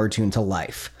bringing the cartoon to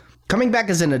life. Coming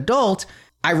back as an adult,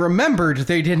 I remembered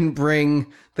they didn't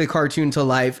bring the cartoon to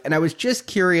life, and I was just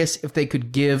curious if they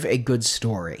could give a good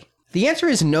story. The answer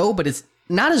is no, but it's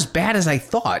not as bad as I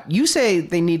thought. You say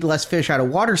they need less fish out of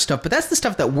water stuff, but that's the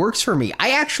stuff that works for me.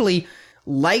 I actually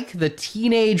like the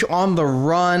teenage on the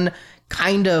run,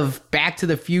 kind of Back to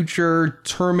the Future,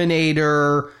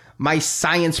 Terminator, My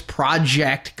Science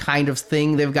Project kind of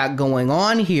thing they've got going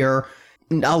on here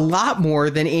a lot more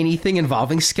than anything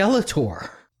involving Skeletor.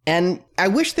 And I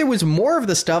wish there was more of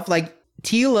the stuff like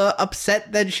Teela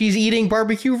upset that she's eating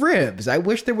barbecue ribs. I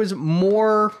wish there was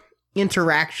more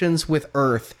interactions with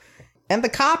Earth. And the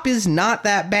cop is not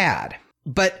that bad.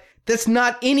 But that's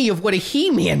not any of what a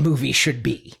He-Man movie should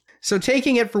be. So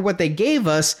taking it for what they gave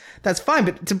us, that's fine.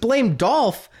 But to blame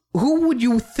Dolph, who would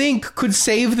you think could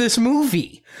save this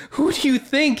movie? Who do you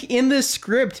think in this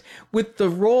script with the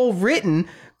role written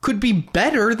could be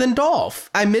better than Dolph?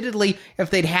 Admittedly,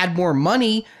 if they'd had more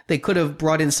money, they could have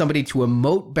brought in somebody to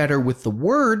emote better with the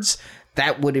words.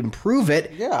 That would improve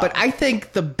it. Yeah. But I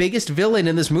think the biggest villain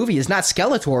in this movie is not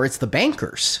Skeletor, it's the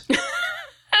bankers.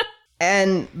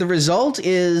 And the result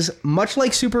is, much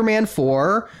like Superman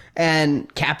 4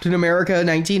 and Captain America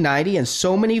 1990 and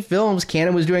so many films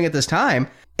Cannon was doing at this time,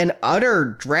 an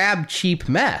utter drab, cheap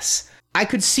mess. I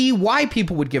could see why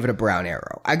people would give it a brown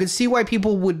arrow. I could see why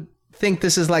people would think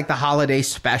this is like the holiday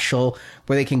special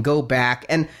where they can go back.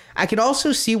 And I could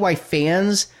also see why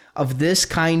fans of this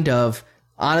kind of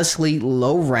honestly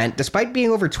low rent, despite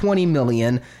being over 20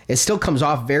 million, it still comes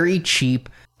off very cheap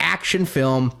action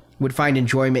film, would find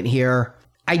enjoyment here.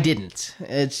 I didn't.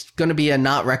 It's going to be a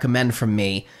not recommend from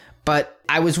me. But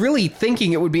I was really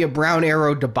thinking it would be a brown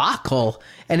arrow debacle,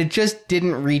 and it just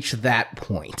didn't reach that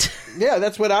point. Yeah,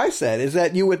 that's what I said, is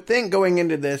that you would think going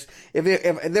into this, if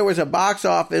there was a box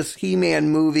office He-Man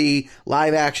movie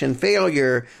live action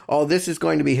failure, oh, this is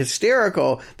going to be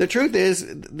hysterical. The truth is,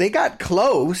 they got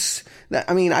close.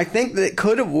 I mean, I think that it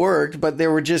could have worked, but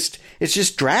it's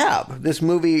just drab. This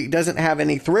movie doesn't have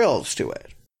any thrills to it.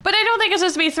 But I don't think it's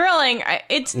supposed to be thrilling.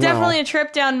 It's definitely a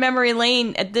trip down memory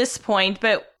lane at this point,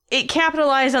 but it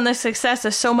capitalized on the success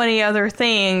of so many other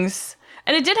things.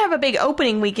 And it did have a big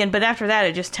opening weekend, but after that,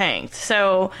 it just tanked.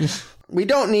 So we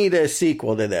don't need a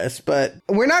sequel to this, but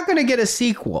we're not going to get a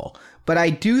sequel. But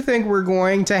I do think we're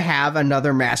going to have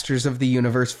another Masters of the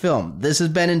Universe film. This has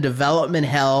been in development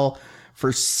hell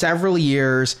for several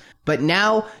years, but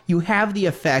now you have the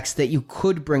effects that you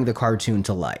could bring the cartoon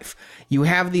to life. You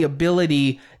have the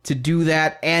ability to do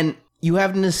that, and you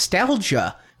have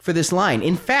nostalgia for this line.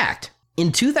 In fact,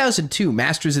 in 2002,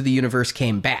 Masters of the Universe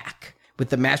came back with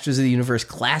the Masters of the Universe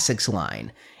Classics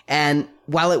line. And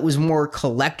while it was more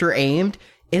collector aimed,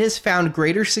 it has found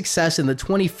greater success in the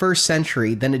 21st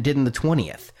century than it did in the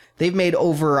 20th. They've made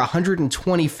over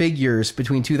 120 figures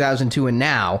between 2002 and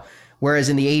now, whereas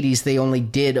in the 80s, they only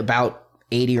did about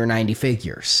 80 or 90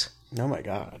 figures. Oh my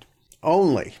God.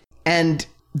 Only. And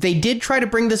they did try to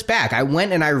bring this back. I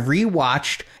went and I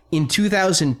rewatched in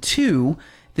 2002.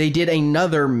 They did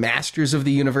another Masters of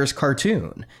the Universe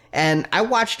cartoon. And I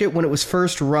watched it when it was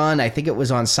first run. I think it was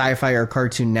on Sci-Fi or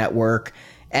Cartoon Network.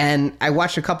 And I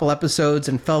watched a couple episodes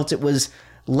and felt it was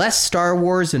less Star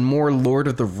Wars and more Lord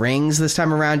of the Rings this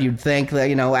time around. You'd think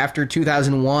that, after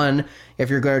 2001, if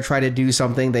you're going to try to do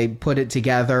something, they'd put it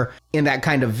together in that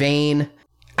kind of vein.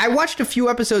 I watched a few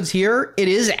episodes here. It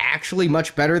is actually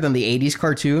much better than the 80s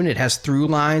cartoon. It has through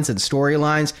lines and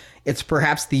storylines. It's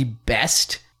perhaps the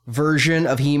best version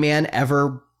of He-Man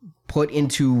ever put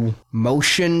into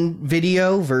motion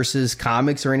video versus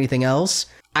comics or anything else.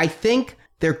 I think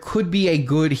there could be a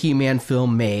good He-Man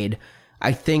film made.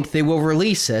 I think they will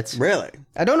release it. Really?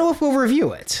 I don't know if we'll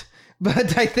review it,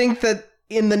 but I think that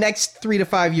in the next 3 to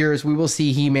 5 years, we will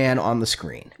see He-Man on the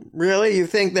screen. Really? You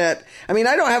think that? I mean,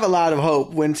 I don't have a lot of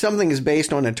hope when something is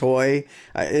based on a toy.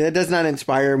 It does not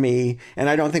inspire me, and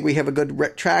I don't think we have a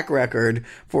good track record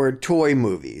for toy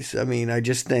movies. I mean, I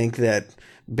just think that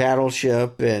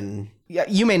Battleship and... Yeah,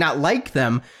 you may not like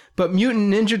them, but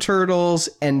Mutant Ninja Turtles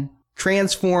and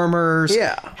Transformers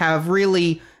have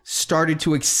really started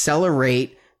to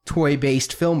accelerate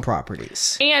toy-based film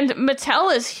properties. And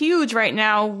Mattel is huge right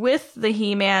now with the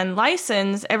He-Man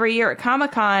license. Every year at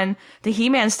Comic-Con, the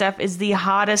He-Man stuff is the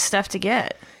hottest stuff to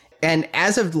get. And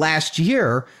as of last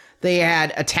year, they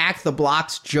had Attack the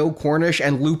Block's Joe Cornish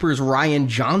and Looper's Ryan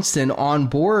Johnson on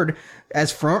board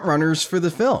as frontrunners for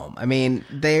the film. I mean,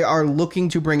 they are looking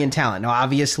to bring in talent. Now,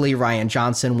 obviously, Ryan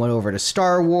Johnson went over to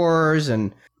Star Wars,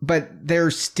 but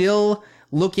they're still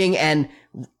looking, and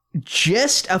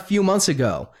just a few months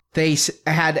ago, they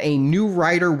had a new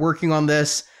writer working on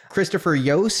this, Christopher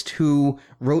Yost, who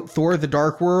wrote Thor: The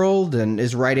Dark World and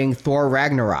is writing Thor: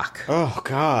 Ragnarok. Oh,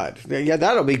 God. Yeah,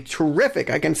 that'll be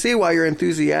terrific. I can see why you're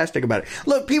enthusiastic about it.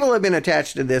 Look, people have been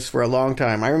attached to this for a long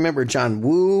time. I remember John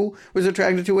Woo was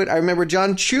attracted to it. I remember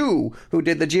John Chu, who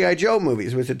did the G.I. Joe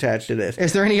movies, was attached to this.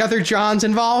 Is there any other Johns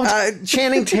involved?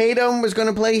 Channing Tatum was going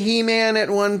to play He-Man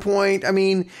at one point. I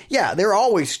mean, yeah, they're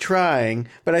always trying,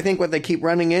 but I think what they keep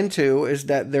running into is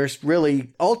that there's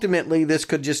really, ultimately, this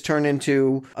could just turn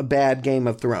into a bad Game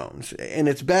of Thrones.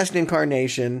 In its best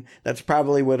incarnation, that's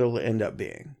probably what it'll end up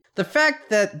being. The fact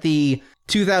that the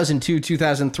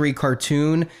 2002-2003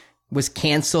 cartoon was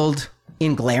canceled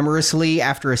inglamorously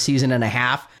after a season and a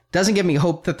half doesn't give me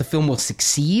hope that the film will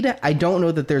succeed. I don't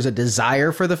know that there's a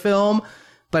desire for the film,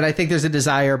 but I think there's a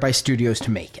desire by studios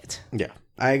to make it. Yeah.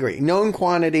 I agree. Known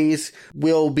quantities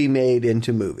will be made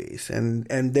into movies. And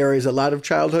there is a lot of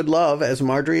childhood love, as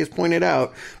Marjorie has pointed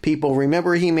out. People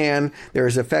remember He-Man. There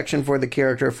is affection for the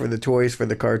character, for the toys, for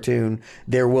the cartoon.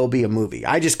 There will be a movie.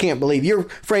 I just can't believe you're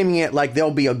framing it like there'll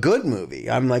be a good movie.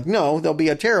 I'm like, no, there'll be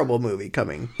a terrible movie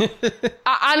coming.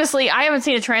 Honestly, I haven't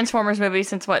seen a Transformers movie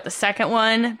since, the second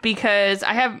one, because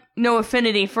I have no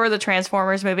affinity for the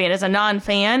Transformers movie, and as a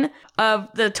non-fan of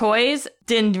the toys,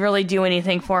 didn't really do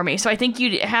anything for me. So I think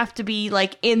you'd have to be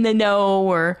like in the know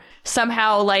or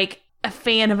somehow like a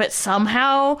fan of it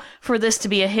somehow for this to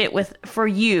be a hit for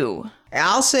you.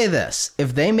 I'll say this.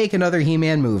 If they make another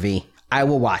He-Man movie, I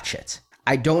will watch it.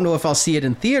 I don't know if I'll see it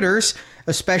in theaters,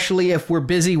 especially if we're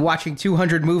busy watching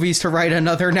 200 movies to write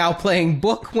another Now Playing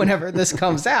book whenever this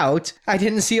comes out. I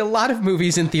didn't see a lot of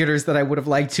movies in theaters that I would have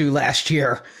liked to last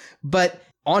year. But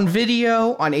on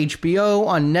video, on HBO,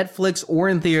 on Netflix, or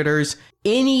in theaters,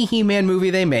 any He-Man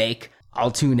movie they make, I'll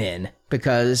tune in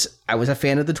because I was a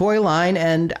fan of the toy line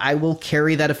and I will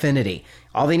carry that affinity.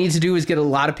 All they need to do is get a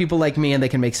lot of people like me and they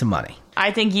can make some money.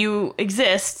 I think you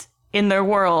exist in their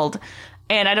world,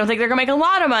 and I don't think they're going to make a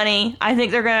lot of money. I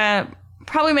think they're going to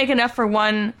probably make enough for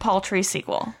one paltry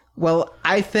sequel. Well,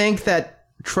 I think that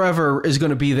Trevor is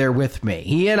going to be there with me.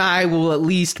 He and I will at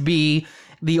least be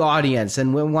the audience,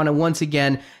 and we want to once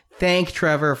again thank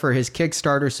Trevor for his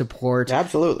Kickstarter support.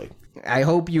 Absolutely. I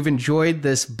hope you've enjoyed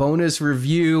this bonus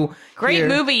review. Great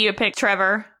movie you picked,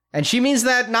 Trevor. And she means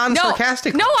that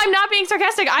non-sarcastically. No, I'm not being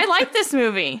sarcastic. I like this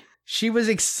movie. She was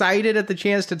excited at the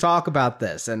chance to talk about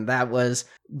this, and that was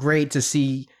great to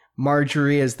see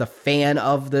Marjorie as the fan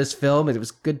of this film. It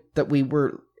was good that we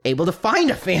were able to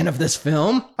find a fan of this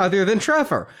film other than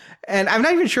Trevor. And I'm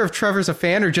not even sure if Trevor's a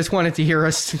fan or just wanted to hear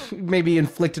us maybe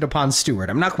inflicted upon Stuart.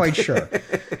 I'm not quite sure.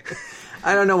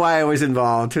 I don't know why I was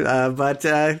involved, but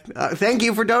thank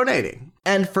you for donating.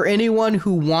 And for anyone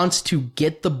who wants to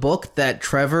get the book that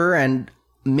Trevor and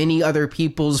many other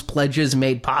people's pledges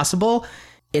made possible,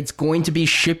 it's going to be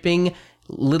shipping a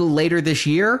little later this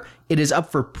year. It is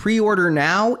up for pre-order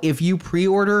now. If you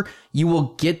pre-order, you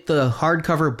will get the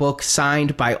hardcover book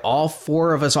signed by all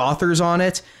 4 of us authors on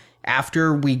it.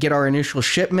 After we get our initial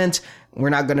shipment, we're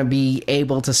not going to be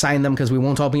able to sign them because we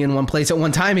won't all be in one place at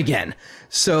one time again.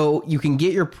 So you can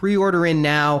get your pre-order in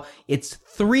now. It's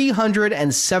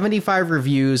 375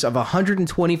 reviews of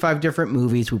 125 different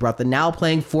movies. We brought the Now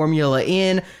Playing formula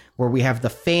in, where we have the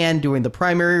fan doing the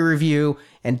primary review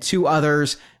and 2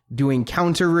 others doing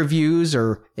counter reviews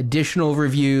or additional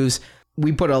reviews.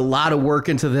 We put a lot of work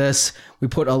into this. We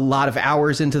put a lot of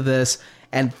hours into this.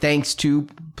 And thanks to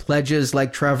pledges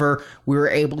like Trevor, we were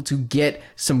able to get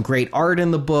some great art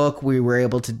in the book. We were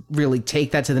able to really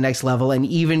take that to the next level and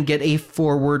even get a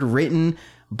foreword written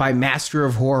by Master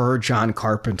of Horror John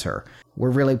Carpenter.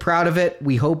 We're really proud of it.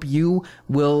 We hope you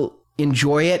will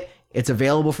enjoy it. It's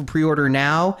available for pre-order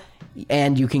now,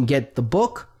 and you can get the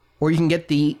book or you can get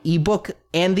the ebook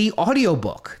and the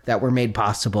audiobook that were made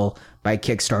possible by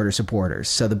Kickstarter supporters.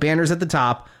 So the banner's at the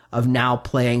top of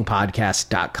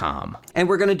nowplayingpodcast.com. And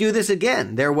we're going to do this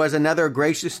again. There was another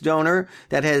gracious donor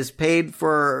that has paid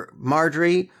for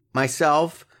Marjorie,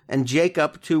 myself, and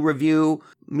Jacob to review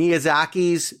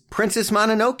Miyazaki's Princess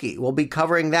Mononoke. We'll be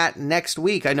covering that next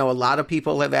week. I know a lot of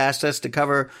people have asked us to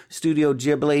cover Studio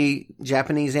Ghibli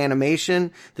Japanese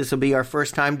animation. This will be our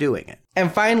first time doing it.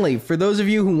 And finally, for those of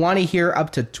you who want to hear up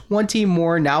to 20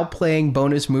 more Now Playing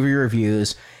bonus movie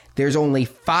reviews, there's only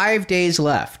 5 days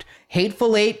left.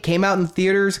 Hateful Eight came out in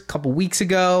theaters a couple weeks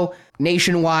ago.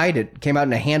 Nationwide, it came out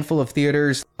in a handful of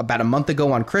theaters about a month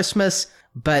ago on Christmas.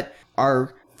 But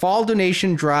our fall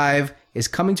donation drive is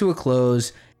coming to a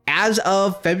close. As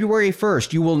of February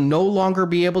 1st, you will no longer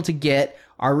be able to get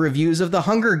our reviews of the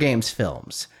Hunger Games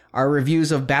films, our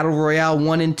reviews of Battle Royale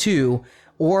 1 and 2,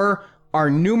 or our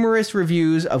numerous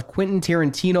reviews of Quentin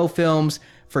Tarantino films.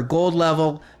 For Gold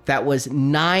Level, that was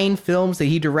 9 films that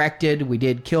he directed. We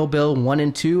did Kill Bill 1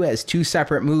 and 2 as 2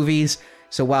 separate movies.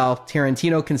 So while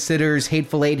Tarantino considers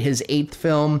Hateful Eight his 8th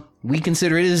film, we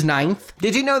consider it his 9th.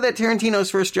 Did you know that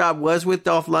Tarantino's first job was with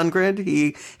Dolph Lundgren?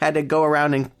 He had to go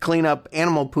around and clean up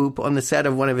animal poop on the set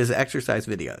of one of his exercise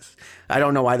videos. I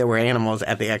don't know why there were animals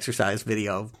at the exercise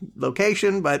video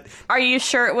location, but... Are you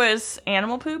sure it was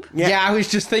animal poop? Yeah, I was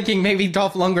just thinking maybe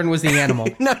Dolph Lundgren was the animal.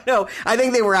 No. I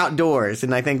think they were outdoors,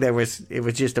 and I think it was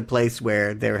just a place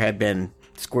where there had been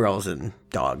squirrels and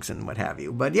dogs and what have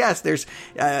you. But yes, there's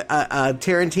a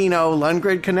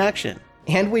Tarantino-Lundgren connection.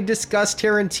 And we discuss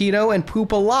Tarantino and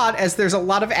poop a lot, as there's a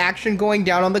lot of action going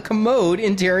down on the commode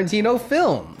in Tarantino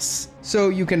films. So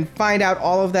you can find out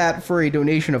all of that for a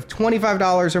donation of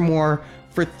 $25 or more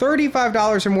For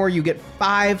 $35 or more, you get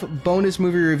 5 bonus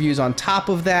movie reviews on top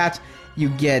of that. You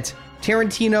get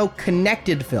Tarantino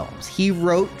connected films. He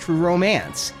wrote True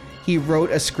Romance. He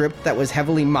wrote a script that was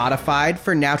heavily modified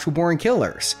for Natural Born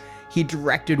Killers. He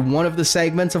directed one of the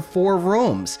segments of 4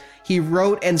 Rooms. He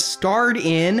wrote and starred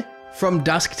in From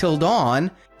Dusk Till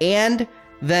Dawn, and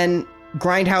then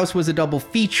Grindhouse was a double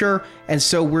feature, and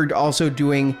so we're also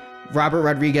doing Robert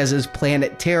Rodriguez's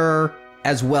Planet Terror,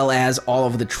 as well as all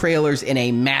of the trailers in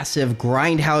a massive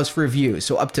Grindhouse review.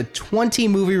 So up to 20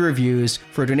 movie reviews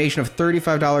for a donation of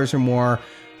 $35 or more.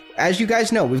 As you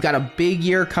guys know, we've got a big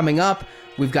year coming up.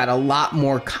 We've got a lot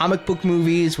more comic book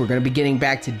movies. We're going to be getting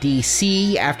back to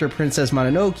DC after Princess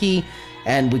Mononoke,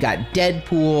 and we got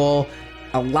Deadpool,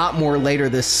 a lot more later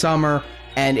this summer,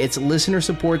 and it's listener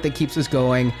support that keeps us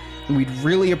going. And we'd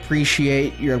really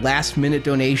appreciate your last-minute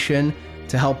donation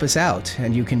to help us out,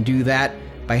 and you can do that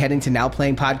by heading to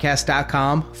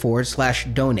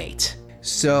nowplayingpodcast.com/donate.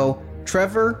 So,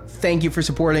 Trevor, thank you for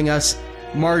supporting us.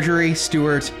 Marjorie,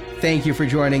 Stuart, thank you for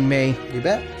joining me. You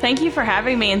bet. Thank you for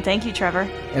having me, and thank you, Trevor.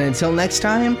 And until next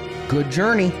time, good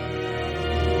journey.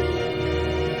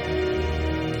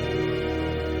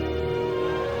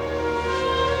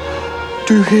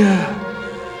 Do you hear?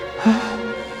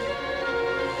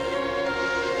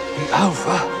 The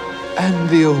Alpha and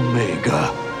the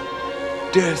Omega,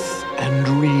 death and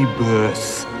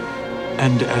rebirth,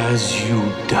 and as you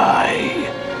die,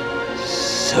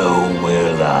 so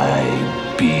will I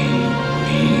be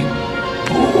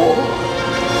reborn.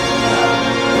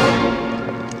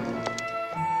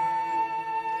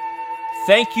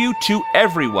 Thank you to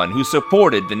everyone who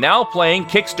supported the Now Playing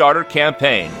Kickstarter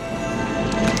campaign.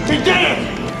 We did it!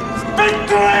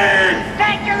 Victory!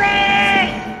 Victory!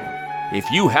 If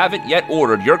you haven't yet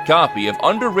ordered your copy of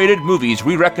Underrated Movies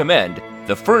We Recommend,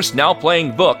 the first Now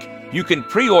Playing book, you can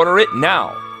pre-order it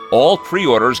now. All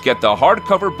pre-orders get the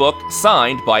hardcover book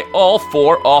signed by all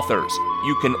 4 authors.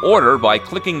 You can order by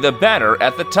clicking the banner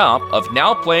at the top of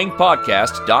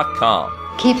nowplayingpodcast.com.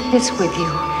 Keep this with you,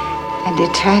 and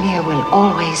Eternia will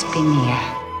always be near.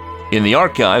 In the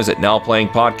archives at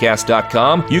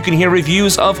nowplayingpodcast.com, you can hear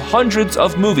reviews of hundreds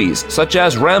of movies such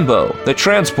as Rambo, The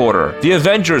Transporter, the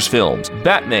Avengers films,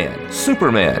 Batman,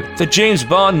 Superman, the James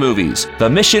Bond movies, the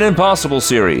Mission Impossible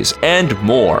series, and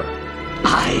more.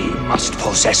 I must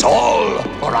possess all,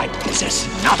 or I possess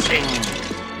nothing.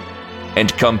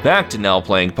 And come back to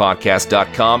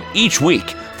nowplayingpodcast.com each week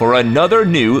for another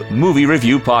new movie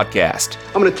review podcast.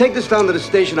 I'm going to take this down to the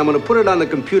station. I'm going to put it on the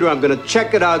computer. I'm going to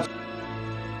check it out.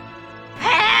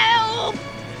 Help!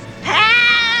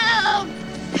 Help!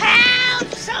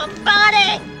 Help!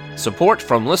 Somebody! Support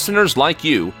from listeners like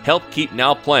you help keep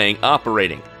Now Playing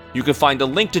operating. You can find a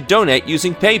link to donate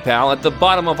using PayPal at the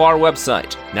bottom of our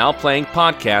website,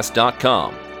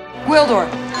 nowplayingpodcast.com. Wildor,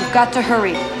 you've got to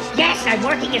hurry. Yes, I'm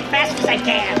working as fast as I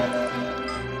can.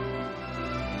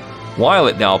 While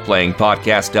at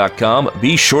nowplayingpodcast.com,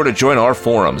 be sure to join our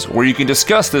forums where you can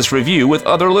discuss this review with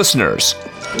other listeners.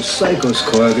 The psychos,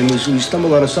 Corrigan. We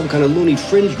stumbled out of some kind of loony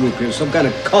fringe group here, some kind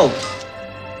of cult.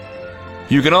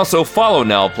 You can also follow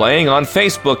Now Playing on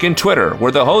Facebook and Twitter,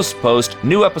 where the hosts post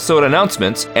new episode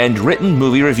announcements and written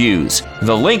movie reviews.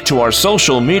 The link to our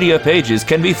social media pages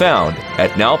can be found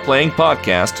at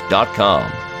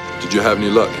nowplayingpodcast.com. Did you have any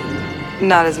luck?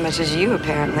 Not as much as you,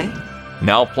 apparently.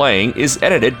 Now Playing is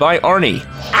edited by Arnie.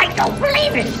 I don't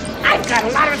believe it. I've got a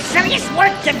lot of serious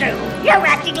work to do. You're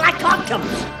acting like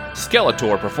autumns.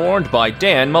 Skeletor performed by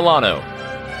Dan Milano.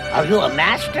 Are you a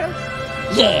master?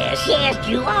 Yes,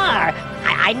 you are.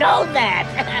 I know that.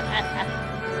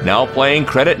 Now Playing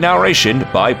credit narration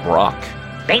by Brock.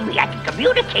 Maybe I can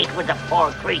communicate with the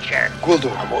poor creature.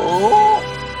 Gwildor. Oh.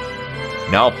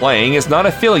 Now Playing is not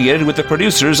affiliated with the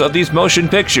producers of these motion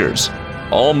pictures.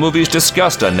 All movies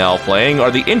discussed on Now Playing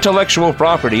are the intellectual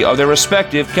property of their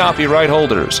respective copyright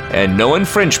holders, and no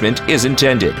infringement is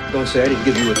intended. Don't say I didn't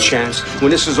give you a chance. When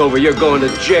this is over, you're going to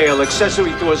jail.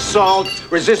 Accessory to assault,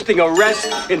 resisting arrest,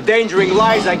 endangering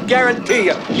lives. I guarantee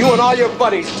you, you and all your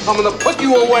buddies, I'm going to put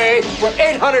you away for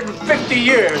 850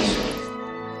 years.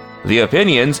 The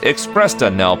opinions expressed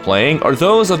on Now Playing are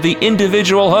those of the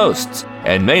individual hosts,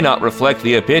 and may not reflect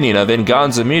the opinion of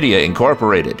Venganza Media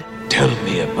Incorporated. Tell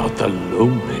me about the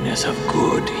loneliness of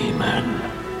good, He-Man.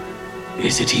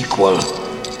 Is it equal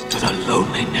to the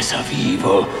loneliness of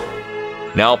evil?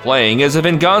 Now Playing is a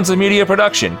Venganza Media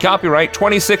production, copyright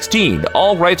 2016,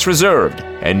 all rights reserved,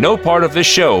 and no part of this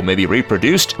show may be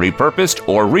reproduced, repurposed,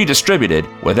 or redistributed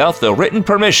without the written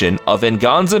permission of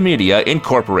Venganza Media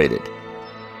Incorporated.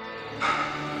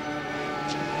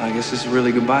 I guess this is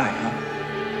really goodbye,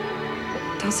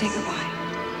 huh? Don't say goodbye.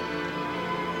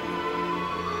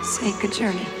 Sake a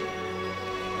journey.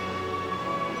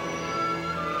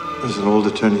 There's an old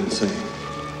Eternian saying.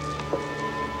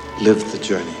 Live the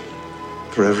journey,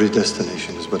 for every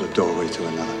destination is but a doorway to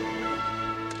another.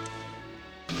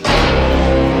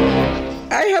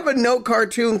 I have a no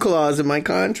cartoon clause in my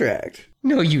contract.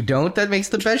 No, you don't. That makes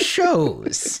the best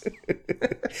shows.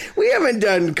 We haven't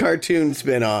done cartoon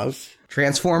spin-offs.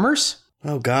 Transformers?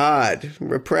 Oh, God.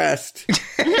 Repressed.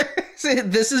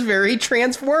 This is very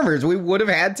Transformers. We would have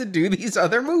had to do these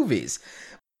other movies.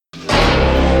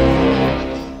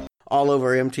 All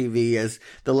over MTV as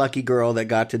the lucky girl that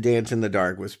got to dance in the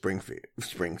dark with Springfield.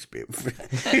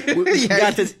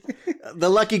 The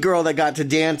lucky girl that got to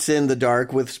dance in the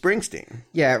dark with Springsteen.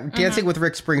 Yeah, Dancing with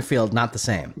Rick Springfield, not the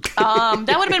same. That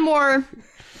would have been more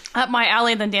up my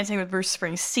alley than Dancing with Bruce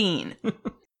Springsteen.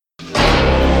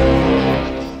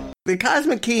 The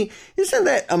Cosmic Key, isn't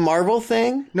that a Marvel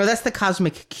thing? No, that's the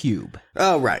Cosmic Cube.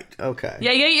 Oh, right. Okay.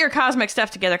 Yeah, you get your cosmic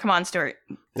stuff together. Come on, Stuart.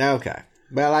 Okay.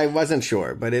 Well, I wasn't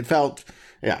sure, but it felt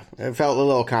a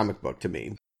little comic book to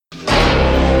me.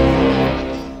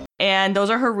 And those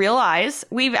are her real eyes.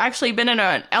 We've actually been in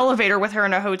an elevator with her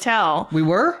in a hotel. We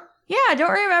were? Yeah,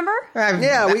 don't remember?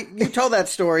 You told that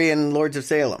story in Lords of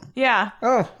Salem. Yeah.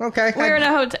 Oh, okay. We were in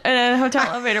a hotel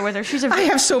elevator with her. I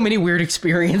have so many weird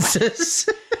experiences.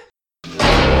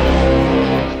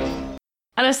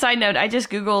 On a side note, I just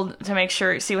Googled to make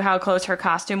sure, see how close her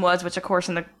costume was, which of course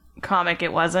in the comic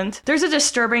it wasn't. There's a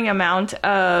disturbing amount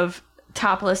of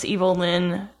topless Evil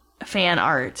Lynn fan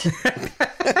art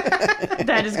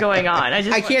that is going on.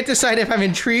 I can't decide if I'm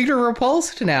intrigued or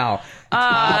repulsed now.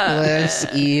 Topless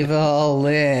Evil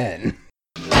Lynn.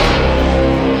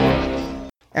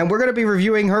 And we're going to be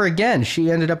reviewing her again. She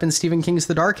ended up in Stephen King's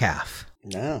The Dark Half.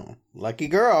 No. Lucky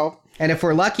girl. And if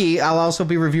we're lucky, I'll also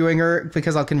be reviewing her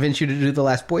because I'll convince you to do The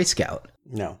Last Boy Scout.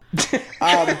 No.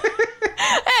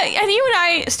 And you and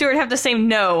I, Stuart, have the same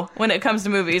no when it comes to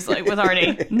movies, like with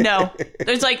Arnie. No.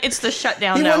 There's it's the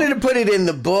shutdown He no. wanted to put it in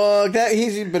the book.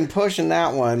 He's been pushing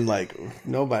that one like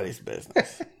nobody's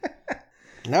business.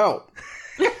 No.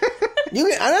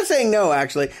 I'm not saying no,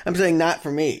 actually. I'm saying not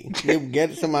for me. You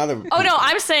get some other... Oh, no,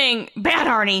 I'm saying bad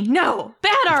Arnie. No,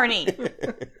 bad Arnie.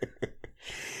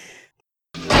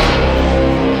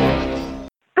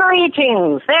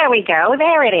 Greetings. There we go.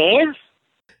 There it is.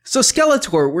 So,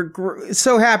 Skeletor, we're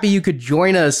so happy you could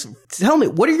join us. Tell me,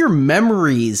 what are your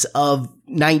memories of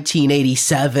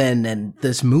 1987 and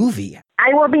this movie?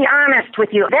 I will be honest with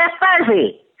you. They're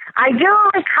fuzzy. I do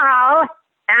recall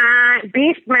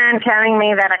Beastman telling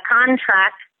me that a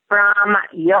contract from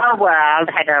your world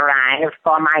had arrived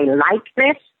for my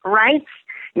likeness rights.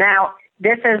 Now,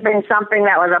 this has been something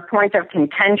that was a point of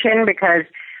contention because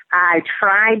I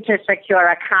tried to secure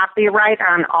a copyright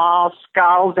on all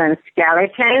skulls and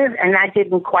skeletons, and that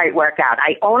didn't quite work out.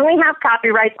 I only have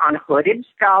copyrights on hooded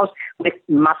skulls with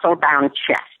muscle-bound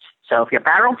chests. So if you're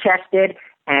barrel-chested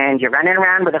and you're running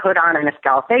around with a hood on and a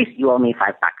skull face, you owe me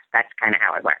 $5. That's kind of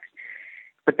how it works.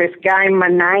 But this guy,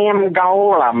 Manayam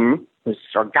Golem,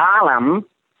 or Gollum,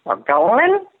 or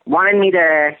Golan, wanted me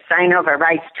to sign over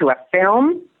rights to a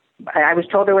film. I was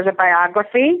told it was a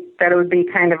biography, that it would be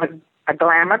kind of a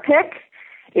glamour pick.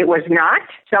 It was not.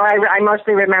 So I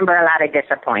mostly remember a lot of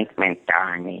disappointment,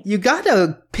 darn. You got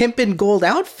a pimpin' gold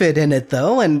outfit in it,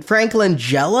 though, and Frank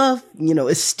Langella,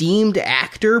 esteemed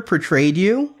actor, portrayed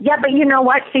you. Yeah, but you know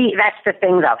what? See, that's the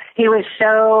thing, though. He was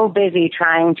so busy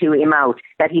trying to emote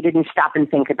that he didn't stop and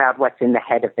think about what's in the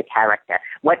head of the character,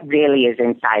 what really is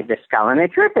inside the skull. And the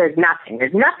truth is nothing.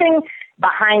 There's nothing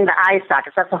behind the eye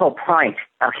sockets. That's the whole point,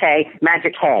 okay?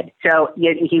 Magic head. So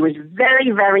he was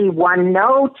very, very one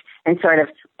note and sort of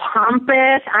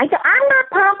pompous. I'm not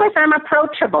pompous. I'm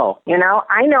approachable,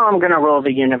 I know I'm going to rule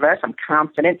the universe. I'm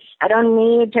confident. I don't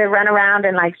need to run around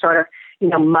and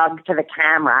mug to the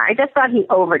camera. I just thought he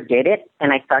overdid it,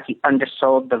 and I thought he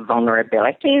undersold the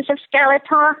vulnerabilities of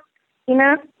Skeletor,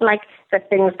 like the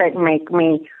things that make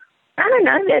me,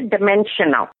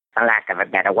 dimensional, for lack of a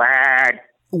better word.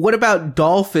 What about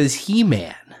Dolph as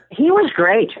He-Man? He was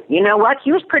great. You know what?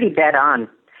 He was pretty dead on.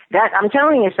 That I'm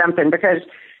telling you something, because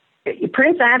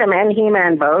Prince Adam and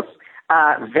He-Man both,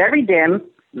 very dim,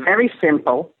 very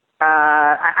simple.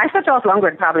 I thought Dolph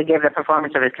Lundgren probably gave the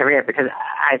performance of his career because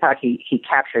I thought he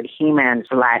captured He-Man's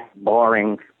flat,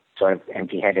 boring, sort of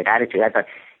empty-headed attitude. I thought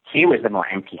he was the more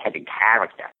empty-headed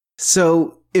character.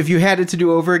 So, if you had it to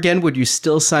do over again, would you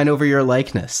still sign over your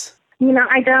likeness?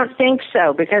 I don't think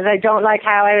so, because I don't like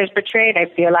how I was portrayed. I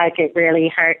feel like it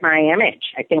really hurt my image.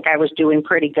 I think I was doing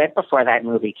pretty good before that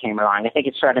movie came along. I think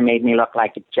it sort of made me look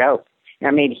like a joke.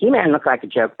 I made He-Man look like a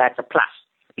joke. That's a plus.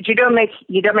 But you don't make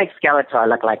Skeletor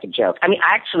look like a joke. I mean,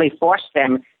 I actually forced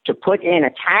them to put in a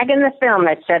tag in the film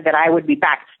that said that I would be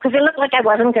back. Because it looked like I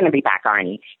wasn't going to be back,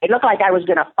 Arnie. It looked like I was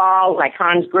going to fall like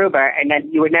Hans Gruber and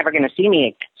that you were never going to see me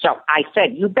again. So I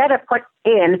said, you better put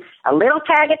in a little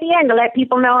tag at the end to let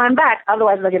people know I'm back.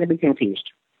 Otherwise, they're going to be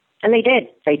confused. And they did.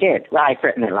 They did. Well, I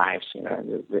threatened their lives,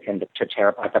 and to tear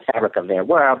apart the fabric of their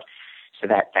world. So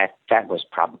that was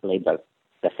probably the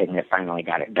thing that finally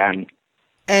got it done.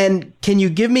 And can you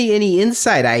give me any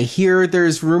insight? I hear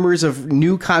there's rumors of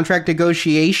new contract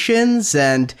negotiations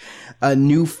and a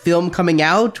new film coming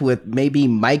out with maybe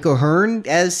Mike O'Hearn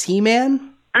as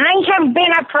He-Man. I have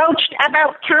been approached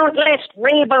about countless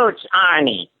reboots,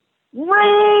 Arnie.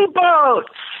 Reboots!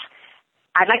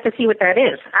 I'd like to see what that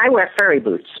is. I wear furry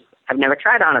boots. I've never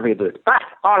tried on a reboot. But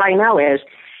all I know is,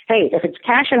 hey, if it's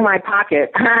cash in my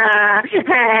pocket,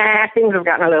 things have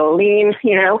gotten a little lean,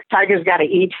 Tigers got to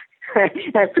eat.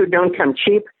 That food don't come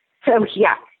cheap. So,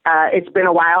 yeah, it's been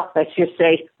a while. Let's just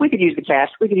say we could use the cash.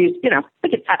 We could use,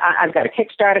 I've got a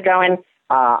Kickstarter going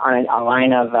on a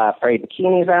line of furry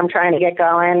bikinis that I'm trying to get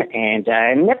going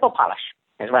and nipple polish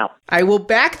as well. I will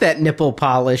back that nipple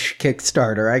polish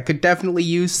Kickstarter. I could definitely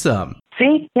use some.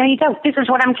 See? There you go. This is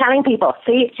what I'm telling people.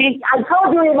 See? I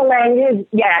told you Eva Lang.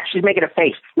 Yeah, she's making a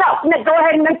face. No, go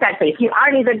ahead and make that face.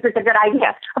 Arnie, that's a good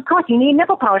idea. Of course, you need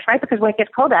nipple polish, right? Because when it gets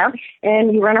cold out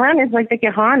and you run around, it's like they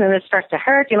get hard and it starts to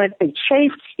hurt. They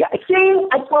chafe. Yeah, see?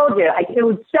 I told you. It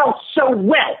would sell so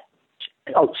well.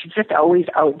 Oh, she just always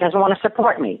doesn't want to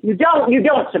support me. You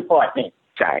don't support me.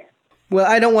 Sorry. Well,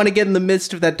 I don't want to get in the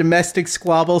midst of that domestic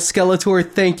squabble. Skeletor,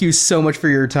 thank you so much for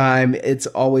your time. It's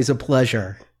always a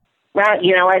pleasure. Well,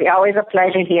 you know what? Always a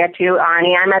pleasure here, too,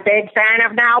 Arnie. I'm a big fan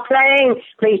of Now Playing.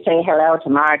 Please say hello to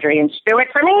Marjorie and Stuart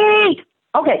for me.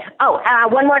 Okay. Oh,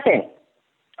 one more thing.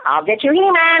 I'll get you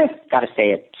He-Man. Got to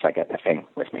say it. It's like a thing.